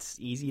think that's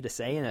easy to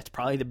say, and that's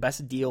probably the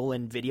best deal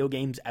in video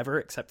games ever,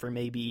 except for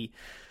maybe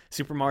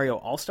Super Mario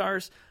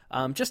All-Stars.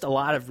 Just a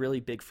lot of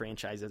really big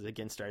franchises,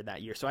 again, started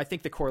that year. So I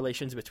think the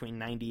correlations between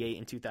 98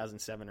 and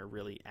 2007 are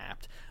really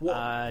apt.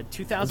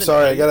 2008... I'm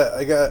sorry, I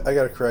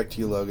gotta correct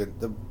you, Logan.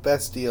 The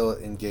best deal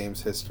in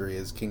games history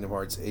is Kingdom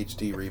Hearts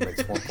HD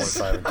Remix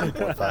 1.5 and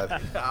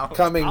 2.5.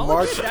 Coming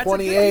March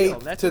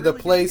 28th to the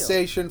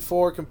PlayStation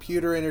 4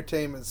 computer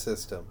entertainment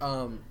system.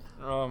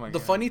 Oh my God. The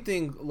funny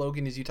thing,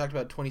 Logan, is you talked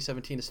about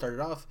 2017 to start it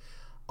off.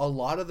 A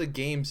lot of the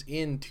games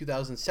in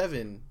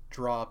 2007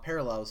 draw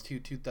parallels to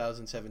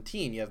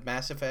 2017. You have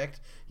Mass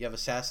Effect, you have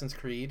Assassin's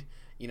Creed.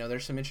 You know,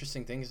 there's some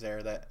interesting things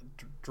there that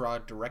draw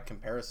direct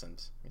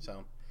comparisons.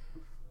 So,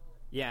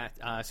 yeah,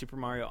 Super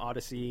Mario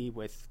Odyssey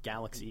with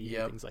Galaxy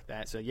and things like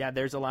that. So yeah,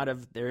 there is a lot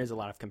of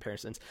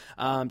comparisons.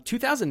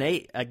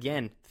 2008,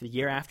 again, the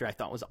year after, I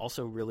thought was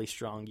also really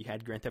strong. You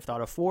had Grand Theft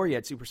Auto 4, you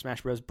had Super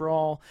Smash Bros.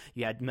 Brawl,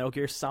 you had Metal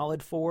Gear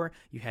Solid 4,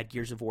 you had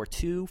Gears of War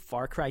 2,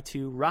 Far Cry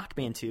 2, Rock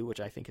Band 2, which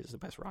I think is the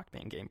best Rock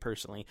Band game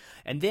personally.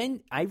 And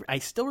then I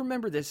still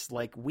remember this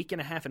like week and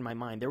a half in my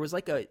mind.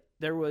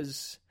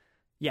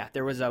 Yeah,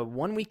 there was a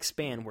 1 week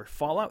span where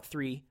Fallout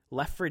 3,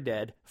 Left 4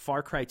 Dead,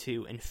 Far Cry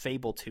 2, and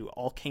Fable 2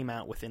 all came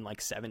out within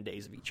like 7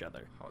 days of each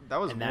other. Oh, that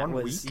was And 1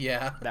 week?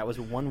 Yeah. That was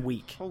 1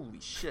 week.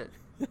 Holy shit.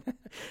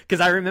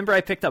 Because I remember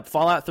I picked up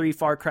Fallout 3,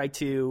 Far Cry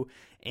 2,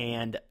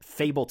 and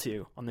Fable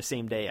 2 on the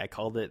same day. I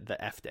called it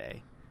the F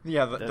day.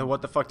 Yeah, the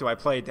what the fuck do I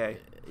play day.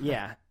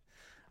 Yeah.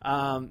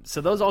 So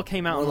those all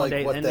came out Or on like, one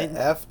day. what and the then,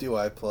 F do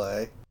I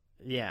play?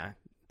 Yeah.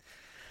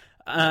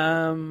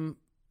 And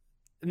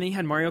then you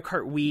had Mario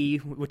Kart Wii,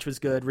 which was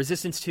good.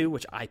 Resistance 2,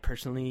 which I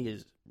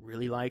personally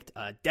really liked.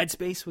 Dead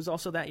Space was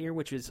also that year,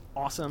 which was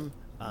awesome.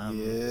 Yeah.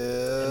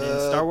 And then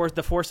Star Wars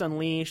The Force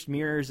Unleashed,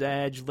 Mirror's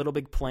Edge, Little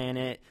Big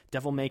Planet,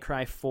 Devil May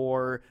Cry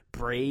 4,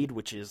 Braid,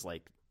 which is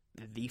like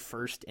the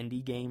first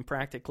indie game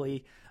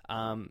practically.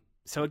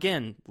 So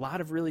again, a lot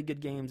of really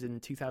good games in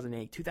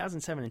 2008.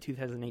 2007 and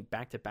 2008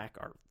 back-to-back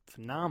are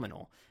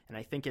phenomenal. And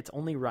I think it's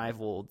only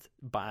rivaled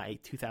by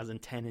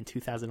 2010 and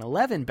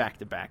 2011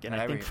 back-to-back. And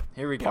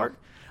Here we go.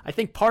 I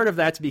think part of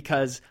that's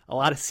because a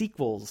lot of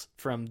sequels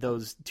from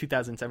those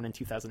 2007 and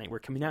 2008 were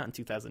coming out in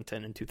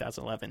 2010 and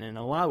 2011. And in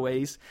a lot of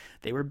ways,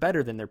 they were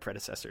better than their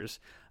predecessors.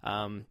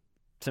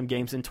 Some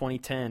games in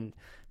 2010,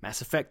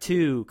 Mass Effect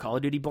 2, Call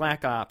of Duty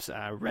Black Ops,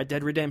 Red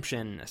Dead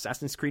Redemption,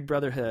 Assassin's Creed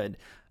Brotherhood,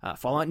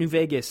 Fallout New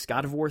Vegas,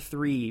 God of War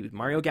 3,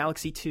 Mario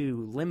Galaxy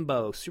 2,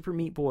 Limbo, Super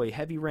Meat Boy,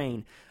 Heavy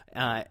Rain.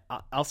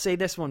 I'll say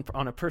this one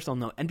on a personal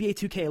note, NBA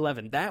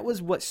 2K11, that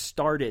was what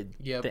started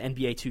the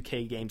NBA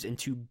 2K games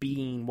into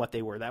being what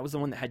they were. That was the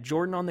one that had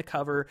Jordan on the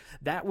cover.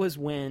 That was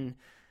when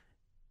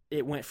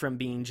it went from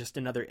being just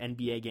another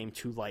NBA game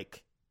to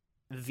like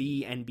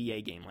the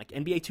NBA game. Like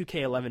NBA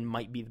 2K11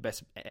 might be the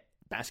best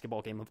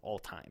basketball game of all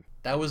time.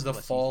 That was the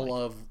fall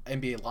of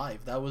NBA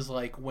Live. That was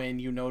like when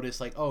you notice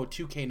like, oh,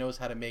 2K knows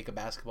how to make a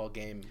basketball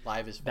game.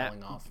 Live is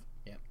falling off.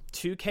 Yeah.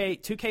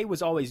 2K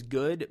was always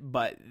good,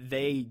 but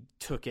they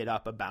took it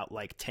up about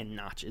like 10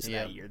 notches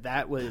that year.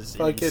 That was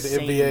fucking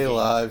NBA game.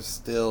 Live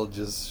still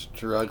just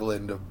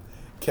struggling to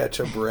catch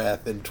a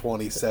breath in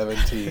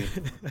 2017.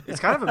 It's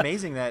kind of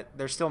amazing that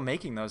they're still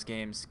making those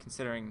games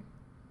considering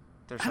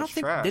they're such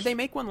trash. Did they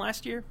make one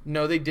last year?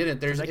 No, they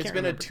didn't. It's been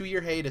remember. a 2-year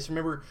hiatus.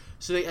 Remember,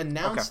 so they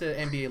announced the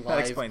NBA Live. That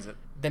explains it.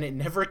 Then it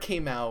never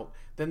came out.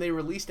 Then they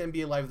released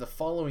NBA Live the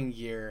following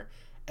year,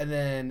 and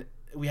then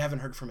we haven't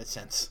heard from it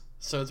since.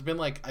 So it's been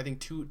like, I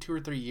think, two or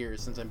 3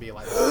 years since NBA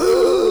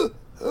Live.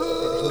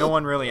 No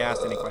one really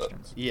asked any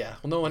questions. Yeah,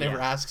 well, no one ever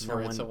asks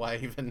for it, so why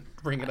even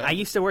bring it up? I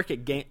used to work at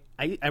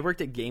I worked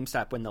at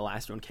GameStop when the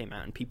last one came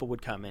out, and people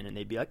would come in and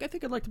they'd be like, I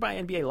think I'd like to buy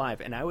NBA Live,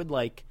 and I would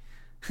like.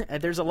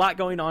 There's a lot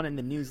going on in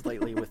the news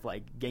lately with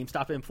like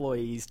GameStop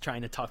employees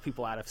trying to talk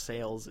people out of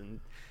sales,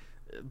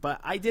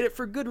 but I did it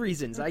for good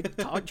reasons. I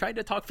tried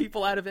to talk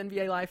people out of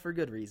NBA Live for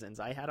good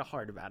reasons. I had a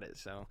heart about it,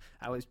 so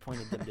I always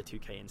pointed them to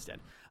 2K instead.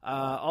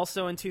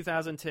 Also in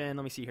 2010,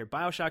 let me see here,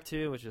 BioShock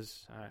 2, which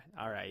is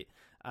all right.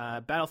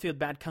 Battlefield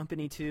Bad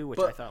Company 2, which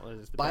I thought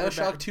was the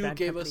BioShock 2 Bad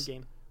gave Company us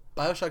game.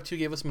 BioShock 2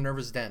 gave us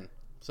Minerva's Den.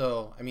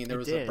 So, I mean, there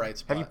was a bright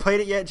spot. Have you played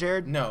it yet,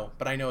 Jared? No,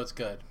 but I know it's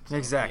good. So,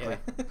 Exactly.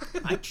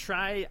 yeah.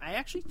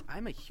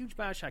 I'm a huge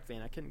BioShock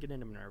fan. I couldn't get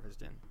into Minerva's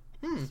Den.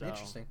 So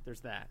Interesting.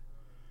 there's that.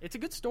 It's a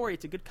good story.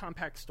 It's a good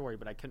compact story,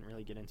 but I couldn't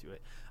really get into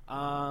it.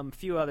 A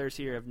few others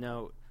here of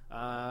note.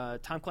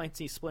 Tom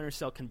Clancy's Splinter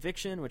Cell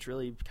Conviction, which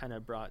really kind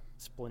of brought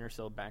Splinter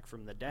Cell back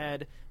from the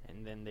dead,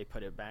 and then they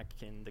put it back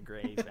in the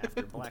grave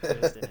after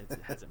Blacklist, and it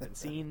hasn't been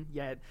seen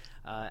yet.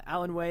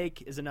 Alan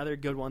Wake is another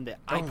good one that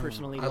I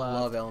personally I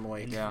love. love Alan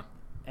Wake. Yeah.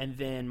 And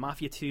then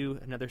Mafia 2,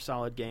 another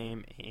solid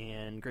game,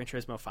 and Gran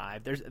Turismo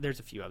 5. There's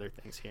a few other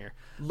things here.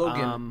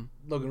 Logan,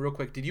 real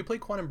quick, did you play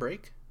Quantum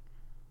Break?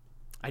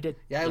 I did.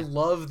 Yeah, I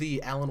love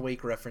the Alan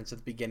Wake reference at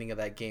the beginning of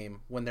that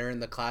game when they're in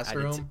the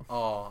classroom. too.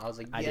 Oh, I was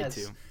like, yes. I did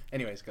too.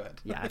 Anyways, go ahead.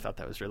 Yeah, I thought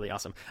that was really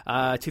awesome.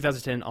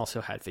 2010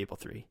 also had Fable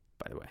 3,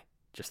 by the way.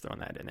 Just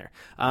throwing that in there.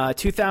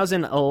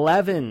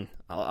 2011.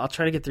 I'll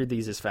try to get through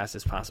these as fast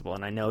as possible,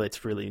 and I know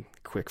it's really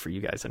quick for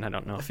you guys, and I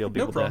don't know if you'll be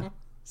able to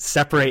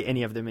separate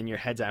any of them in your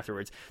heads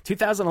afterwards.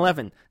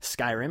 2011,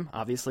 Skyrim,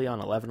 obviously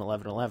on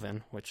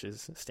 11/11/11, which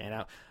is a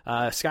standout.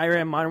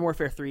 Skyrim, Modern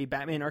Warfare 3,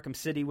 Batman Arkham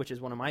City, which is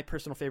one of my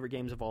personal favorite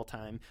games of all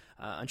time.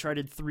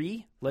 Uncharted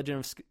 3,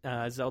 Legend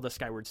of Zelda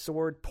Skyward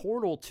Sword,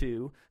 Portal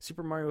 2,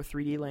 Super Mario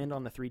 3D Land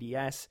on the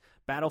 3DS,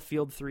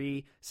 Battlefield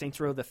 3, Saints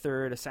Row the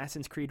Third,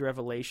 Assassin's Creed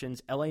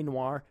Revelations, LA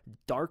Noire,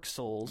 Dark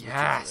Souls, which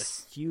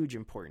is a huge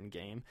important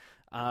game.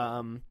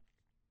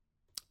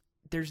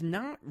 There's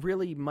not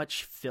really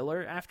much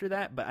filler after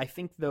that, but I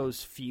think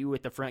those few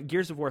at the front.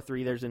 Gears of War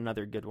 3, there's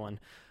another good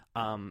one.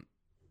 I'd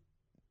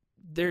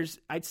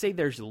say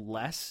there's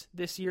less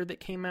this year that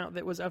came out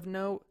that was of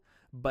note,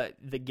 but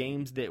the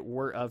games that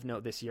were of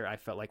note this year I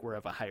felt like were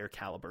of a higher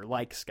caliber,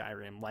 like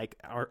Skyrim,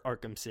 like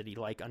Arkham City,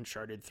 like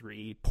Uncharted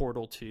 3,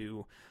 Portal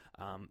 2.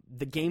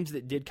 The games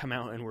that did come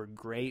out and were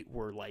great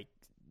were like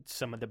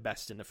some of the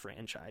best in the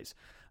franchise.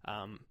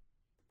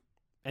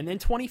 And then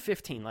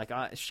 2015,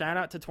 shout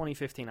out to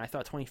 2015. I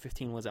thought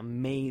 2015 was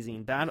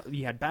amazing.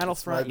 You had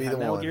Battlefront, you had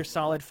Metal Gear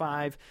Solid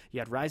 5, you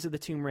had Rise of the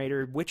Tomb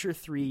Raider, Witcher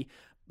 3,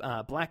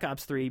 Black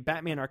Ops 3,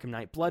 Batman Arkham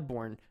Knight,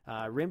 Bloodborne,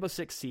 Rainbow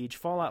Six Siege,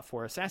 Fallout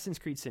 4, Assassin's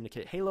Creed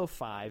Syndicate, Halo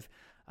 5,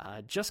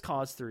 Just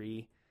Cause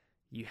 3.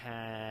 You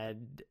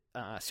had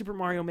Super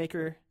Mario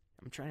Maker.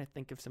 I'm trying to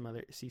think of some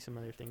other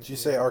things. Did you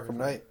say Arkham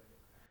Knight?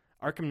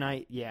 Arkham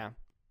Knight, yeah.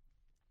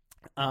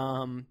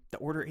 The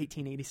Order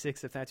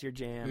 1886, if that's your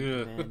jam.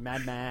 And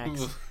Mad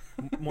Max,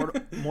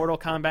 Mortal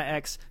Kombat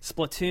X,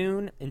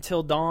 Splatoon,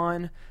 Until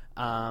Dawn,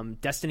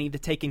 Destiny: The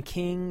Taken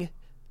King,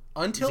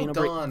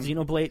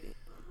 Xenoblade,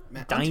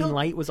 Dying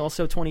Light was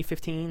also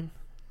 2015.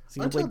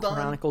 Xenoblade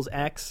Chronicles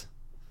X.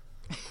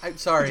 I'm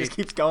sorry. It just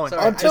keeps going.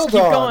 Sorry.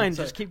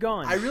 Just keep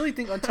going. I really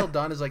think Until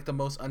Dawn is like the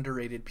most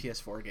underrated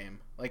PS4 game.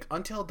 Like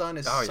Until Dawn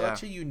is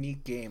such a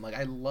unique game. Like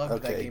I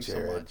loved that game so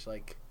much.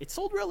 Like it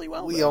sold really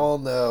well. We all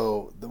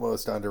know the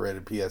most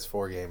underrated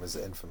PS4 game is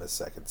Infamous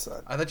Second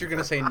Son. I thought you were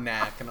gonna say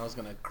Knack, and I was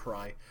gonna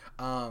cry.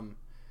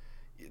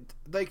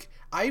 Like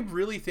I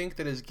really think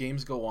that as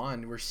games go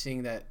on, we're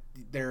seeing that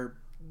the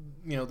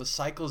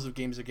cycles of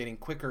games are getting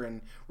quicker,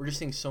 and we're just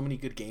seeing so many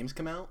good games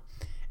come out.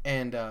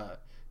 And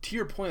to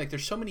your point, like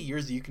there's so many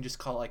years that you can just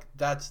call like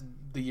that's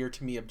the year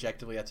to me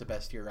objectively. That's the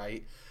best year,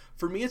 right?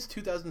 For me, it's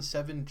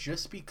 2007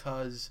 just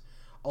because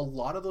a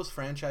lot of those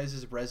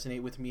franchises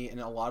resonate with me, and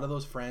a lot of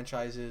those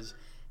franchises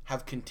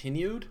have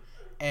continued.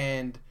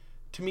 And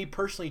to me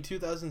personally,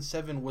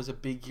 2007 was a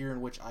big year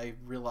in which I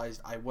realized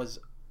I was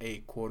a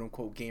quote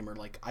unquote gamer.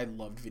 Like I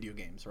loved video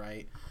games,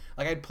 right?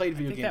 Like I'd played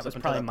video games. That was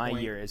probably my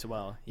year as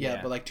well. Yeah,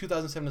 but like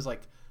 2007 is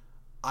like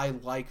I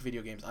like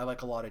video games. I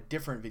like a lot of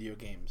different video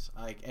games.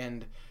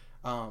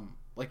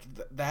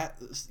 That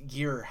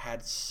year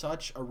had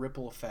such a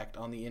ripple effect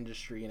on the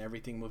industry and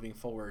everything moving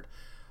forward.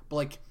 But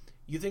like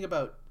you think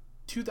about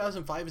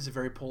 2005 is a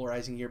very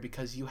polarizing year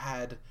because you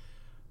had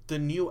the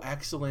new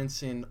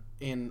excellence in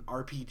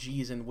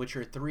RPGs in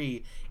Witcher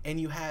 3, and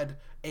you had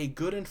a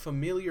good and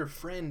familiar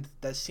friend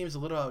that seems a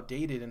little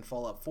outdated in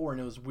Fallout 4,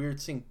 and it was weird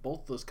seeing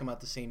both those come out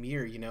the same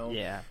year, you know?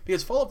 Yeah.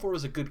 Because Fallout 4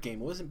 was a good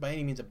game. It wasn't by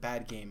any means a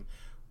bad game.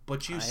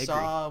 But you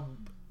saw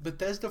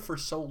Bethesda for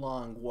so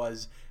long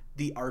was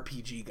the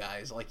RPG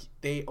guys. Like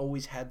they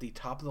always had the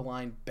top of the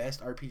line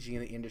best RPG in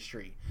the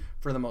industry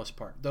for the most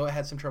part. Though it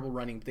had some trouble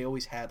running, they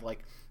always had like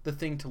the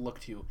thing to look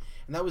to.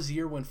 And that was the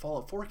year when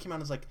Fallout 4 came out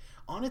and was like,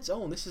 on its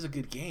own, this is a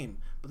good game.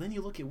 But then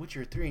you look at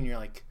Witcher 3 and you're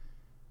like,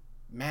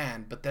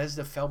 man,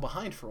 Bethesda fell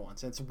behind for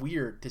once. And it's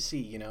weird to see,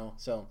 you know?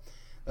 So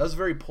that was a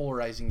very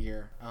polarizing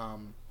year.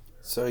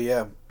 So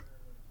yeah,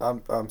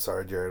 I'm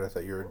sorry, Jared. I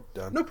thought you were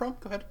done. No problem.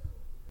 Go ahead.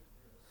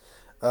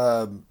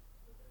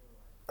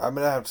 I'm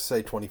going to have to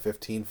say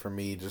 2015 for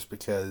me just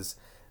because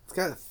it's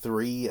got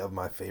 3 of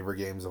my favorite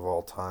games of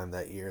all time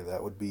that year.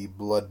 That would be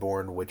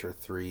Bloodborne, Witcher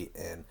 3,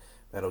 and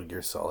Metal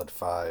Gear Solid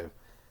 5.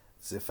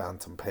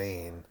 Phantom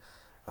Pain.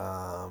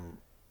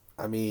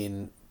 I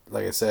mean,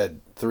 like I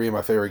said, 3 of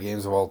my favorite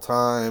games of all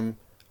time,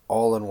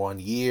 all in one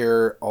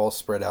year, all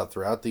spread out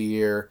throughout the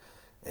year,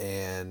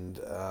 and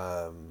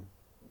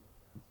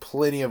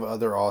plenty of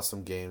other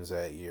awesome games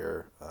that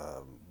year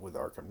with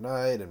Arkham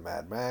Knight and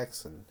Mad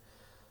Max and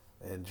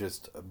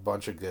just a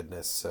bunch of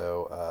goodness.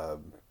 So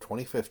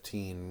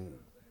 2015,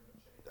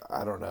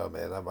 I don't know,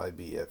 man. That might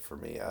be it for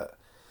me.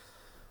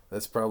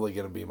 That's probably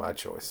going to be my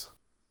choice.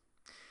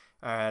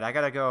 All right, I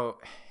got to go.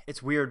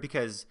 It's weird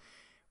because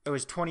it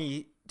was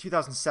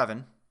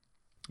 2007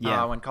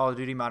 when Call of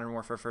Duty Modern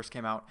Warfare first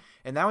came out.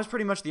 And that was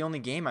pretty much the only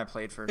game I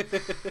played for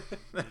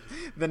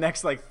the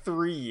next,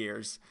 3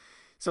 years.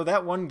 So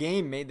that one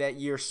game made that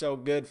year so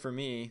good for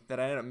me that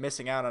I ended up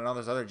missing out on all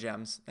those other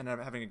gems and ended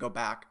up having to go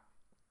back.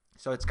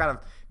 So it's kind of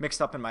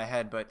mixed up in my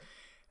head. But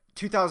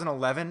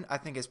 2011, I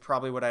think, is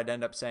probably what I'd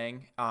end up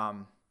saying.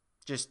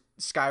 Just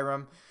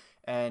Skyrim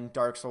and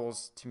Dark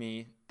Souls, to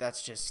me,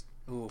 that's just...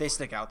 Ooh. They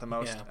stick out the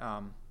most.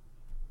 Yeah.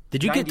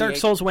 Did you get Dark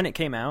Souls when it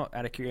came out,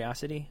 out of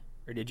curiosity?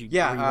 Or did you were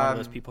you one of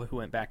those people who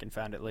went back and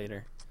found it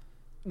later?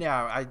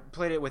 Yeah, I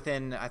played it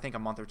within, I think, a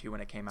month or two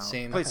when it came out.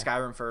 Same. Played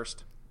Skyrim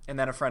first. And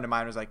then a friend of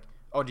mine was like,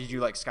 oh, did you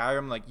like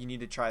Skyrim? Like, you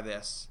need to try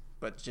this,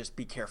 but just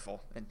be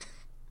careful. And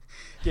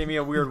gave me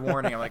a weird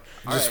warning. I'm like,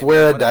 all just right,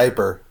 wear a whatever.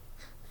 diaper.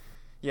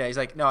 Yeah, he's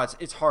like, no,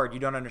 it's hard. You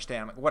don't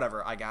understand. I'm like,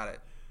 whatever, I got it.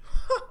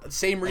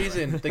 Same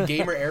reason, the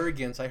gamer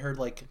arrogance. I heard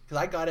because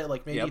I got it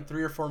maybe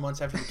 3 or 4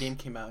 months after the game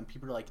came out, and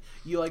people are like,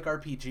 "You like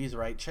RPGs,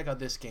 right? Check out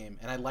this game."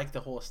 And I like the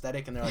whole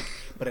aesthetic, and they're like,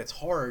 "But it's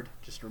hard.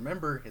 Just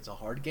remember, it's a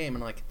hard game."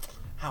 And I'm like,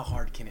 "How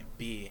hard can it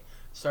be?"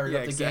 Started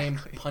up the game,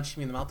 punched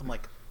me in the mouth. I'm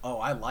like, "Oh,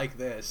 I like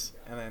this,"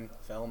 and then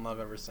fell in love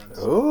ever since.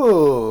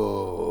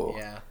 Ooh.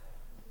 Yeah.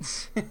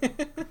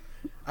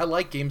 I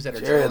like games that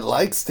are. Jared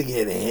likes to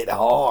get hit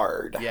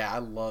hard. Yeah, I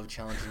love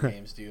challenging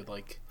games, dude.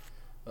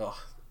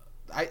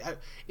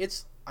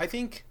 I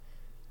think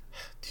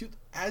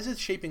as it's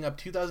shaping up,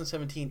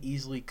 2017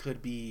 easily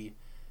could be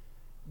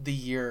the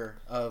year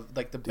of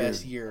the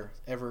best year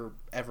ever,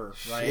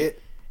 right?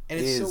 Shit, and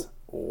it's so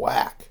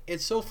whack.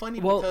 It's so funny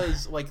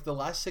because like the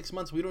last 6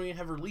 months we don't even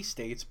have release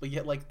dates, but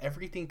yet like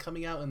everything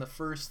coming out in the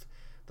first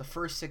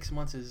 6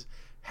 months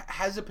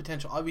has a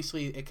potential.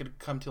 Obviously, it could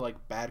come to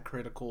like bad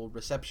critical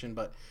reception,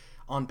 but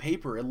on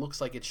paper, it looks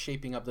like it's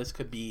shaping up. This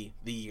could be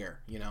the year,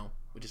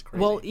 which is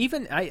crazy. Well,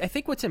 even I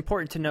think what's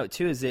important to note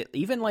too is that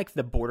even like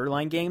the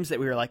borderline games that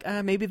we were like,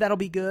 maybe that'll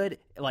be good.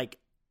 Like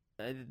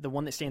the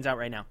one that stands out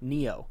right now,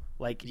 Neo.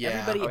 Like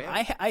everybody,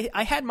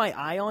 I had my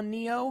eye on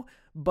Neo,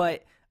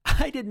 but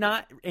I did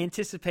not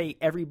anticipate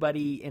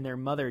everybody and their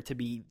mother to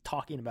be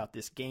talking about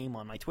this game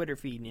on my Twitter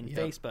feed and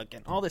Facebook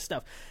and all this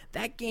stuff.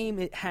 That game,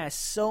 it has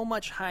so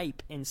much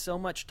hype and so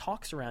much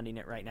talk surrounding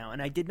it right now,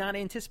 and I did not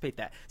anticipate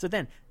that. So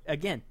then,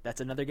 again, that's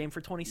another game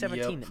for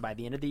 2017 that by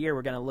the end of the year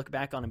we're going to look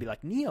back on and be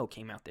like, Neo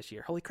came out this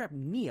year. Holy crap,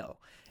 Neo.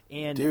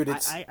 And dude,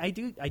 I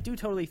do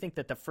totally think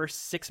that the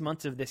first 6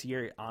 months of this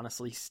year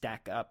honestly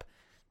stack up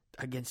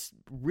against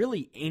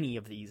really any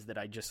of these that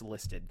I just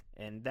listed.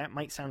 And that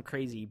might sound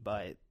crazy,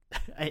 but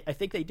I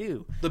think they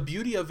do. The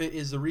beauty of it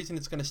is the reason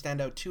it's going to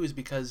stand out too is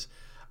because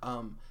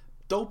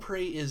though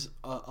Prey is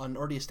an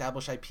already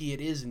established IP,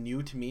 it is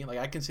new to me. Like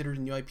I consider it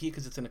a new IP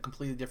because it's in a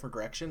completely different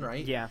direction,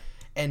 right? Yeah.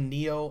 And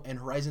Neo and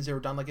Horizon Zero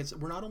Dawn,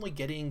 we're not only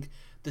getting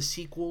the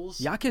sequels.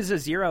 Yakuza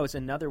 0 is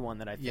another one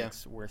that I think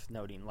is worth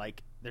noting.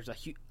 Like there's a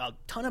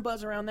ton of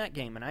buzz around that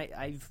game,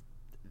 and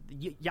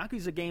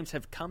Yakuza games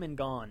have come and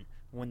gone.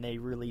 When they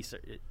release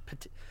it,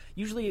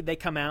 usually they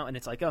come out and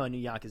it's like, a new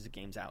Yakuza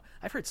game's out.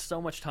 I've heard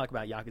so much talk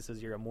about Yakuza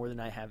 0 more than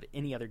I have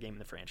any other game in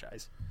the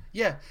franchise.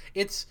 Yeah,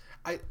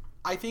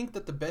 I think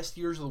that the best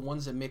years are the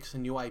ones that mix a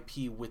new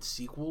IP with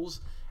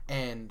sequels,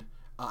 and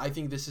I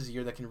think this is a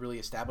year that can really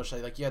establish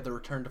that. Like, the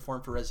return to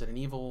form for Resident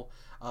Evil,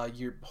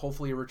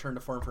 hopefully a return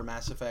to form for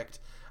Mass Effect,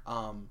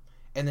 and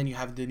then you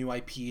have the new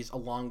IPs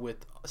along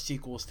with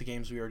sequels to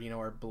games we already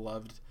know are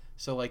beloved.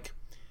 So, like,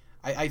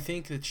 I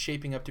think it's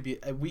shaping up to be.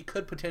 We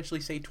could potentially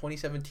say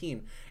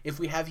 2017 if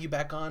we have you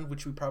back on,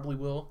 which we probably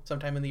will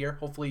sometime in the year.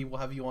 Hopefully, we'll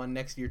have you on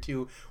next year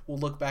too. We'll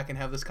look back and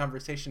have this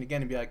conversation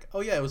again and be like, "Oh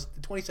yeah, it was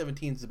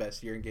 2017 is the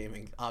best year in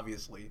gaming."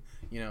 Obviously,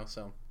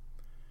 So.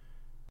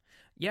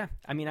 Yeah,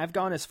 I mean, I've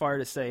gone as far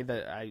to say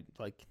that I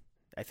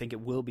think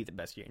it will be the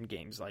best year in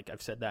games. Like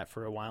I've said that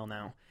for a while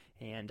now,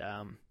 and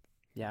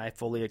I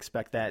fully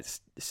expect that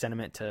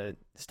sentiment to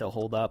still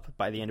hold up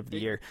by the end of the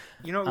year.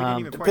 We didn't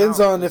even point depends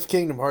out on if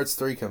Kingdom Hearts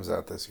 3 comes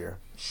out this year.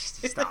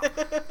 Stop.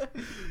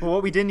 Well,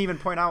 what we didn't even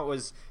point out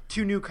was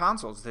 2 new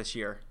consoles this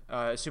year,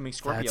 assuming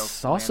Scorpio.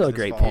 That's also a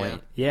great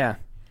point. Yeah.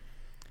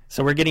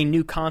 So we're getting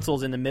new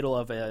consoles in the middle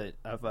of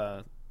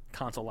a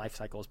console life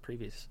cycle as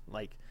previous.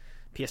 Like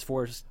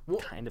PS4 is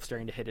kind of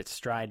starting to hit its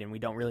stride, and we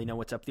don't really know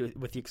what's up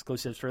with the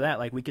exclusives for that.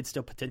 Like we could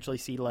still potentially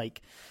see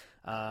like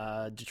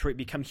Detroit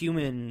Become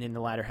Human in the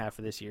latter half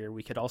of this year.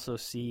 We could also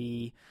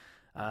see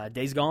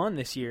Days Gone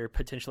this year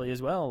potentially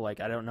as well. Like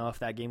I don't know if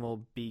that game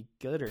will be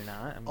good or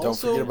not. Don't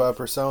forget about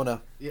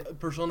Persona. Yeah,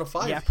 Persona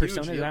 5. Yeah,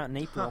 Persona's out in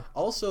April.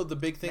 Also, the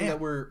big thing that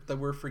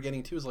we're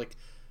forgetting too is like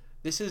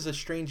this is a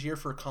strange year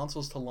for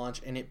consoles to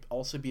launch, and it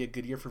also be a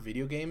good year for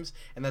video games,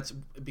 and that's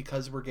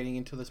because we're getting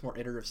into this more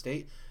iterative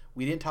state.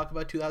 We didn't talk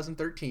about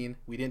 2013.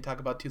 We didn't talk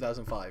about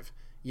 2005.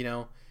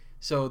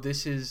 So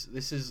this is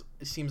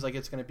it seems like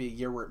it's going to be a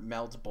year where it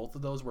melds both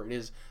of those, where it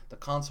is the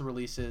console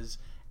releases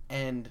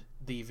and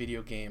the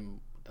video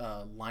game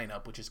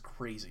lineup, which is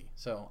crazy.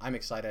 So I'm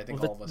excited. I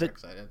think all of us are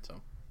excited.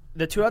 So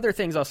the 2 other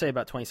things I'll say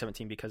about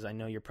 2017, because I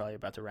know you're probably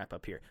about to wrap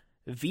up here.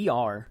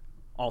 VR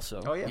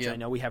also, which I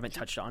know we haven't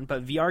touched on,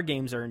 but VR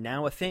games are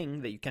now a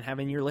thing that you can have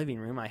in your living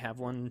room. I have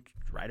one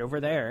right over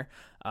there.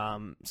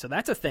 So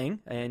that's a thing.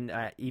 And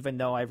even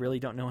though I really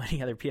don't know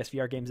any other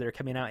PSVR games that are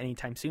coming out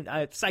anytime soon,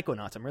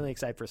 Psychonauts, I'm really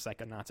excited for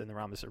Psychonauts in the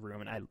Rhombus of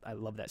Ruin. I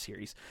love that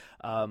series.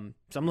 So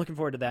I'm looking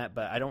forward to that,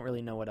 but I don't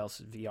really know what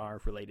else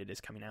VR related is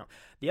coming out.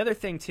 The other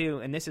thing too,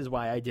 and this is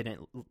why I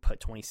didn't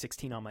put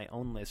 2016 on my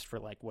own list for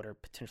like what are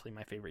potentially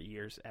my favorite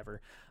years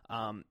ever.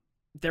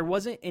 There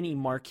wasn't any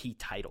marquee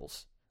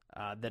titles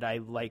that I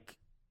like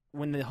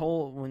when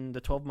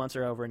the 12 months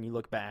are over and you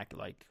look back,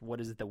 like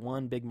what is the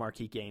one big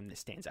marquee game that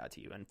stands out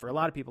to you? And for a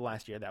lot of people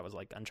last year, that was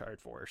like Uncharted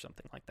 4 or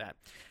something like that.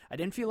 I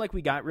didn't feel like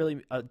we got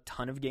really a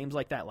ton of games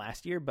like that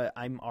last year, but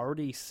I'm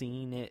already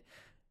seeing it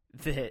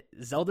that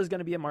Zelda's going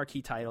to be a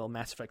marquee title,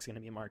 Mass Effect's going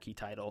to be a marquee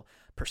title,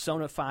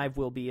 Persona 5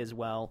 will be as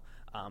well.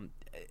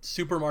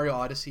 Super Mario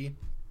Odyssey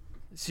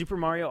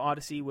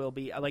will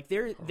be like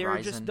there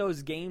are just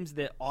those games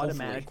that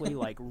automatically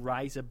like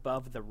rise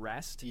above the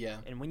rest. Yeah.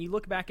 And when you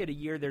look back at a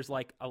year, there's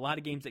like a lot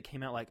of games that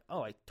came out like,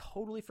 oh, I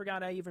totally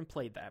forgot I even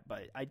played that,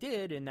 but I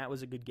did, and that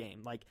was a good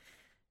game. Like,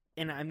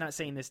 and I'm not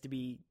saying this to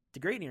be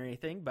degrading or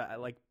anything, but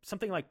like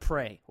something like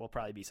Prey will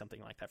probably be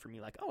something like that for me.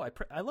 Like, oh,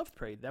 I loved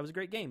Prey. That was a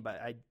great game,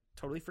 but I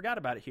totally forgot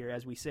about it here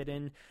as we sit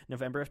in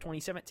November of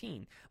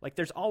 2017. Like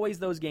there's always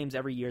those games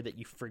every year that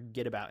you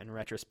forget about in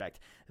retrospect.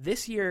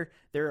 This year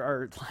there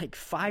are like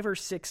 5 or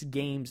 6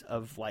 games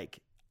of like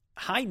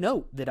high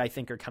note that I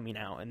think are coming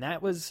out, and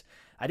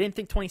I didn't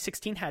think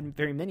 2016 had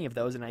very many of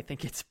those, and I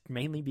think it's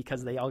mainly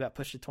because they all got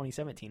pushed to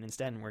 2017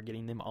 instead, and we're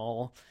getting them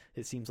all,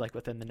 it seems like,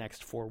 within the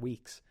next 4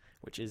 weeks,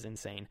 which is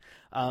insane.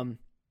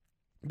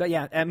 But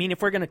yeah, I mean,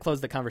 if we're going to close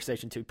the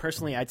conversation too,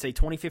 personally, I'd say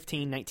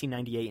 2015,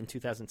 1998, and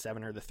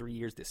 2007 are the 3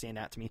 years that stand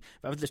out to me.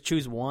 If I was to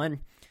choose one,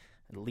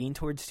 I'd lean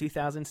towards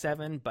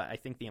 2007, but I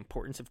think the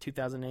importance of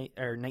 2008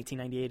 or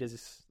 1998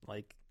 is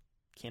like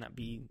cannot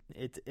be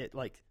it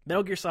like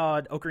Metal Gear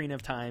Solid, Ocarina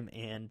of Time,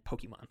 and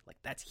Pokemon. Like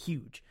that's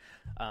huge.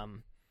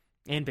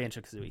 And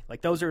Banjo-Kazooie.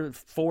 Like those are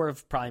 4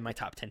 of probably my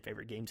top 10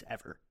 favorite games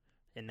ever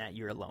in that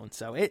year alone.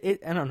 So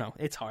it I don't know.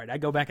 It's hard. I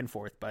go back and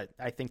forth, but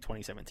I think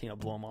 2017 will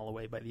blow them all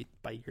away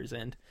by year's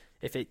end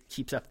if it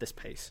keeps up this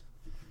pace.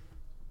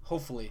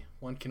 Hopefully.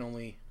 One can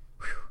only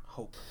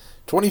hope.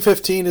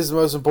 2015 is the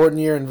most important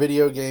year in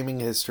video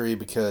gaming history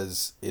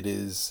because it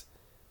is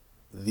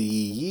the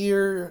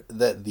year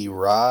that the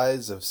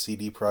rise of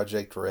CD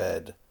Projekt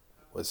Red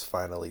was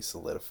finally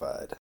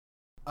solidified.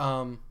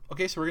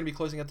 Okay, so we're going to be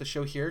closing out the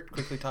show here.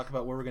 Quickly talk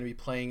about what we're going to be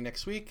playing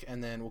next week,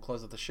 and then we'll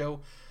close out the show.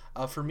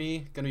 For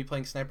me, going to be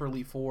playing Sniper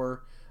Elite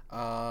 4,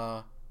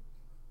 Fire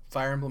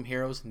Emblem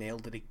Heroes,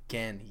 nailed it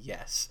again,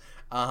 yes.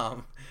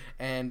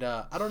 And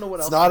I don't know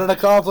what else. It's not an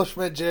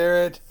accomplishment,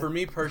 Jared. For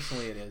me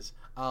personally, it is.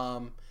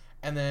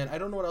 And then I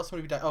don't know what else I'm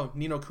going to be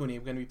Ni no Kuni.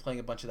 I'm going to be playing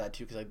a bunch of that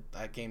too because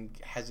that game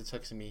has its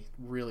hooks in me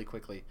really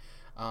quickly.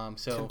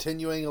 So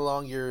continuing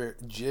along your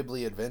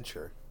Ghibli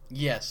adventure.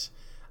 Yes.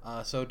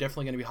 So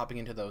definitely going to be hopping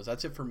into those.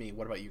 That's it for me.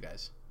 What about you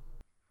guys?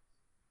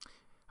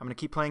 I'm going to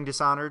keep playing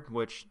Dishonored,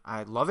 which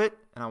I love it,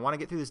 and I want to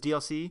get through this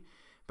DLC,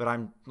 but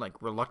I'm like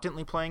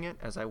reluctantly playing it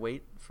as I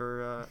wait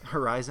for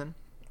Horizon.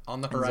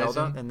 On the horizon.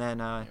 Zelda, and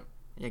then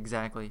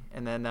exactly.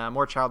 And then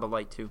more Child of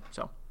Light too.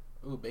 So.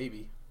 Ooh,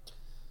 baby.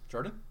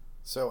 Jordan?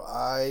 So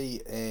I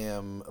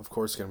am, of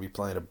course, going to be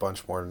playing a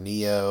bunch more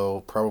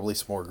Neo, probably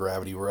some more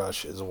Gravity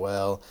Rush as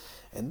well.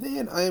 And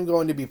then I am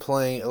going to be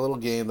playing a little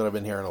game that I've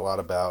been hearing a lot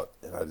about,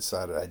 and I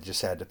decided I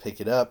just had to pick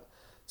it up.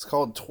 It's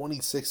called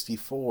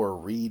 2064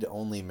 Read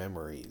Only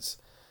Memories.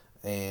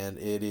 And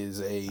it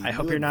is a I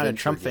hope you're not a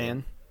Trump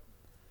fan.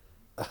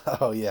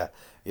 Oh, yeah.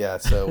 Yeah,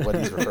 so what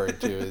he's referring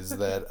to is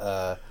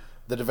that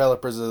the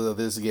developers of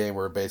this game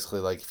were basically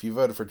like, if you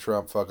voted for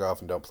Trump, fuck off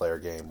and don't play our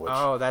game. Which,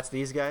 oh, that's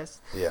these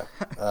guys? Yeah.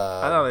 I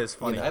thought it was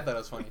funny. I thought it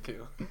was funny,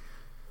 too.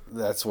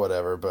 That's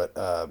whatever, but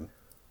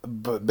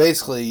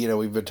basically,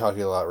 we've been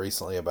talking a lot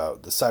recently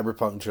about the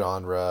cyberpunk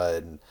genre,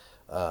 and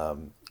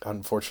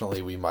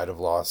unfortunately, we might have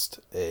lost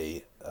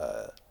a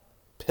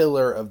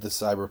pillar of the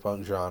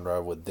cyberpunk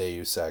genre with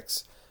Deus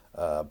Ex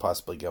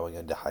possibly going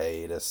into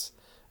hiatus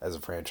as a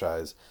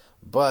franchise.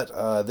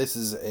 But this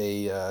is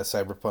a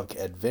cyberpunk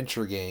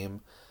adventure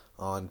game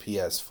on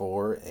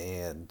PS4,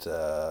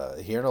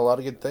 and hearing a lot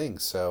of good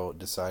things, so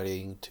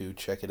deciding to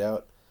check it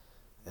out,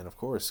 and of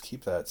course,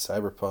 keep that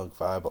cyberpunk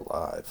vibe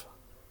alive.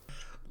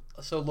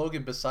 So,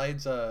 Logan,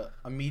 besides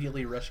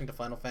immediately rushing to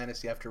Final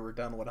Fantasy after we're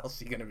done, what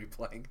else are you going to be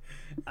playing?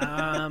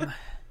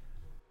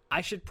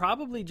 I should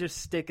probably just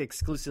stick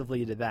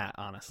exclusively to that,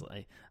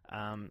 honestly.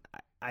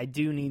 I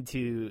do need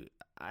to...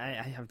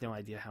 I have no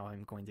idea how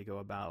I'm going to go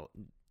about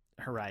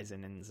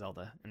Horizon and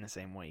Zelda in the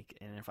same week,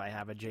 and if I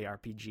have a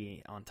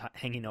JRPG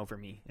hanging over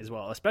me as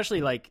well.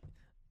 Especially,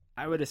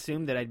 I would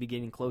assume that I'd be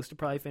getting close to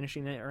probably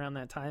finishing it around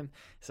that time.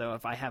 So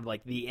if I have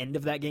the end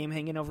of that game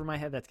hanging over my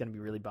head, that's going to be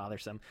really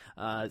bothersome.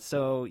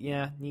 So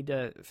yeah, need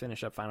to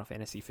finish up Final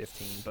Fantasy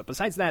 15. But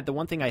besides that, the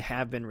one thing I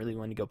have been really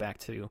wanting to go back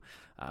to,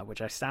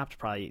 which I stopped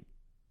probably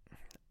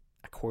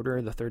a quarter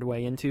of the third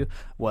way into,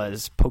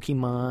 was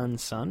Pokemon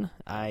Sun.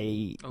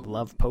 I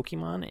love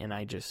Pokemon, and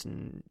I just,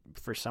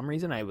 for some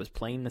reason, I was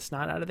playing the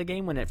snot out of the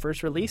game when it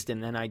first released,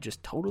 and then I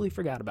just totally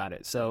forgot about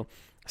it. So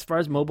as far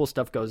as mobile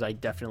stuff goes, I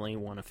definitely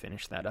want to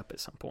finish that up at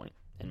some point,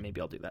 and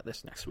maybe I'll do that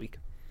this next week.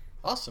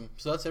 Awesome.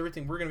 So that's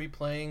everything we're going to be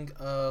playing.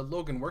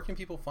 Logan, where can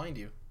people find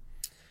you?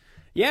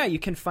 Yeah, you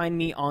can find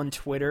me on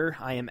Twitter.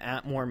 I am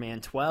at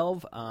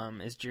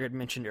Moreman12. As Jared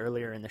mentioned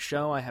earlier in the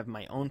show, I have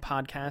my own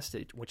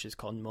podcast, which is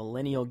called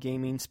Millennial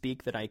Gaming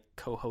Speak, that I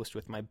co-host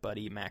with my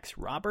buddy Max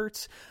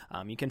Roberts.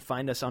 You can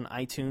find us on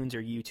iTunes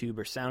or YouTube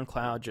or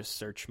SoundCloud. Just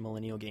search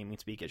Millennial Gaming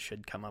Speak. It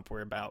should come up. We're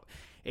about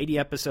 80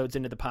 episodes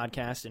into the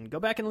podcast, and go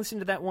back and listen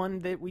to that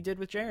one that we did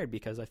with Jared,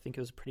 because I think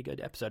it was a pretty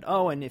good episode.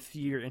 Oh, and if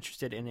you're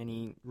interested in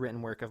any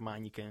written work of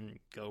mine, you can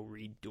go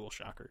read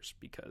DualShockers,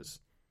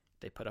 because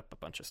they put up a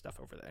bunch of stuff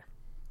over there.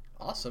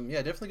 Awesome. Yeah,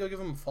 definitely go give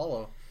him a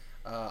follow.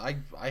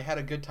 I had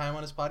a good time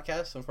on his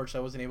podcast. Unfortunately,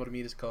 I wasn't able to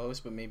meet his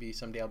co-host, but maybe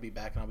someday I'll be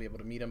back and I'll be able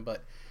to meet him.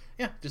 But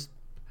yeah, just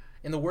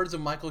in the words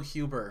of Michael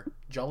Huber,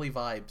 jolly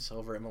vibes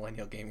over at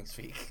Millennial Gaming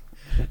Speak.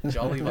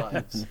 Jolly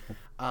vibes.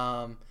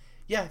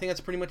 Yeah, I think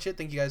that's pretty much it.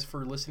 Thank you guys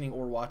for listening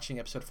or watching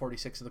episode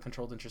 46 of the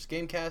Controlled Interest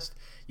Gamecast.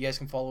 You guys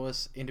can follow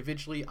us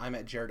individually. I'm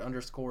at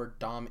Jared_.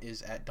 Dom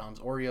is at Dom's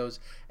Oreos,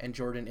 and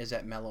Jordan is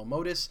at Mellow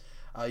Modus.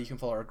 You can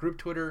follow our group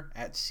Twitter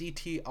at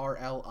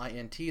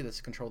CTRLINT.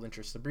 That's Controlled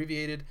Interest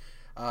abbreviated.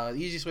 The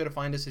easiest way to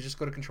find us is just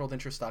go to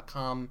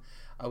controlledinterest.com.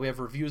 We have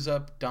reviews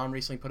up. Dom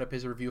recently put up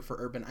his review for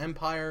Urban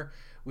Empire,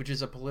 which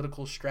is a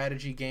political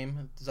strategy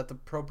game. Is that the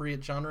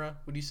appropriate genre,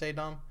 would you say,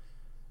 Dom?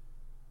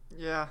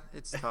 Yeah,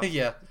 it's tough.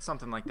 Yeah. It's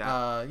something like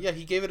that. Yeah,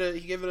 he gave it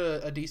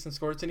a decent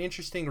score. It's an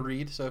interesting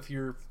read. So if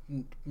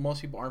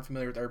most people aren't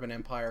familiar with Urban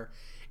Empire,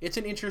 it's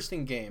an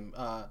interesting game.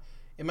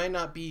 It might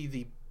not be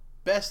the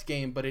best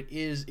game, but it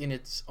is in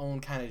its own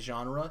kind of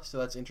genre. So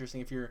that's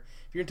interesting. If you're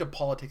into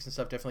politics and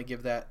stuff, definitely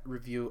give that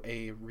review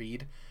a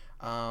read.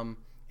 Yeah,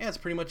 that's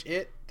pretty much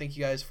it. Thank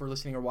you guys for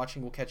listening or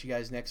watching. We'll catch you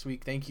guys next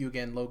week. Thank you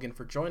again, Logan,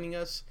 for joining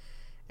us.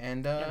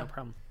 And no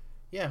problem.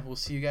 Yeah, we'll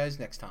see you guys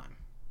next time.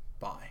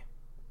 Bye.